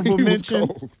 honorable He was mention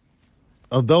cold.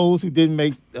 of those who didn't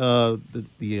make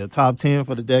the top 10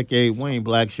 for the decade. Wayne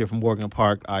Blackshear from Morgan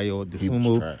Park, Iowa.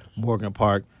 DeSumo, trash. Morgan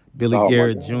Park. Billy Oh, my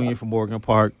Garrett God. Jr. from Morgan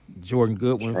Park. Jordan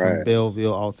Goodwin from Trash.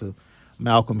 Belleville. Also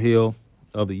Malcolm Hill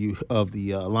of the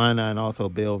Illini and also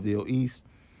Belleville East.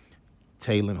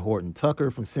 Taylor Horton Tucker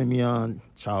from Simeon.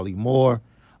 Charlie Moore.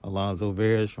 Alonzo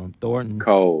Veras from Thornton.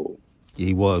 Cold.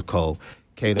 He was cold.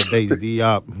 Kata Bates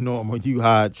Diop, Normal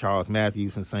Uhide, Charles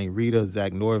Matthews from St. Rita,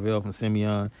 Zach Norvell from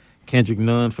Simeon, Kendrick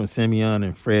Nunn from Simeon,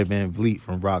 and Fred Van Vliet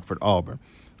from Rockford, Auburn.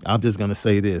 I'm just gonna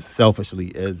say this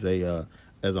selfishly, as a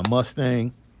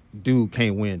Mustang, dude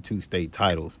can't win 2 state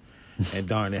titles and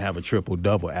darn it have a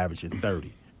triple-double averaging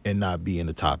 30 and not be in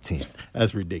the top 10.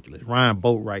 That's ridiculous. Ryan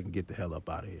Boatwright can get the hell up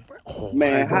out of here.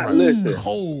 Man, listen.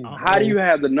 How do you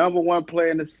have the number 1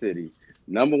 player in the city,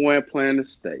 number 1 player in the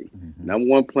state, number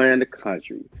 1 player in the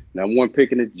country, number 1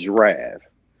 pick in the draft,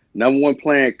 number 1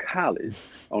 player in college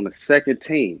on the second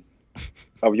team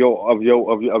of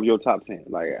your top 10?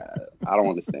 Like, I don't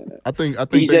understand that. I think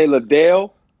DJ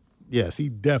Liddell. Yes, he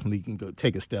definitely can go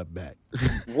take a step back.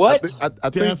 What? I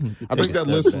think that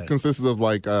list consists of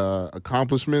like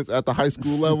accomplishments at the high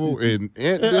school level, and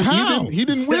he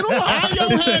didn't win a lot.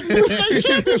 Ayo had 2 state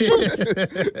championships.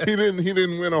 he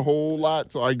didn't win a whole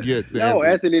lot, so I get that. No,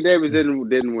 Anthony Davis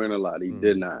didn't win a lot. He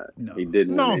did not. No. He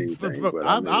didn't win anything.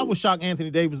 I was shocked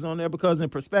Anthony Davis on there because in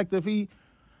perspective, he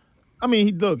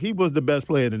was the best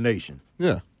player in the nation.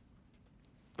 Yeah.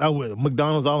 I was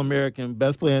McDonald's All-American,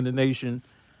 best player in the nation.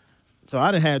 So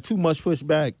I didn't have too much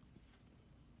pushback.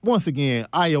 Once again,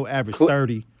 Ayo averaged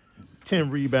 30, 10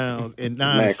 rebounds, and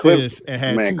 9 assists, and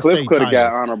had 2 Cliff state could have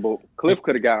titles. Cliff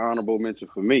could have got honorable mention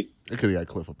for me. They could have got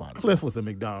Cliff about it. Cliff was a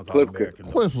McDonald's All-American.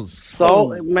 Cliff was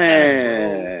so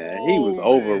man, he was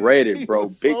overrated, bro.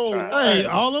 Big time. Hey,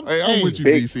 I'm with you,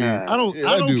 big DC. time. I don't care.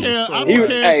 I He don't was,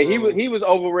 care. hey, he was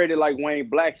overrated like Wayne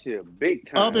Blackshear, big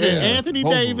time. Other than Anthony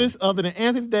Davis and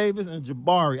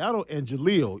Jabari, and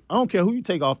Jaleel, I don't care who you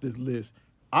take off this list.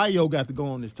 Ayo got to go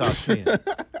on this top 10.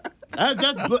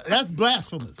 That's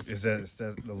blasphemous. Is that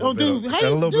a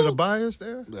little bit of bias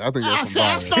there? I think that's some I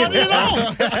bias. started it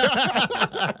off.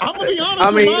 I'm gonna be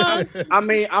honest with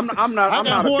mine. I'm not I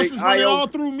got a horses big running Ayo. all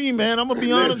through me, man. I'm gonna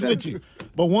be honest with you.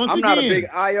 But once I'm again, not a big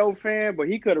Ayo fan, but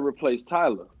he could have replaced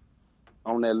Tyler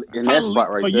on that that Tyler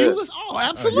spot right for there. users,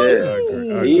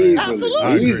 absolutely, Easily.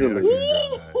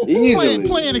 Absolutely.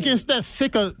 Playing against that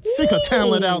sicker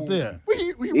talent out there,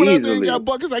 We went out there and got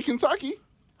buckets at Kentucky.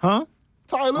 huh?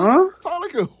 Tyler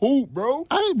could hoop, bro.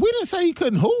 We didn't say he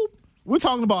couldn't hoop. We're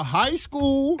talking about high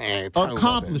school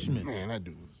accomplishments. Man, that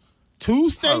dude was 2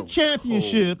 state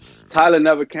championships. Tyler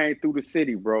never came through the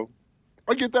city, bro.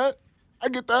 I get that,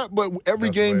 but every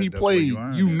That's game where- he that's where played, you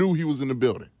earned you it. knew he was in the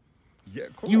building. Yeah,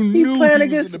 of course. You He knew he playing was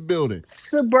against in the building.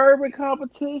 suburban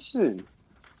competition.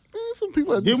 Some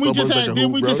people at the Didn't we just suburbs have that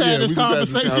can hoop, bro. this Yeah, we just had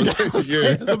conversation this conversation.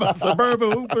 downstairs about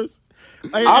suburban hoopers?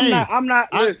 Hey, I'm not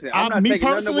I- listen, I'm not me taking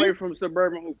nothing personally- away from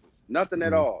suburban hoopers. Nothing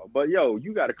at all. But yo,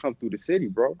 you gotta come through the city,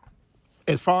 bro.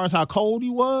 As far as how cold he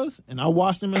was, and I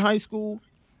watched him in high school,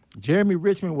 Jeremy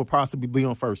Richmond would possibly be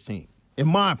on first team, in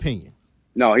my opinion.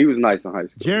 No, he was nice in high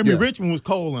school. Jeremy Yeah. Richmond was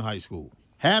cold in high school.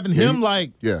 Having him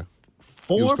like Yeah,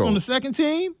 4th on cold. the second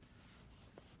team,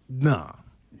 nah.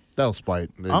 that was spite.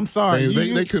 I'm sorry,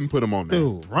 They couldn't put him on there.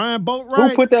 Dude, Ryan Who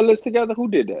Boatwright. put that list together? Who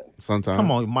did that? Sometimes.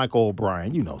 Come on, Michael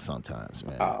O'Brien. You know sometimes,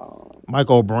 man. Oh.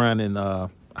 Michael O'Brien and I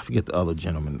forget the other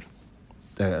gentleman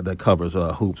that covers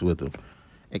hoops with him.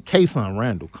 And Kason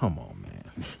Randall, come on,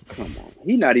 man. Come on.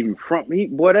 He not even from me.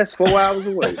 Boy, that's 4 hours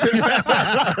away.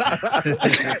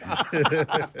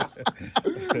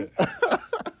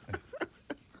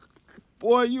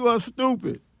 Boy, you are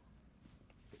stupid.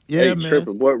 Yeah, Hey, man.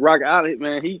 tripping. Boy, Rock Island,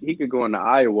 man, he could go in the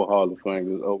Iowa Hall of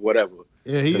Fame or whatever.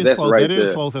 Yeah, he is That's close. right That is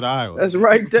there. closer to Iowa. That's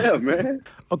right there, man.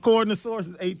 According to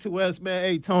sources, A2S, man.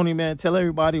 Hey, Tony, man, tell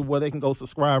everybody where they can go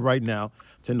subscribe right now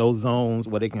to No Zones,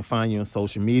 where they can find you on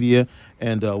social media,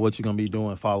 and what you're going to be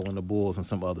doing following the Bulls and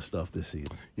some other stuff this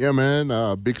season. Yeah,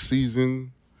 man. Big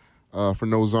season for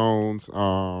No Zones.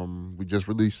 We just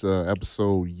released an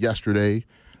episode yesterday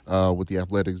with the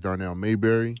Athletics' Darnell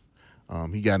Mayberry.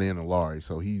 He got in a Laurie,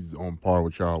 so he's on par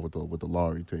with y'all with the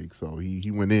Laurie take. So he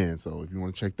went in. So if you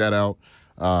want to check that out,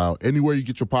 anywhere you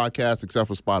get your podcast except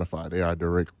for Spotify, they are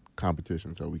direct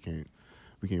competition, so we can't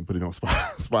put it on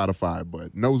Spotify.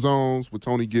 But No Zones with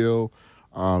Tony Gill,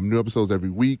 new episodes every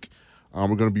week. We're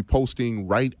going to be posting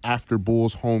right after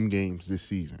Bulls home games this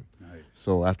season. Nice.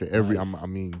 So after every, Nice. I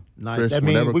mean, Nice. Chris, That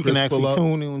means whenever we can Chris pull actually up-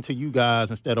 tune in to you guys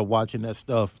instead of watching that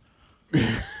stuff.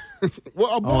 Well,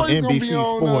 our boys gonna NBC be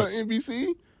on Sports.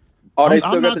 NBC. Oh, they I'm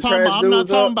still got not the talking trash about. I'm not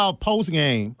dudes talking up? about post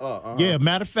game. Yeah,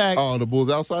 matter of fact, Oh, the Bulls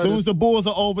as outside. soon as the Bulls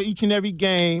are over each and every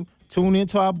game, tune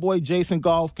into our boy Jason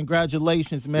Golf.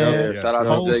 Congratulations, man. Yeah, shout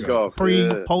out to Jay Goff. Post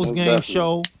Yeah, most game definitely.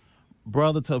 show,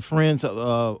 brother to friends,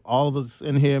 all of us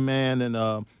in here, man. And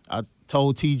I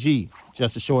told TG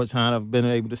just a short time I've been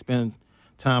able to spend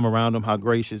time around him, how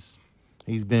gracious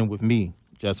he's been with me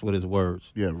just with his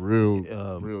words. Yeah, real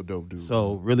dope dude.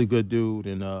 So really good dude,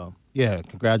 and yeah,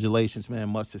 congratulations, man.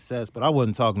 Much success. But I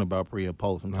wasn't talking about pre and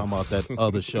post. I'm talking about that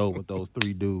other show with those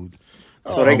three dudes.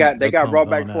 So they got that brought comes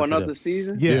back on for after another that.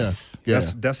 season. Yes. Yeah.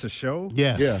 That's a show.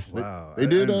 Yes. Yeah. Wow. They I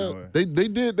did. didn't know They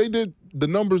did the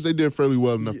numbers. They did fairly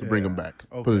well enough to bring them back.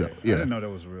 Okay. Put it up. I Yeah. didn't know that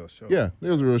was a real show. Yeah. It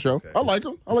was a real show. I like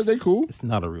them. I like they cool. It's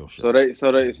not a real show. So they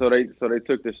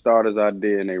took the starters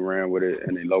idea and they ran with it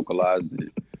and they localized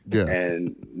it. Yeah.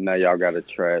 And now y'all got a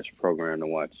trash program to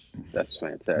watch. That's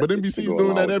fantastic. But NBC's To go doing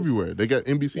along that with- everywhere. They got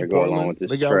NBC They go along Portland. with this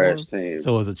They got trash one. team.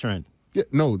 So it's a trend. Yeah,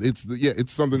 no, it's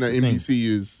something that That's the thing.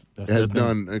 NBC That's has their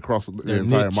thing. done across the Their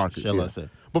entire niche, market. shall yeah. I say.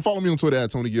 But follow me on Twitter at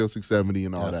TonyGill670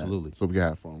 and all Absolutely. that. So we can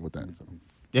have fun with that. So.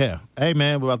 Yeah. Hey,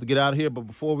 man, we're about to get out of here. But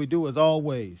before we do, as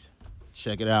always,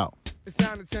 check it out. It's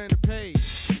time to turn the page.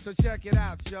 So check it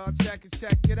out, y'all. Check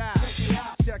it out.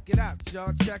 Check it out,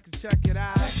 y'all. Check it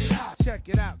out. Check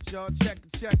it out, y'all. Check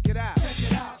it out. Check it out,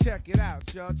 y'all. Check it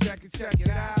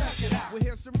out. We'll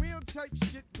hear some real type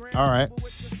shit. All right.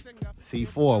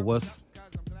 C4,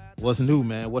 what's new,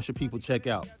 man? What should people check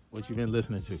out? What you been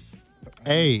listening to?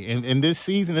 Hey, in this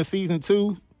season of season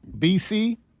 2,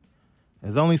 BC,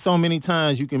 there's only so many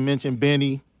times you can mention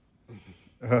Benny.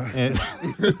 And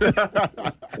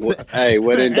Hey,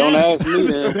 well then don't ask me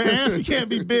the then. answer can't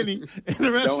be Benny and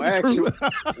the rest Don't of the ask crew. me.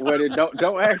 Well then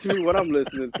don't ask me what I'm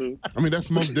listening to. I mean, that's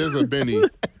Smoke Dizza, Benny.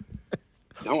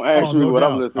 Don't ask Oh, me no what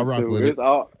doubt. I'm I listening rock to. with it. It's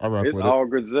all I rock it's with it. all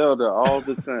Griselda all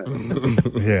the time.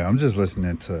 Yeah, I'm just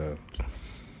listening to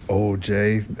Old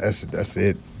J. That's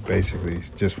it, basically,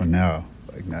 just for now.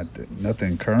 Like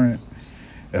nothing current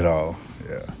at all.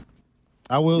 Yeah.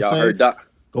 I will Y'all say, heard go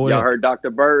y'all ahead. heard Dr.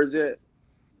 Birds yet?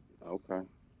 Okay.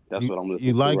 That's You- what I'm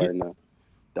you listening like to it? right now.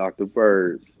 Dr.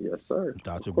 Birds. Yes, sir.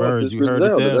 Dr. Of course, Birds, it's you heard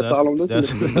it Griselda. there. That's all I'm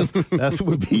listening to. That's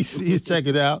what BC is. Check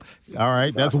it out. All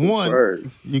right, that's Dr. one.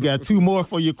 Birds. You got 2 more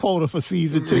for your quota for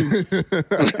season 2.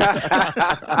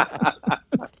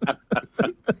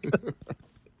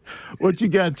 What you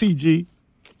got, TG?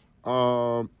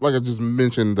 Like I just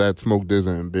mentioned, that Smoke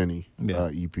Dizza and Benny Yeah.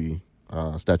 EP,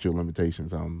 Statute of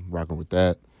Limitations. I'm rocking with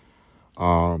that.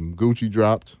 Gucci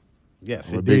dropped.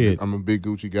 Yes, I'm it did. I'm a big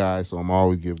Gucci guy, so I'm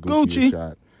always give Gucci a Gucci.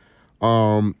 shot. I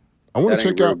want That to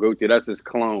ain't check real out. Gucci. That's his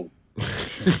clone.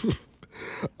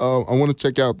 I want to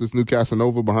check out this new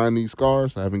Casanova, Behind These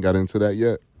Scars. I haven't got into that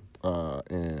yet,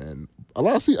 and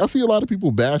I see a lot of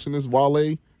people bashing this Wale,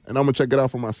 and I'm gonna check it out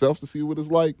for myself to see what it's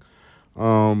like.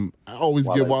 I always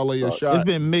give Wale a sucks. shot. It's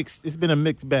been mixed. It's been a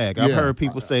mixed bag. I've Yeah. heard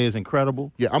people say it's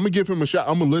incredible. Yeah, I'm gonna give him a shot.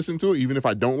 I'm gonna listen to it, even if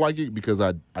I don't like it, because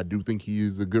I do think he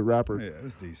is a good rapper. Yeah,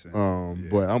 it's decent.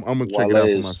 But I'm gonna check it Wale out for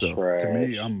is myself. trash. To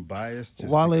me, I'm biased.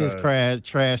 Just Wale is because-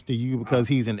 trash to you because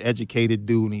he's an educated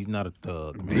dude and he's not a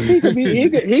thug, man.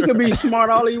 He could be smart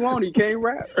all he want. He can't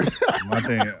rap. My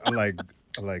thing, I like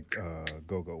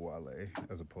Go-Go Wale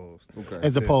as opposed to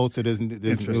As opposed to this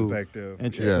introspective.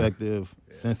 introspective,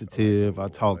 sensitive. I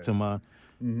talk to my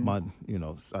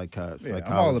psychologist. Yeah,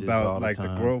 I'm all about all like the the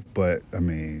time. growth, but I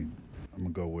mean, I'm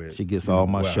gonna go with. She gets all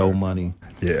my what I show heard. money.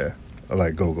 Yeah, I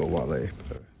like Go-Go Wale.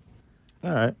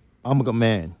 All right, I'm a good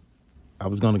man. I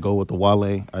was gonna go with the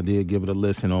Wale. I did give it a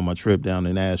listen on my trip down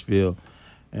to Nashville,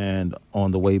 and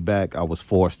on the way back, I was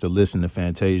forced to listen to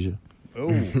Fantasia.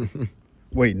 Oh,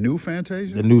 wait, new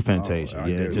Fantasia? The new Fantasia, I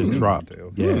yeah, it did. just New dropped.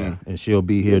 Fantasia. Yeah, and she'll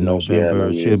be here know she had no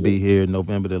November. She'll be music. here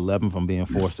November the 11th. I'm being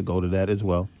forced to go to that as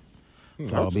well.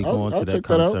 So I'll be going to I'll that check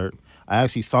that out. concert. I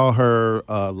actually saw her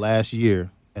last year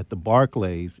at the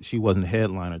Barclays. She wasn't the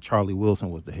headliner. Charlie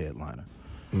Wilson was the headliner,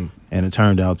 and it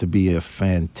turned out to be a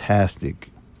fantastic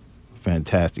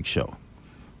show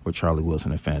with Charlie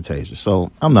Wilson and Fantasia.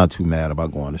 So I'm not too mad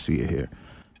about going to see it here.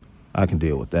 I can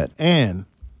deal with that. And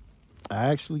I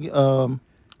actually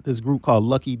this group called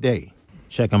Lucky Day.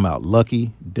 Check them out.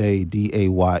 Lucky Day,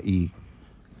 Daye.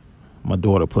 My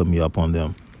daughter put me up on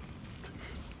them.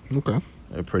 Okay.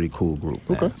 They're a pretty cool group,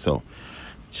 man. Okay. So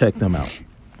check them out.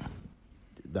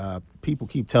 People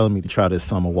keep telling me to try this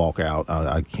summer walkout.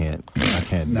 I can't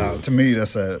do No, it. to me,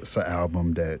 that's an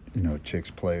album that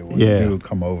chicks play when Yeah. the dude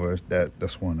come over.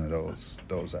 That's one of those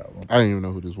albums. I didn't even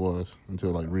know who this was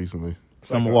until like recently.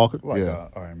 Summer Walker? like Yeah.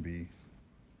 R&B.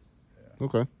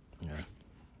 Okay. Yeah.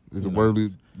 Is it worthy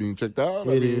being checked out?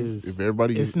 It is. If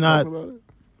everybody It's is not- talking about it?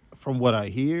 From what I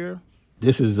hear,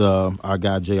 this is our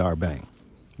guy J.R. Bang.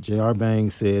 J.R. Bang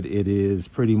said it is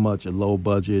pretty much a low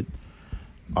budget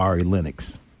Ari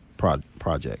Lennox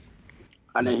project.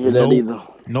 I didn't hear that either.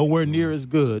 Nowhere near as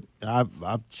good. I've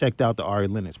checked out the Ari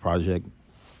Lennox project.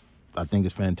 I think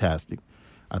it's fantastic.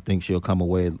 I think she'll come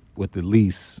away with at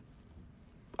least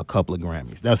a couple of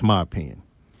Grammys. That's my opinion.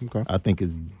 Okay. I think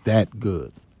it's that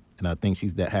good. and I think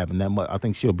she's having that much. I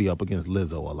think she'll be up against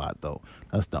Lizzo a lot though.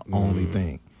 That's the only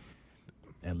thing.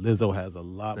 And Lizzo has a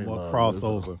lot more love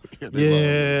crossover. Lizzo.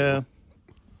 They love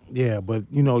Yeah, but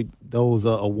you know those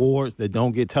awards that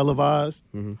don't get televised.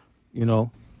 You know,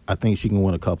 I think she can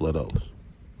win a couple of those.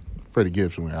 Freddie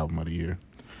Gibbs win Album of the Year.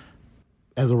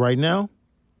 As of right now,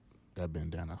 That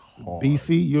bandana hard.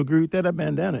 BC, you agree with that? That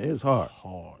bandana is hard.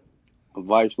 Hard. A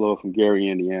Vice Lord from Gary,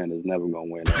 Indiana is never gonna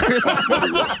win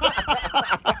that.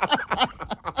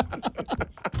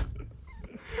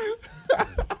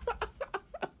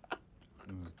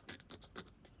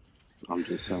 I'm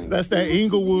just saying. That's that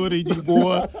Inglewood in you,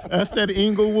 boy. That's that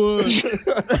Inglewood.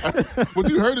 But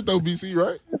you heard it though, BC,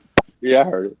 right? Yeah, I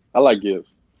heard it. I like Gibbs.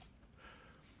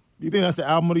 You think that's the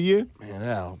album of the year? Man,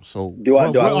 that album so Do I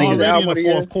We're think it's already the in album of the the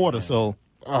year? fourth quarter, so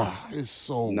it's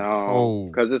so No,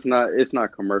 cold. because it's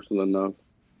not commercial enough.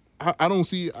 I don't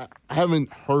see. I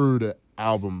haven't heard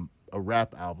a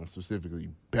rap album specifically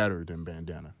better than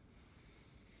Bandana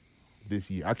this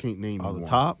year. I can't name on you the one.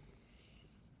 top.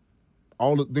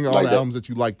 All the Like that. albums that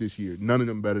you like this year, none of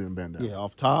them better than Bandana. Yeah,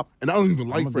 off top. And I don't even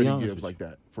I'ma like be Freddie honest Gibbs with like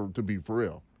that. To be for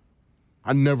real,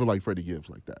 I never liked Freddie Gibbs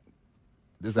like that.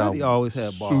 This Freddie album always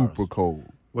had bars. super cold.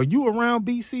 Were you around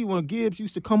BC when Gibbs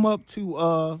used to come up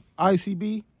to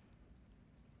ICB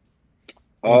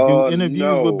and do interviews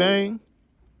no. with Bang?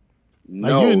 Like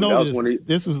No, you didn't know that was this. when he,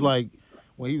 This was like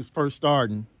when he was first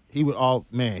starting. He would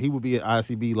be at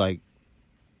ICB like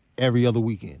every other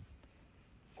weekend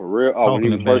for real. Oh, when talking he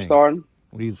to was first Bang. starting.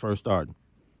 when he was first starting.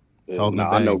 Yeah, Talking to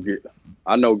nah, Bang.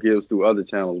 I know Gibbs through other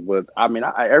channels, but I mean,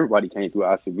 everybody came through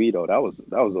ICB though. That was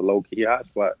a low key hot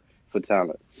spot for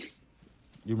talent.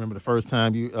 You remember the first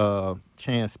time you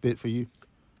Chance spit for you?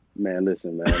 Man,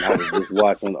 listen, man. I was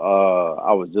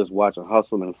just watching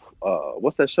Hustle and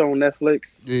what's that show on Netflix?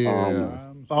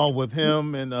 Yeah. Oh, with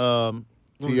him and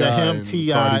what was T.I. that him? and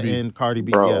T.I. Cardi B. and Cardi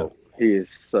B. Bro, Yeah. he is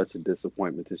such a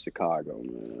disappointment to Chicago,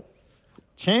 man.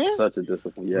 Chance? Such a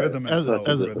disappointment. Yeah, Rhythm and As flow.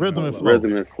 a rhythm and flow.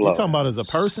 Rhythm and flow. You talking about as a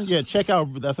person? Yeah, check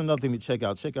out. That's another thing to check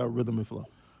out. Check out Rhythm and Flow.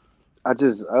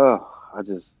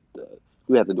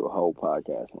 We have to do a whole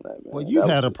podcast on that, man. Well, you've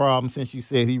That had a was- problem since you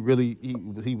said he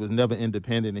was never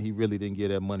independent and he really didn't give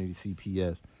that money to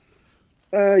CPS.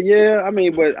 Yeah, I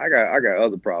mean, but I got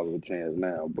other problems with Chance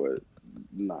now, but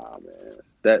nah, man.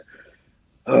 That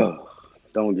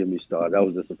don't get me started. That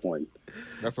was disappointing.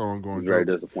 That's all I'm It going was very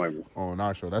to disappointing. on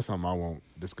our show. That's something I won't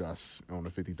discuss on the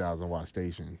 50,000 watt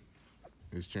station.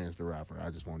 Is Chance the Rapper? I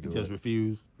just won't do He just it.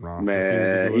 refused. Nah. refused to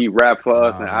Man, do he it? rapped for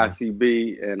us in Nah.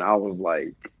 ICB, and I was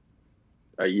like,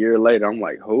 a year later, I'm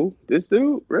like, who? This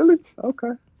dude? Really? Okay.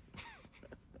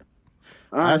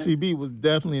 All right. ICB was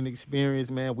definitely an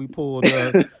experience, man. We pulled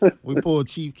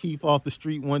Chief Keef off the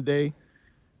street one day.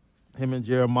 Him and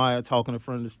Jeremiah talking in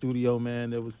front of the studio,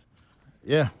 man. It was an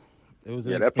Yeah, that place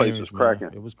experience, was man. cracking.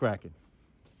 It was cracking.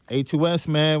 A2S,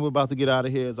 man, we're about to get out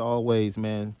of here as always,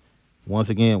 man. Once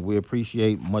again, we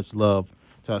appreciate much love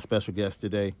to our special guest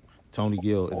today, Tony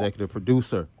Gill, executive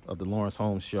producer of the Lawrence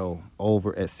Holmes Show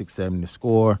over at 670 The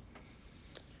Score,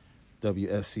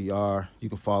 WSCR. You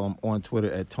can follow him on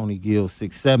Twitter at Tony Gill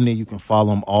 670. You can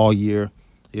follow him all year.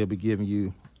 He'll be giving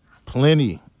you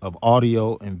plenty of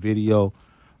audio and video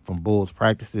from Bulls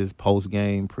practices,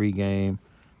 post-game, pre-game,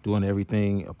 doing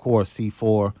everything. Of course,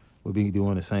 C4 will be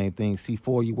doing the same thing.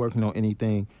 C4, you working on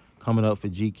anything coming up for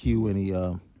GQ? Any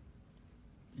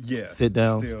Yeah. sit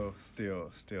downs? Still.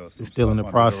 some Still in stuff the under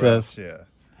process? wraps,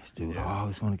 This dude Yeah.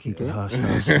 always want to keep it hush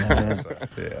hush, man. So,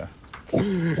 yeah.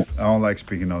 I don't like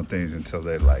speaking on things until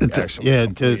they like actually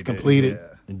Until it's completed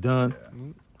Yeah. and done.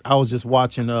 I was just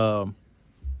watching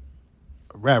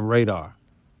Rap Radar,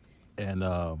 and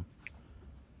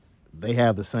they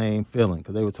have the same feeling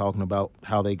because they were talking about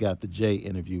how they got the Jay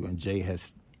interview, and Jay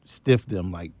has stiffed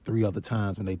them like 3 other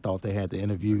times when they thought they had the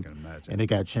interview, I can imagine. and it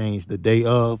got changed the day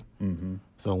of. Mm-hmm.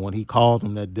 So when he called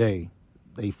them that day,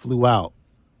 they flew out,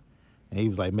 and he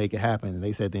was like, "Make it happen." And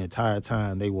they said the entire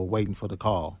time they were waiting for the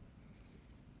call.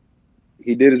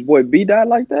 He did his boy B dot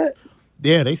like that?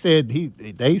 Yeah, they said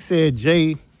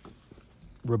Jay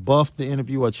rebuffed the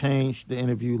interview or changed the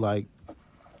interview like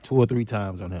 2 or 3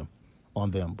 times on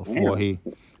them before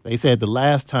they said the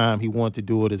last time he wanted to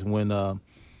do it is when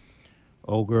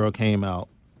old girl came out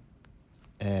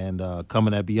and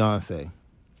coming at Beyonce.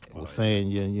 It was saying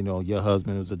your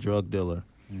husband was a drug dealer.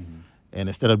 Mm-hmm. And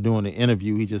instead of doing the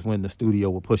interview, he just went in the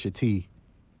studio with Pusha T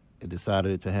and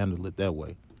decided to handle it that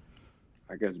way.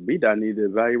 I guess B dot need to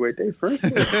evaluate their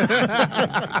friendship.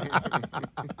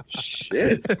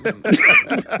 Shit.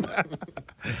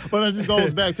 But it just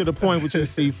goes back to the point which you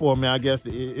see for me. I guess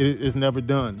it's never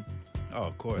done. Oh,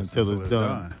 of course. until it's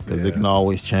done, because it can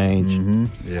always change.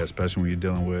 Yeah, especially when you're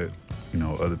dealing with,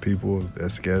 other people, their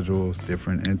schedules,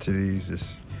 different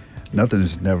entities. Nothing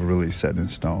is never really set in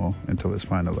stone until it's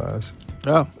finalized.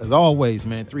 Yeah, as always,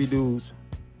 man, 3 dudes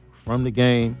from the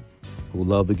game who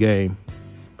love the game,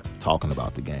 talking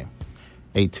about the game.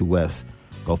 A2S.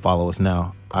 Go follow us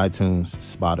now. iTunes,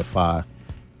 Spotify,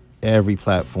 every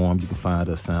platform you can find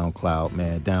us. SoundCloud,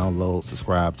 man. Download,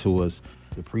 subscribe to us.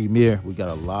 The premiere, we got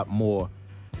a lot more.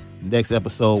 Next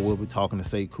episode, we'll be talking to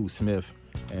Sekou Smith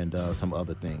and some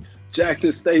other things.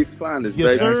 Jackson State's finest,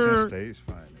 Yes, baby. sir. Jackson State's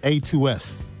fine.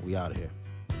 A2S. We out of here.